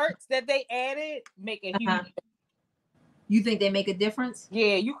 Those darts that they added make a huge. You think they make a difference?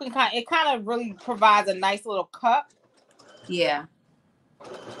 Yeah, you can it kind of really provides a nice little cup. Yeah.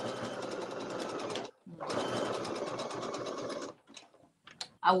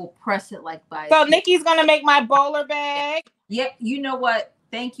 I will press it like by. So Nikki's gonna make my bowler bag. Yep. You know what?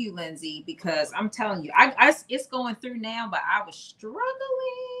 Thank you, Lindsay, because I'm telling you, it's going through now, but I was struggling.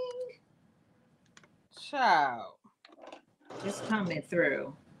 Ciao. It's coming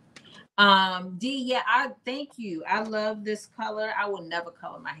through. D, yeah, I thank you. I love this color. I will never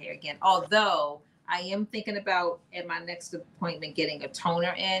color my hair again. Although I am thinking about at my next appointment getting a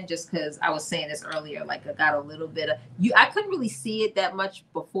toner in, just because I was saying this earlier, like I got a little bit of I couldn't really see it that much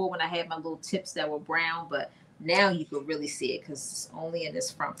before when I had my little tips that were brown, but now you can really see it because it's only in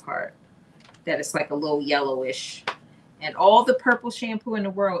this front part that it's like a little yellowish. And all the purple shampoo in the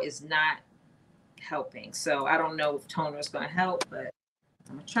world is not helping. So I don't know if toner is going to help, but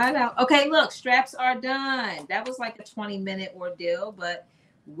I'm going to try it out. Okay, look, straps are done. That was like a 20-minute ordeal, but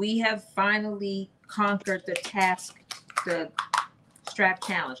we have finally conquered the task, the strap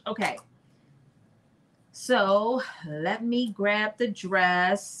challenge. Okay, So let me grab the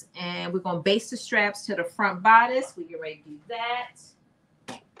dress and we're going to baste the straps to the front bodice. We get ready to do that.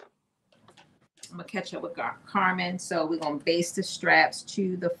 I'm going to catch up with Carmen. So we're going to baste the straps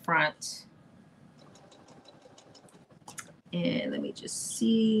to the front. And let me just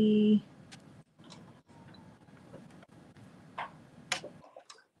see.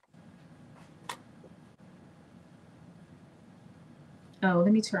 Oh,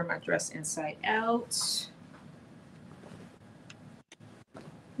 let me turn my dress inside out. I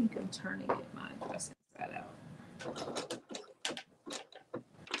think I'm turning it my dress inside out.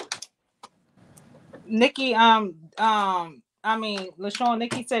 Nikki, LaShawn,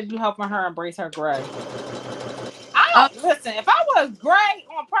 Nikki said you helping her embrace her gray. Listen, if I was gray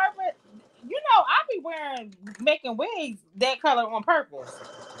on purpose, I'd be making wigs that color on purpose.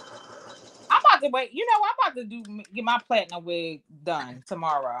 I'm about to wait. I'm about to get my platinum wig done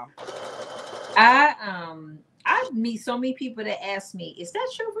tomorrow. I meet so many people that ask me, "Is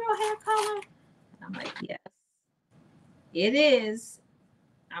that your real hair color?" I'm like, "Yes, it is."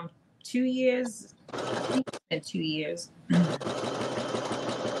 I'm 2 years. I think it's been 2 years.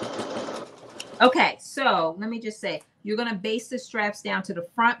 Okay, so let me just say, you're going to baste the straps down to the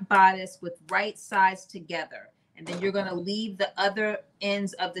front bodice with right sides together. And then you're going to leave the other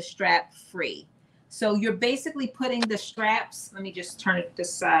ends of the strap free. So you're basically putting the straps, let me just turn it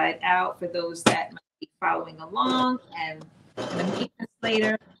this side out for those that might be following along. And in the maintenance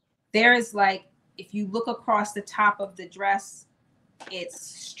later, there is like, if you look across the top of the dress, it's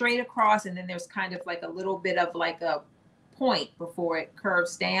straight across. And then there's kind of like a little bit of like a point before it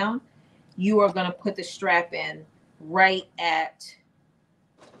curves down. You are going to put the strap in right at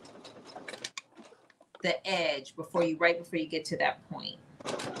the edge right before you get to that point.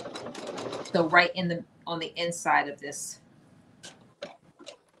 So right on the inside of this,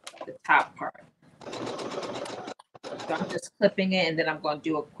 the top part. So I'm just clipping it and then I'm going to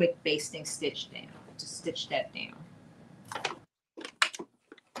do a quick basting stitch down to stitch that down.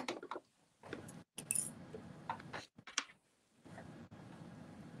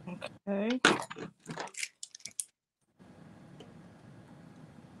 Okay.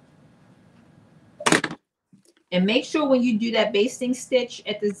 And make sure when you do that basting stitch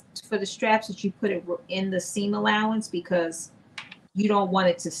for the straps that you put it in the seam allowance, because you don't want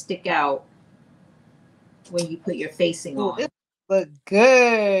it to stick out when you put your facing on. It look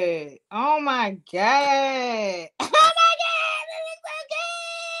good. Oh my god. Oh my god, it looks so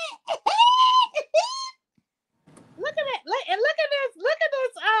good. Look at it. Look at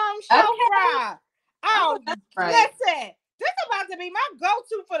this show fry. Oh, right. Listen, this is about to be my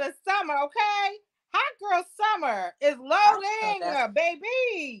go-to for the summer, okay? Hot girl summer is loading,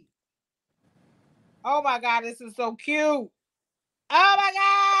 baby. Oh my god, this is so cute. Oh my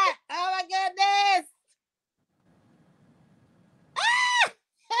god. Oh my goodness.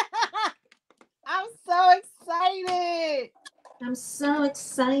 I'm so excited. I'm so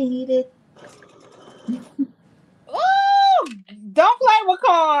excited. Ooh, don't play with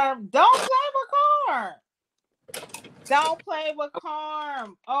Carm. Don't play with Carm. Don't play with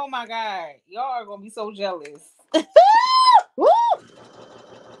Carm. Oh my god. Y'all are gonna be so jealous. Woo!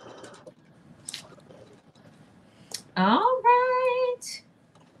 All right.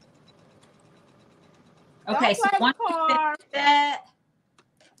 Okay, so once you finish that,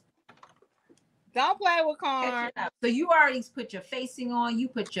 don't play with Carm. So you already put your facing on.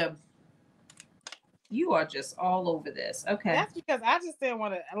 You are just all over this. Okay. That's because I just didn't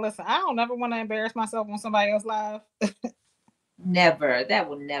want to listen. I don't never want to embarrass myself on somebody else's live. Never. That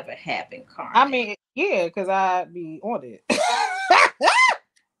will never happen, Carmen. I mean, yeah, because I'd be on it.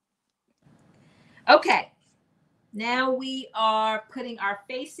 Okay. Now we are putting our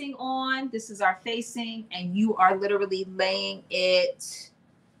facing on. This is our facing, and you are literally laying it.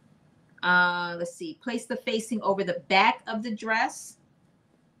 Let's see. Place the facing over the back of the dress.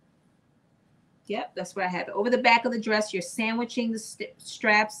 Yep, that's what I have. Over the back of the dress, you're sandwiching the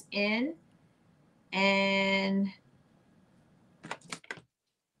straps in, and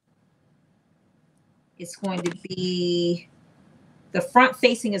it's going to be, the front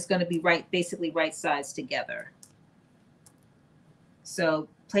facing is going to be basically right sides together. So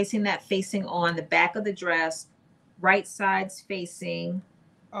placing that facing on the back of the dress, right sides facing.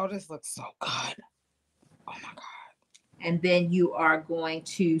 Oh, this looks so good. Oh my god. And then you are going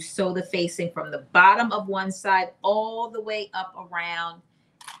to sew the facing from the bottom of one side all the way up around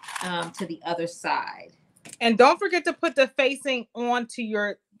to the other side. And don't forget to put the facing onto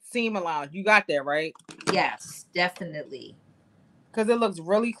your seam allowance. You got that, right? Yes, definitely. Because it looks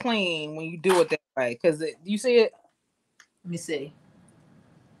really clean when you do it that way. Because you see it? Let me see.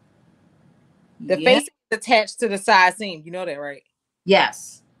 The facing attached to the side seam. You know that, right?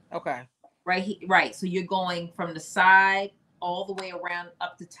 Yes. Okay. Right. So you're going from the side all the way around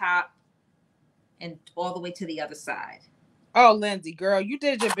up the top and all the way to the other side. Oh, Lindsay, girl, you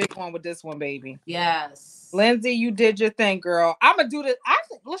did your big one with this one, baby. Yes. Lindsay, you did your thing, girl. I'm gonna do this.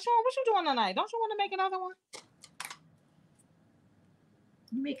 LaShawn, what you doing tonight? Don't you want to make another one?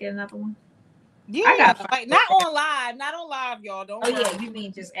 You make another one? Yeah, I got like not on live, y'all. Don't worry. Yeah, you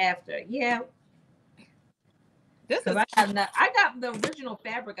mean just after? Yeah. This is I got the original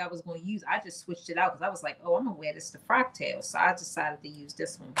fabric I was going to use. I just switched it out because I was like, oh, I'm gonna wear this to frock tail, so I decided to use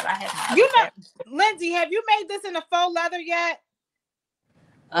this one. But I have Lindsay, have you made this in a faux leather yet?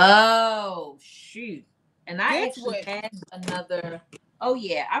 Oh shoot! And I actually had another. Oh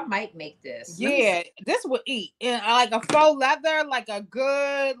yeah, I might make this. Yeah, this would eat in like a faux leather, like a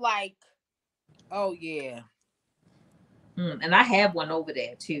good like. Oh yeah. And I have one over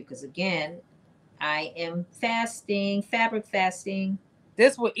there too, because again, I am fabric fasting.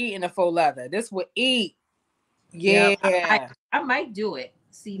 This would eat in a faux leather. This would eat. Yeah, yep, I might do it.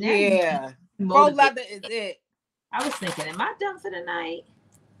 See now. Yeah, faux leather is it. I was thinking, am I done for the night?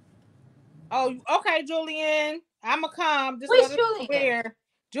 Oh, okay, Julian. I'ma come. Just where's Julian?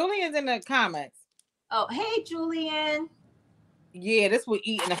 Julian's in the comments. Oh, hey, Julian. Yeah, this would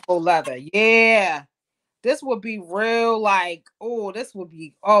eat in a faux leather. Yeah. This would be real like, this would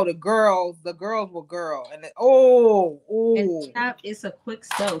be, the girls will girl. And and it's a quick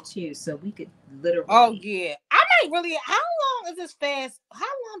sew too, so we could literally. Oh yeah. I might really, how long is this fast? How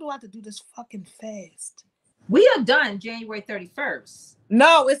long do I have to do this fucking fast? We are done January 31st.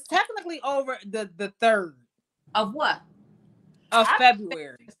 No, it's technically over the 3rd. Of what? Of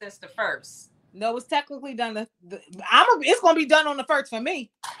February. Since the 1st. No, it's technically done. It's gonna be done on the 1st for me.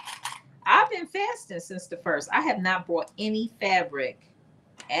 I've been fasting since the 1st. I have not bought any fabric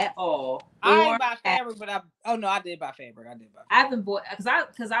at all. I ain't buy fabric, but I did buy fabric. I haven't bought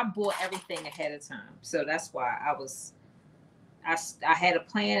because I bought everything ahead of time. So that's why I had a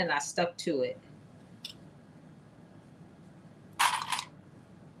plan and I stuck to it.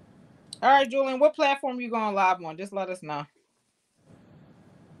 All right, Julian, what platform you going live on? Just let us know.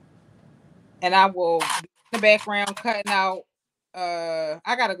 And I will be in the background cutting out. I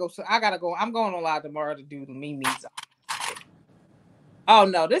gotta go. I'm going on live tomorrow to do the memes. Oh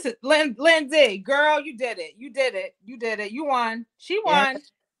no, this is Lindsay. Girl, you did it. You won. She won.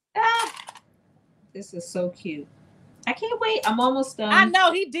 This is so cute. I can't wait. I'm almost done. I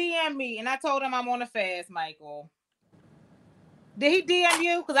know he DM'd me and I told him I'm on a fast, Michael. Did he DM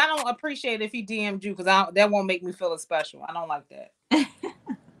you? Because I don't appreciate if he DM'd you, because that won't make me feel special. I don't like that.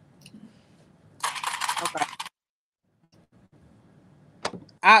 Okay.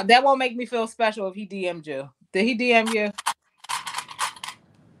 That won't make me feel special if he DM'd you. Did he DM you?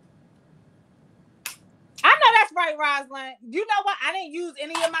 I know that's right, Rosalind. You know what? I didn't use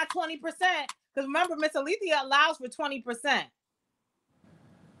any of my 20%. Because remember, Miss Alethea allows for 20%.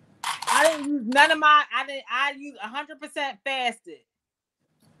 I didn't use none of my, I used 100% fasted.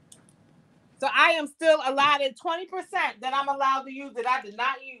 So I am still allotted 20% that I'm allowed to use that I did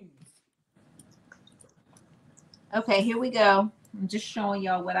not use. Okay, here we go. I'm just showing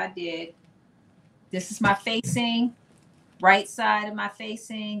y'all what I did. This is my facing, right side of my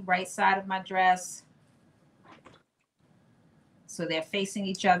facing, right side of my dress. So they're facing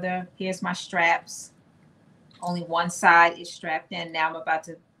each other. Here's my straps. Only one side is strapped in. Now I'm about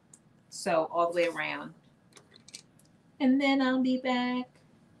to sew all the way around. And then I'll be back.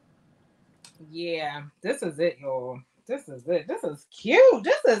 Yeah, this is it, y'all. This is it. This is cute.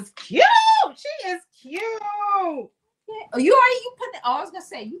 She is cute. Yeah. Oh, you putting it? Oh, I was gonna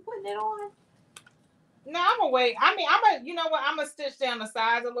say, you putting it on? No, I'm gonna wait. I mean, you know what? I'm gonna stitch down the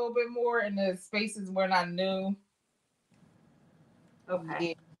sides a little bit more in the spaces where I knew. Okay.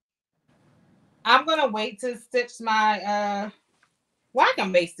 Yeah. I'm gonna wait to stitch my well, I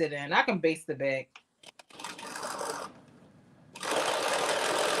can baste it in. I can baste the back.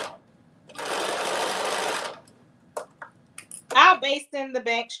 I'll baste in the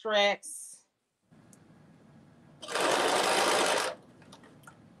back straps.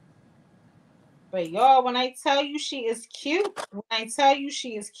 But y'all, when I tell you she is cute,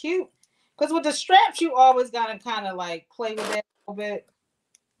 because with the straps, you always gotta kind of like play with that a little bit.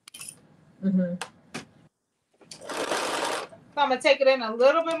 So I'm gonna take it in a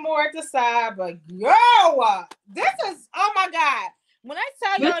little bit more at the side, but yo, this is, oh my God. When I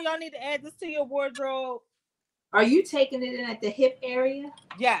tell y'all need to add this to your wardrobe. Are you taking it in at the hip area?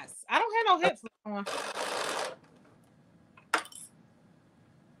 Yes. I don't have no hips on.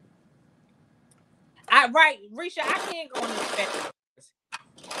 Right, Risha, I can't go in the back.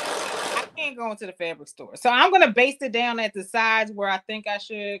 I ain't going to the fabric store. So I'm gonna baste it down at the sides where I think I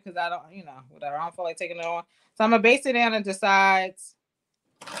should, because I don't, whatever. I don't feel like taking it on. So I'm gonna baste it down at the sides.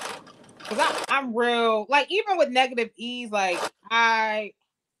 Because I'm real, like, even with negative ease, like I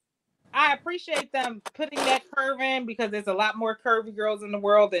appreciate them putting that curve in, because there's a lot more curvy girls in the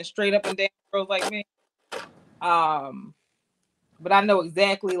world than straight up and down girls like me. But I know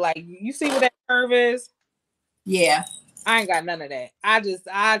exactly, like, you see what that curve is? Yeah. I ain't got none of that. I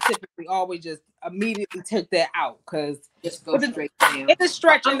typically always just immediately take that out, because Just go straight down. it's a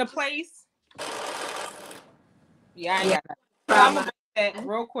stretch into place. Yeah, I ain't got nothing. So I'm gonna base that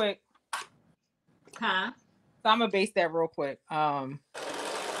real quick. Huh? So I'm gonna base that real quick.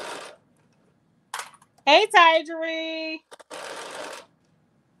 Hey Tyjeri.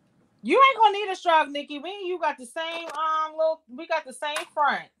 You ain't gonna need a strap, Nikki. You got the same we got the same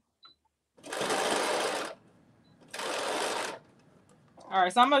front. All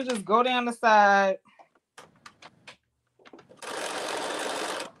right, so I'm gonna just go down the side.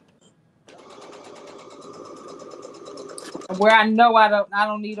 Where I know I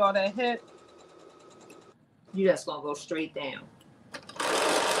don't need all that hip. You just gonna go straight down.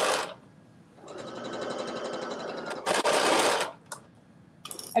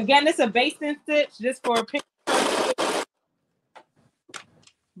 Again, it's a basting stitch just for a picture.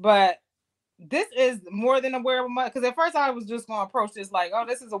 But this is more than a wearable muslin. Because at first I was just gonna approach this like, oh,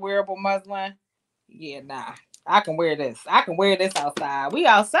 this is a wearable muslin. Yeah, nah. I can wear this. I can wear this outside. We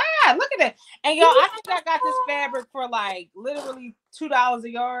outside. Look at it. And y'all, I think I got this fabric for like literally $2 a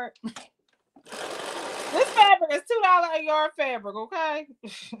yard. This fabric is $2 a yard fabric, okay?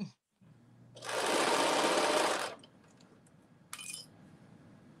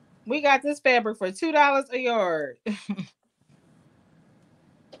 We got this fabric for $2 a yard.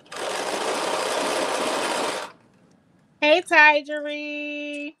 Hey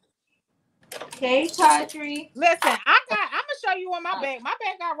Tyjeri. Hey Tyjeri. Listen, I'm gonna show you on my back. My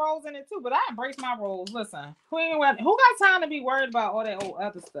back got rolls in it too, but I embrace my rolls. Listen, who got time to be worried about all that old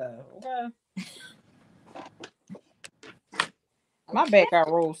other stuff? Okay. My back got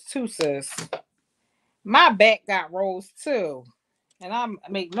rolls too, sis. My back got rolls too. And I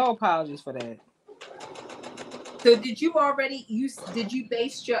make no apologies for that. So did you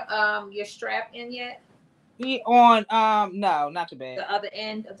baste your strap in yet? No, not the back. The other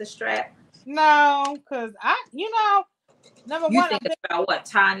end of the strap? No, because number one, I'm thinking about what?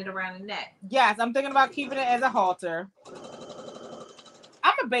 Tying it around the neck. Yes, I'm thinking about keeping it as a halter.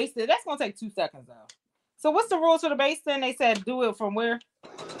 I'm gonna baste it. That's gonna take 2 seconds though. So what's the rules for the basting? They said do it from where?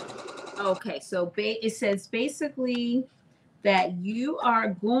 Okay, so it says basically that you are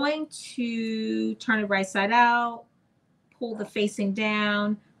going to turn it right side out, pull the facing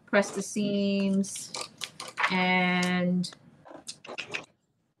down, press the seams, and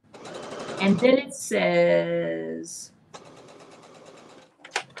then it says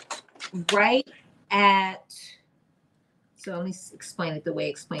right at, so let me explain it the way it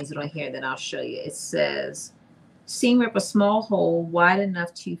explains it on here, then I'll show you. It says seam rip a small hole wide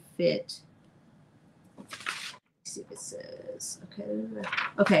enough to fit. Let's see if it says,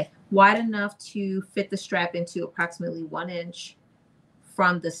 okay, wide enough to fit the strap into approximately 1 inch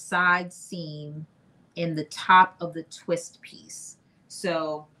from the side seam in the top of the twist piece.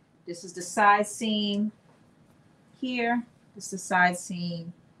 So this is the side seam here. This is the side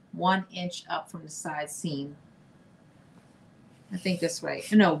seam, 1 inch up from the side seam. I think that's right.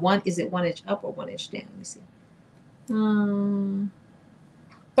 No, is it 1 inch up or 1 inch down? Let me see.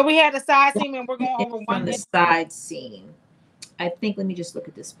 So we had the side seam and we're going over 1 from the side seam. I think, let me just look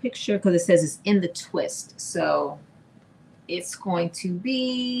at this picture because it says it's in the twist. So it's going to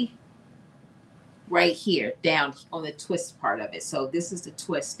be right here, down on the twist part of it. So this is the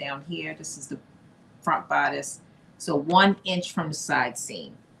twist down here. This is the front bodice. So 1 inch from the side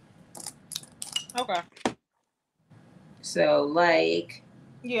seam. Okay. So like,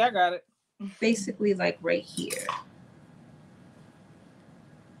 yeah, I got it. Basically like right here.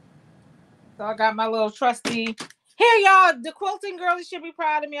 So I got my little trusty. Here, y'all, the quilting girlies should be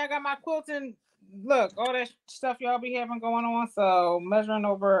proud of me. I got my quilting. Look, all that stuff y'all be having going on. So measuring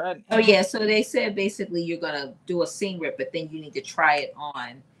over. Oh yeah, so they said basically you're gonna do a seam rip, but then you need to try it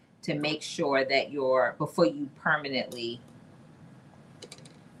on to make sure that before you permanently.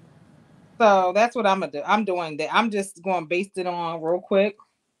 So that's what I'm gonna do. I'm doing that. I'm just going to baste it on real quick.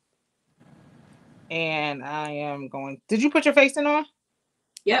 And I am going. Did you put your facing on?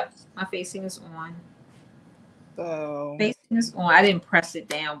 Yep, my facing is on. So facing is on. I didn't press it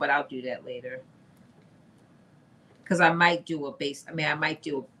down, but I'll do that later. Because I might do a base. I might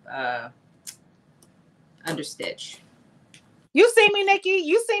do a understitch. You see me, Nikki?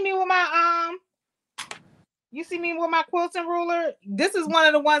 You see me with my You see me with my quilting ruler? This is one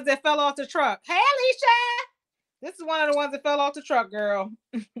of the ones that fell off the truck. Hey, Alicia! This is one of the ones that fell off the truck, girl.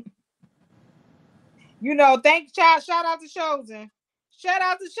 You know, shout out to Chosen. Shout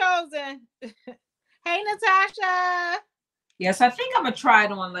out to Chosen. Hey, Natasha. Yes, I think I'm gonna try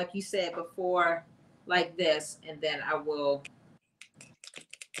it on, like you said before, like this, and then I will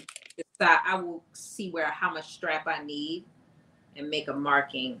decide. I will see how much strap I need, and make a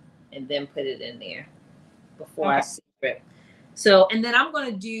marking, and then put it in there before I secure it. So, and then I'll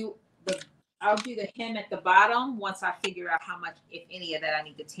do the hem at the bottom once I figure out how much, if any of that, I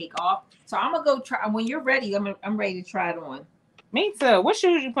need to take off. So I'm gonna go try. When you're ready, I'm ready to try it on. Me too. What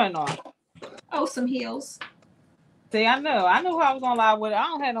shoes you putting on? Oh, some heels. See, I knew who I was gonna lie with. I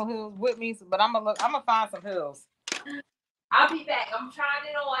don't have no heels with me, but I'm gonna find some heels. I'll be back. I'm trying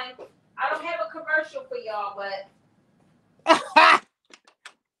it on. I don't have a commercial for y'all, but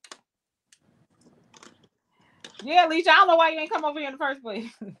yeah, Leisha, I don't know why you ain't come over here in the first place.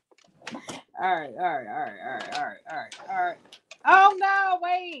 All right. Oh no,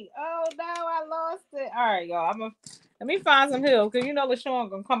 wait. Oh no, I lost it. All right, y'all. Let me find some heels, because you know LaShawn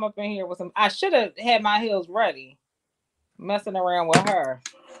gonna come up in here with some. I should have had my heels ready. Messing around with her.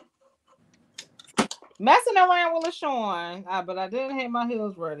 Messing around with LaShawn. But I didn't have my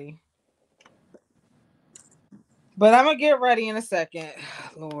heels ready. But I'm gonna get ready in a second.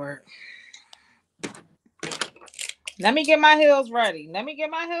 Lord. Let me get my heels ready. Let me get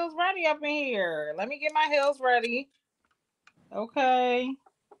my heels ready up in here. Let me get my heels ready. Okay.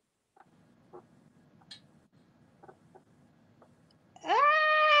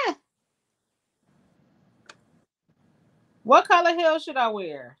 Ah! What color heels should I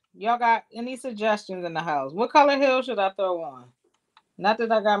wear? Y'all got any suggestions in the house? What color heels should I throw on? Not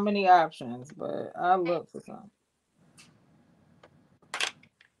that I got many options, but I'll look for some.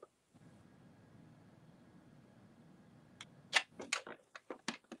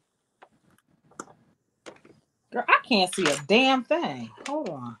 Girl, I can't see a damn thing. Hold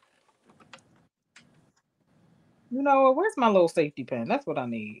on. You know what? Where's my little safety pin? That's what I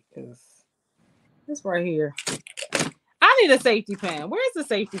need. Cause it's right here. I need a safety pin. Where's the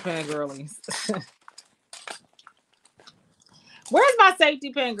safety pin, girlies? Where's my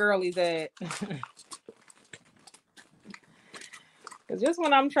safety pin, girlies, at? Cause just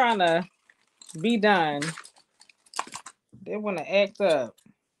when I'm trying to be done, they want to act up.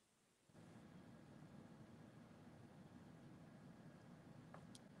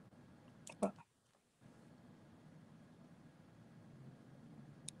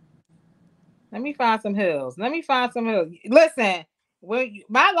 Let me find some hills. Listen,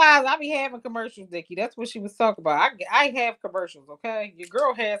 my lives, I be having commercials, Dickie. That's what she was talking about. I have commercials, okay? Your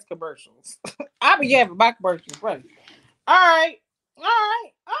girl has commercials. I be having my commercials ready. All right. Let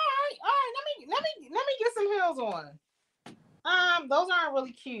me get some heels on. Those aren't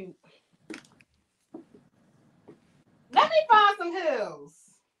really cute. Let me find some heels.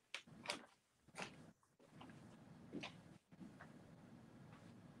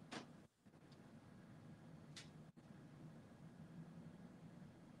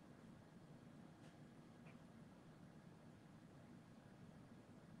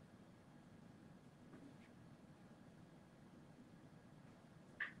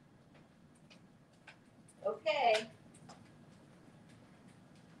 okay.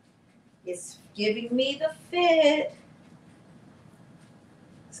 It's giving me the fit.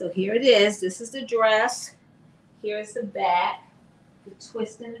 So here it is. This is the dress. Here's the back. The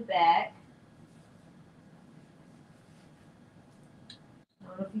twist in the back. I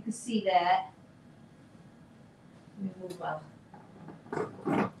don't know if you can see that. Let me move up.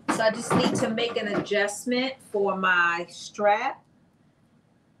 So I just need to make an adjustment for my strap.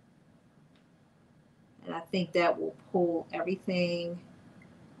 And I think that will pull everything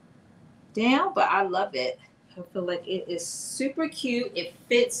down, but I love it. I feel like it is super cute. It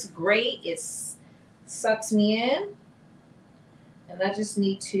fits great. It sucks me in. And I just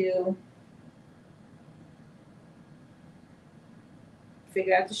need to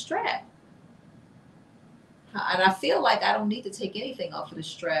figure out the strap. And I feel like I don't need to take anything off of the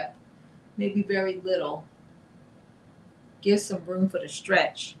strap. Maybe very little. Give some room for the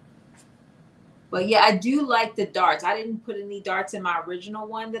stretch. But yeah, I do like the darts. I didn't put any darts in my original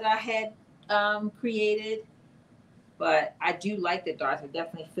one that I had created. But I do like the darts. I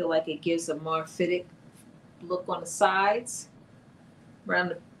definitely feel like it gives a more fitted look on the sides.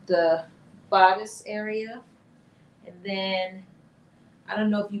 Around the bodice area. And then, I don't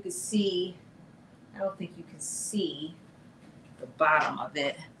know if you can see, I don't think you can see the bottom of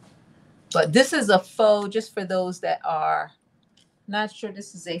it. But this is a faux, just for those that are Not sure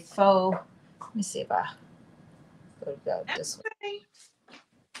this is a faux. Let me see if I go this way.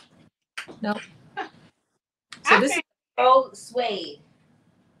 No. So this is faux suede.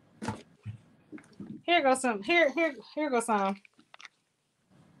 Here goes some. Here goes some.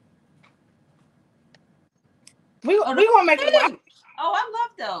 We gonna make it. Oh, I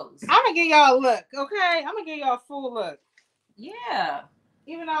love those. I'm gonna give y'all a look, okay? I'm gonna give y'all a full look. Yeah.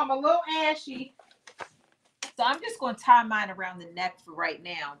 Even though I'm a little ashy. So I'm just gonna tie mine around the neck for right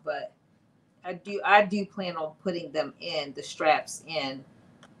now, but I do plan on putting them in, the straps in.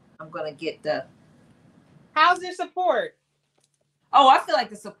 I'm gonna get the. How's their support? Oh, I feel like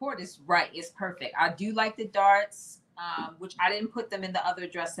the support is right. It's perfect. I do like the darts, which I didn't put them in the other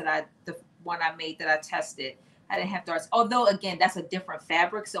dress the one I made that I tested. I didn't have darts. Although, again, that's a different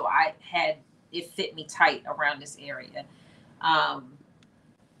fabric, so it fit me tight around this area.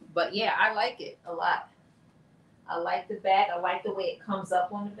 But yeah, I like it a lot. I like the back. I like the way it comes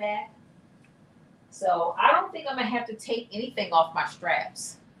up on the back. So I don't think I'm gonna have to take anything off my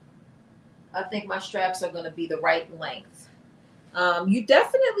straps. I think my straps are gonna be the right length. You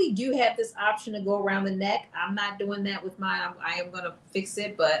definitely do have this option to go around the neck. I'm not doing that with mine. I am gonna fix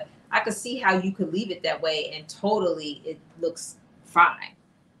it, but I could see how you could leave it that way and totally it looks fine.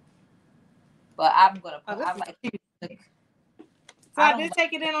 But I'm gonna put. I like. So I did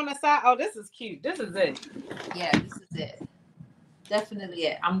take it in on the side. Oh, this is cute. This is it. Yeah, this is it. Definitely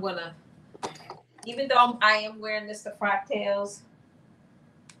it. I'm gonna. Even though I am wearing this to frocktails,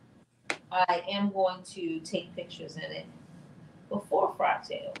 I am going to take pictures in it before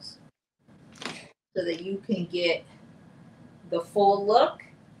frocktails so that you can get the full look.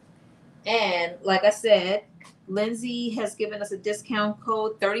 And like I said, Lindsay has given us a discount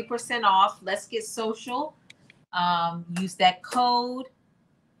code, 30% off. Let's Get Social. Use that code.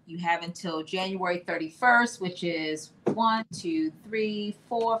 You have until January 31st, which is 1, 2, 3,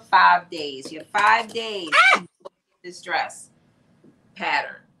 4, 5 days. You have 5 days to get this dress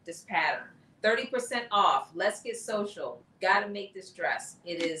pattern. 30% off. Let's Get Social. Got to make this dress.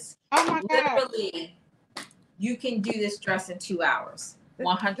 It is literally, you can do this dress in 2 hours.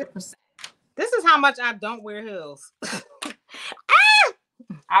 100%. This is how much I don't wear heels.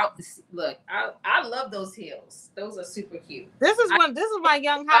 I love those heels. Those are super cute. This is my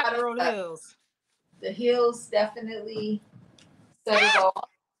young hot girl heels. The heels definitely set it off.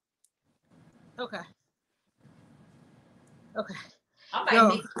 Okay. I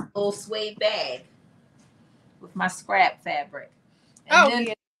might make a little suede bag with my scrap fabric. And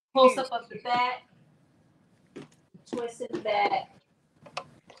then pull stuff up the back, twist it back.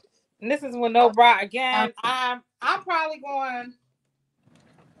 And this is with no bra. Again, I'm probably going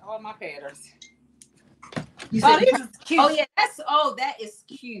all my patterns. This is cute. Oh yeah, that is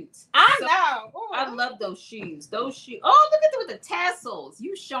cute. I know. Ooh, I love those shoes. Those shoes. Oh, look at them with the tassels.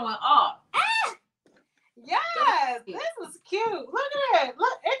 You showing off. Yes, this is cute. Look at it.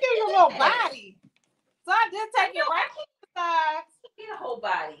 Look, it gives you a little body. So I did take it right to the side. Get a whole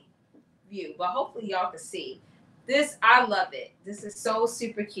body view, but hopefully y'all can see. This, I love it. This is so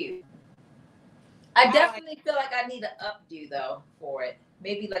super cute. I definitely feel like I need an updo though for it.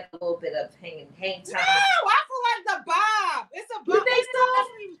 Maybe like a little bit of hang time. No, I feel like the bob. It's a bob.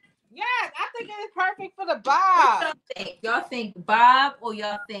 Yes, I think it is perfect for the bob. What y'all think? Y'all think bob or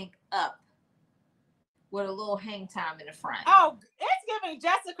y'all think up? With a little hang time in the front. Oh, it's giving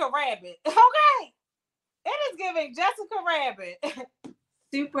Jessica Rabbit. Okay. It is giving Jessica Rabbit.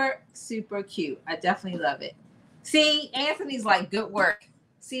 Super, super cute. I definitely love it. See, Anthony's like, good work.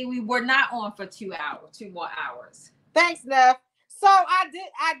 See, we were not on for 2 more hours. Thanks, Neff. So I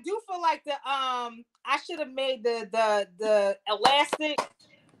do feel like I should have made the elastic.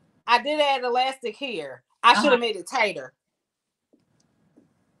 I did add elastic here. I should have made it tighter.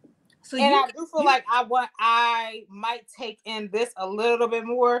 So I do feel like I might take in this a little bit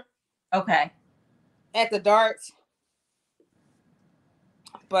more. Okay. At the darts.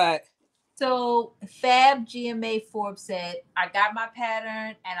 But so Fab GMA Forbes said, I got my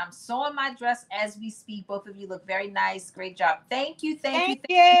pattern and I'm sewing my dress as we speak. Both of you look very nice. Great job. Thank you.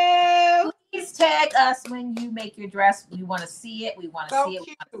 Please tag us when you make your dress. We want to see it. We want to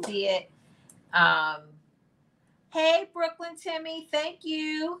see it. Hey, Brooklyn Timmy. Thank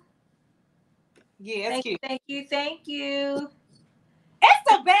you. Yeah, it's cute. Thank you. It's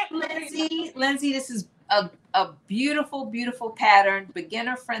the back, Lindsay, this is a beautiful, beautiful pattern,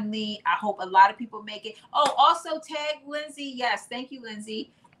 beginner friendly. I hope a lot of people make it. Oh, also tag Lindsay. Yes, thank you,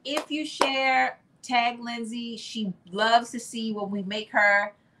 Lindsay. If you share, tag Lindsay. She loves to see when we make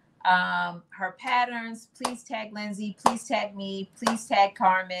her patterns. Please tag Lindsay. Please tag me. Please tag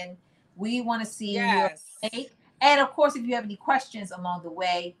Carmen. We want to see your make. And of course, if you have any questions along the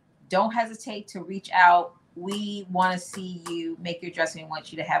way, don't hesitate to reach out. We want to see you make your dress and we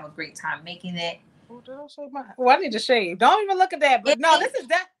want you to have a great time making it. Oh, did I shave my? Well, I need to shave. Don't even look at that. But no, this is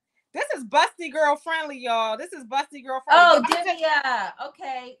that. This is busty girl friendly, y'all. This is busty girl friendly. Oh, Divya.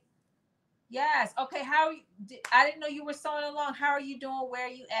 Okay. Yes. Okay. How are you? I didn't know you were sewing along. How are you doing? Where are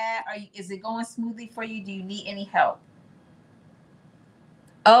you at? Is it going smoothly for you? Do you need any help?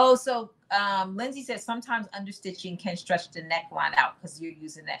 Oh, so Lindsay said sometimes understitching can stretch the neckline out because you're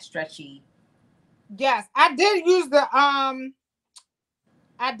using that stretchy. Yes, I did use the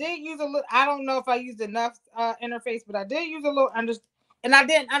I did use a little. I don't know if I used enough interface, but I did use a little and I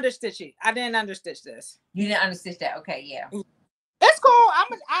didn't understitch it. I didn't understitch this. You didn't understitch that? Okay, yeah. It's cool.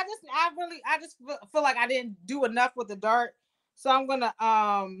 I just feel like I didn't do enough with the dart, so I'm gonna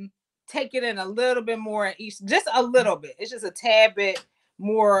take it in a little bit more at each, just a little bit. It's just a tad bit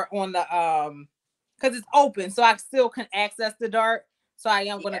more on the because it's open, so I still can access the dart. So I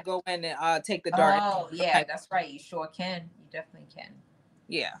am gonna go in and take the dart. Oh yeah, that's right. You sure can. You definitely can.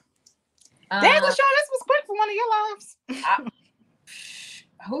 Yeah. Dang, LaShaun, this was quick for one of your lives.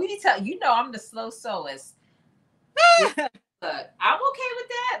 Who you tell? You know I'm the slow sewist. Look, I'm okay with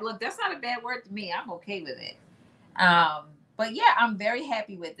that. Look, that's not a bad word to me. I'm okay with it. But yeah, I'm very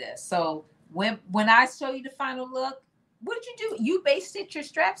happy with this. So when I show you the final look, what did you do? You base stitch your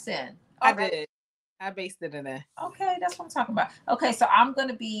straps in. I did. I based it in there. Okay, that's what I'm talking about. Okay, so I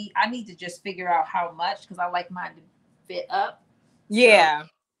need to just figure out how much because I like mine to fit up. Yeah. So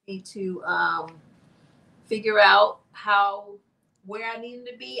I need to figure out where I need them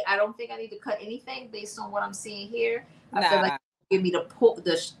to be. I don't think I need to cut anything based on what I'm seeing here. I feel like give me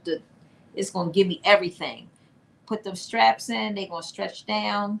it's gonna give me everything. Put them straps in, they're gonna stretch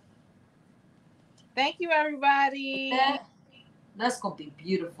down. Thank you, everybody. That's gonna be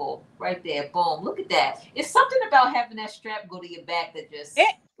beautiful right there. Boom! Look at that. It's something about having that strap go to your back that just the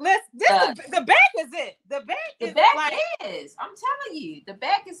back is it. The back is. I'm telling you, the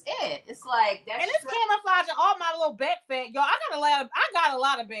back is it. It's like that. And it's camouflaging all my little back fat, y'all. I got a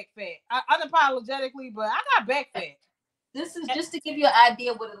lot of back fat, unapologetically, but I got back fat. This is just to give you an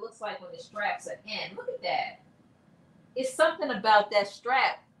idea what it looks like when the straps are in. Look at that. It's something about that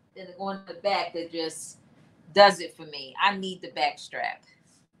strap that going to the back that just does it for me. I need the back strap.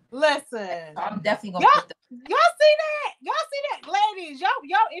 Listen, I'm definitely gonna put y'all see that? Y'all see that, ladies? Y'all,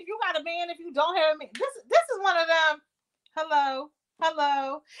 if you got a man, if you don't have a man, this is one of them. Hello.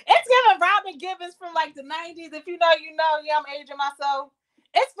 It's giving Robin Gibbons from like the 90s. If you know, you know. Yeah, I'm aging myself.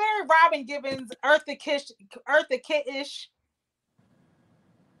 It's very Robin Gibbons, Eartha Kitt-ish.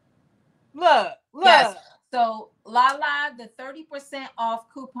 Look. Yes. So Lala, the 30% off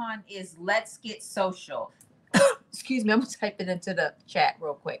coupon is Let's Get Social. Excuse me, I'm gonna type it into the chat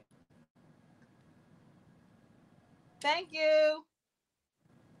real quick. Thank you.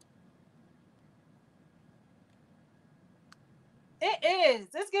 It is.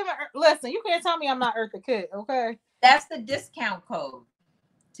 It's giving. Listen, you can't tell me I'm not Eartha Kitt, okay? That's the discount code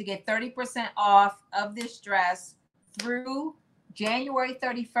to get 30% off of this dress through January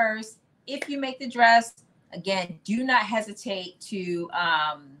 31st. If you make the dress, again, do not hesitate to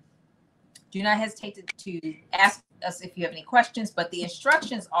ask us if you have any questions. But the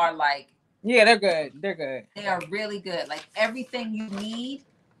instructions are like, yeah, they're good. They're good. They are really good. Like everything you need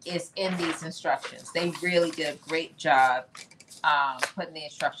is in these instructions. They really did a great job putting the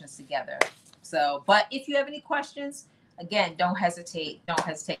instructions together. So, but if you have any questions, again, don't hesitate.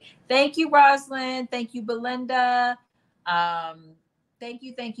 Thank you, Rosalind. Thank you, Belinda. Thank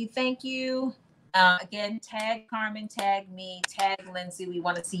you. Again, tag Carmen, tag me, tag Lindsay. We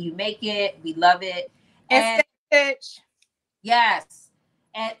want to see you make it. We love it. And Stitch. Yes.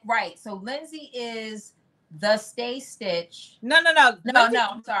 And right. So Lindsay is the Stay Stitch. No.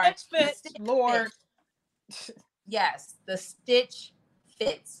 I'm sorry. Stitch Fits, Lord. Yes, the Stitch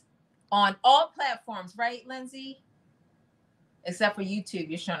Fits on all platforms, right, Lindsay? Except for YouTube,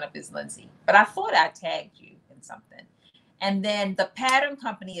 you're showing up as Lindsay. But I thought I tagged you in something. And then the pattern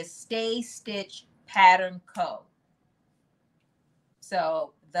company is Stay Stitch Pattern Co.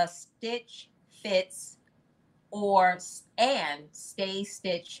 So the Stitch Fits and Stay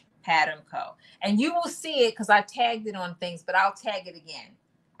Stitch Pattern Co. And you will see it because I tagged it on things, but I'll tag it again.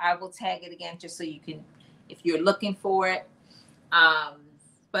 I will tag it again just so you can, if you're looking for it.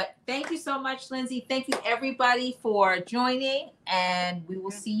 But thank you so much, Lindsay. Thank you, everybody, for joining, and we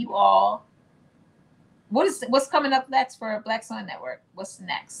will see you all. What's coming up next for Black Sewing Network? What's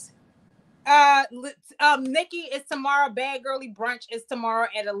next? Nikki, it's tomorrow. Bad Girly Brunch is tomorrow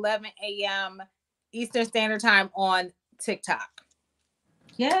at 11 a.m. Eastern Standard Time on TikTok.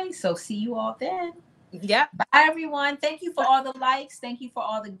 Yay! So see you all then. Yep. Bye, everyone. Thank you for all the likes. Thank you for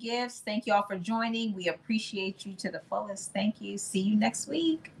all the gifts. Thank you all for joining. We appreciate you to the fullest. Thank you. See you next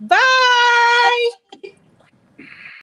week. Bye.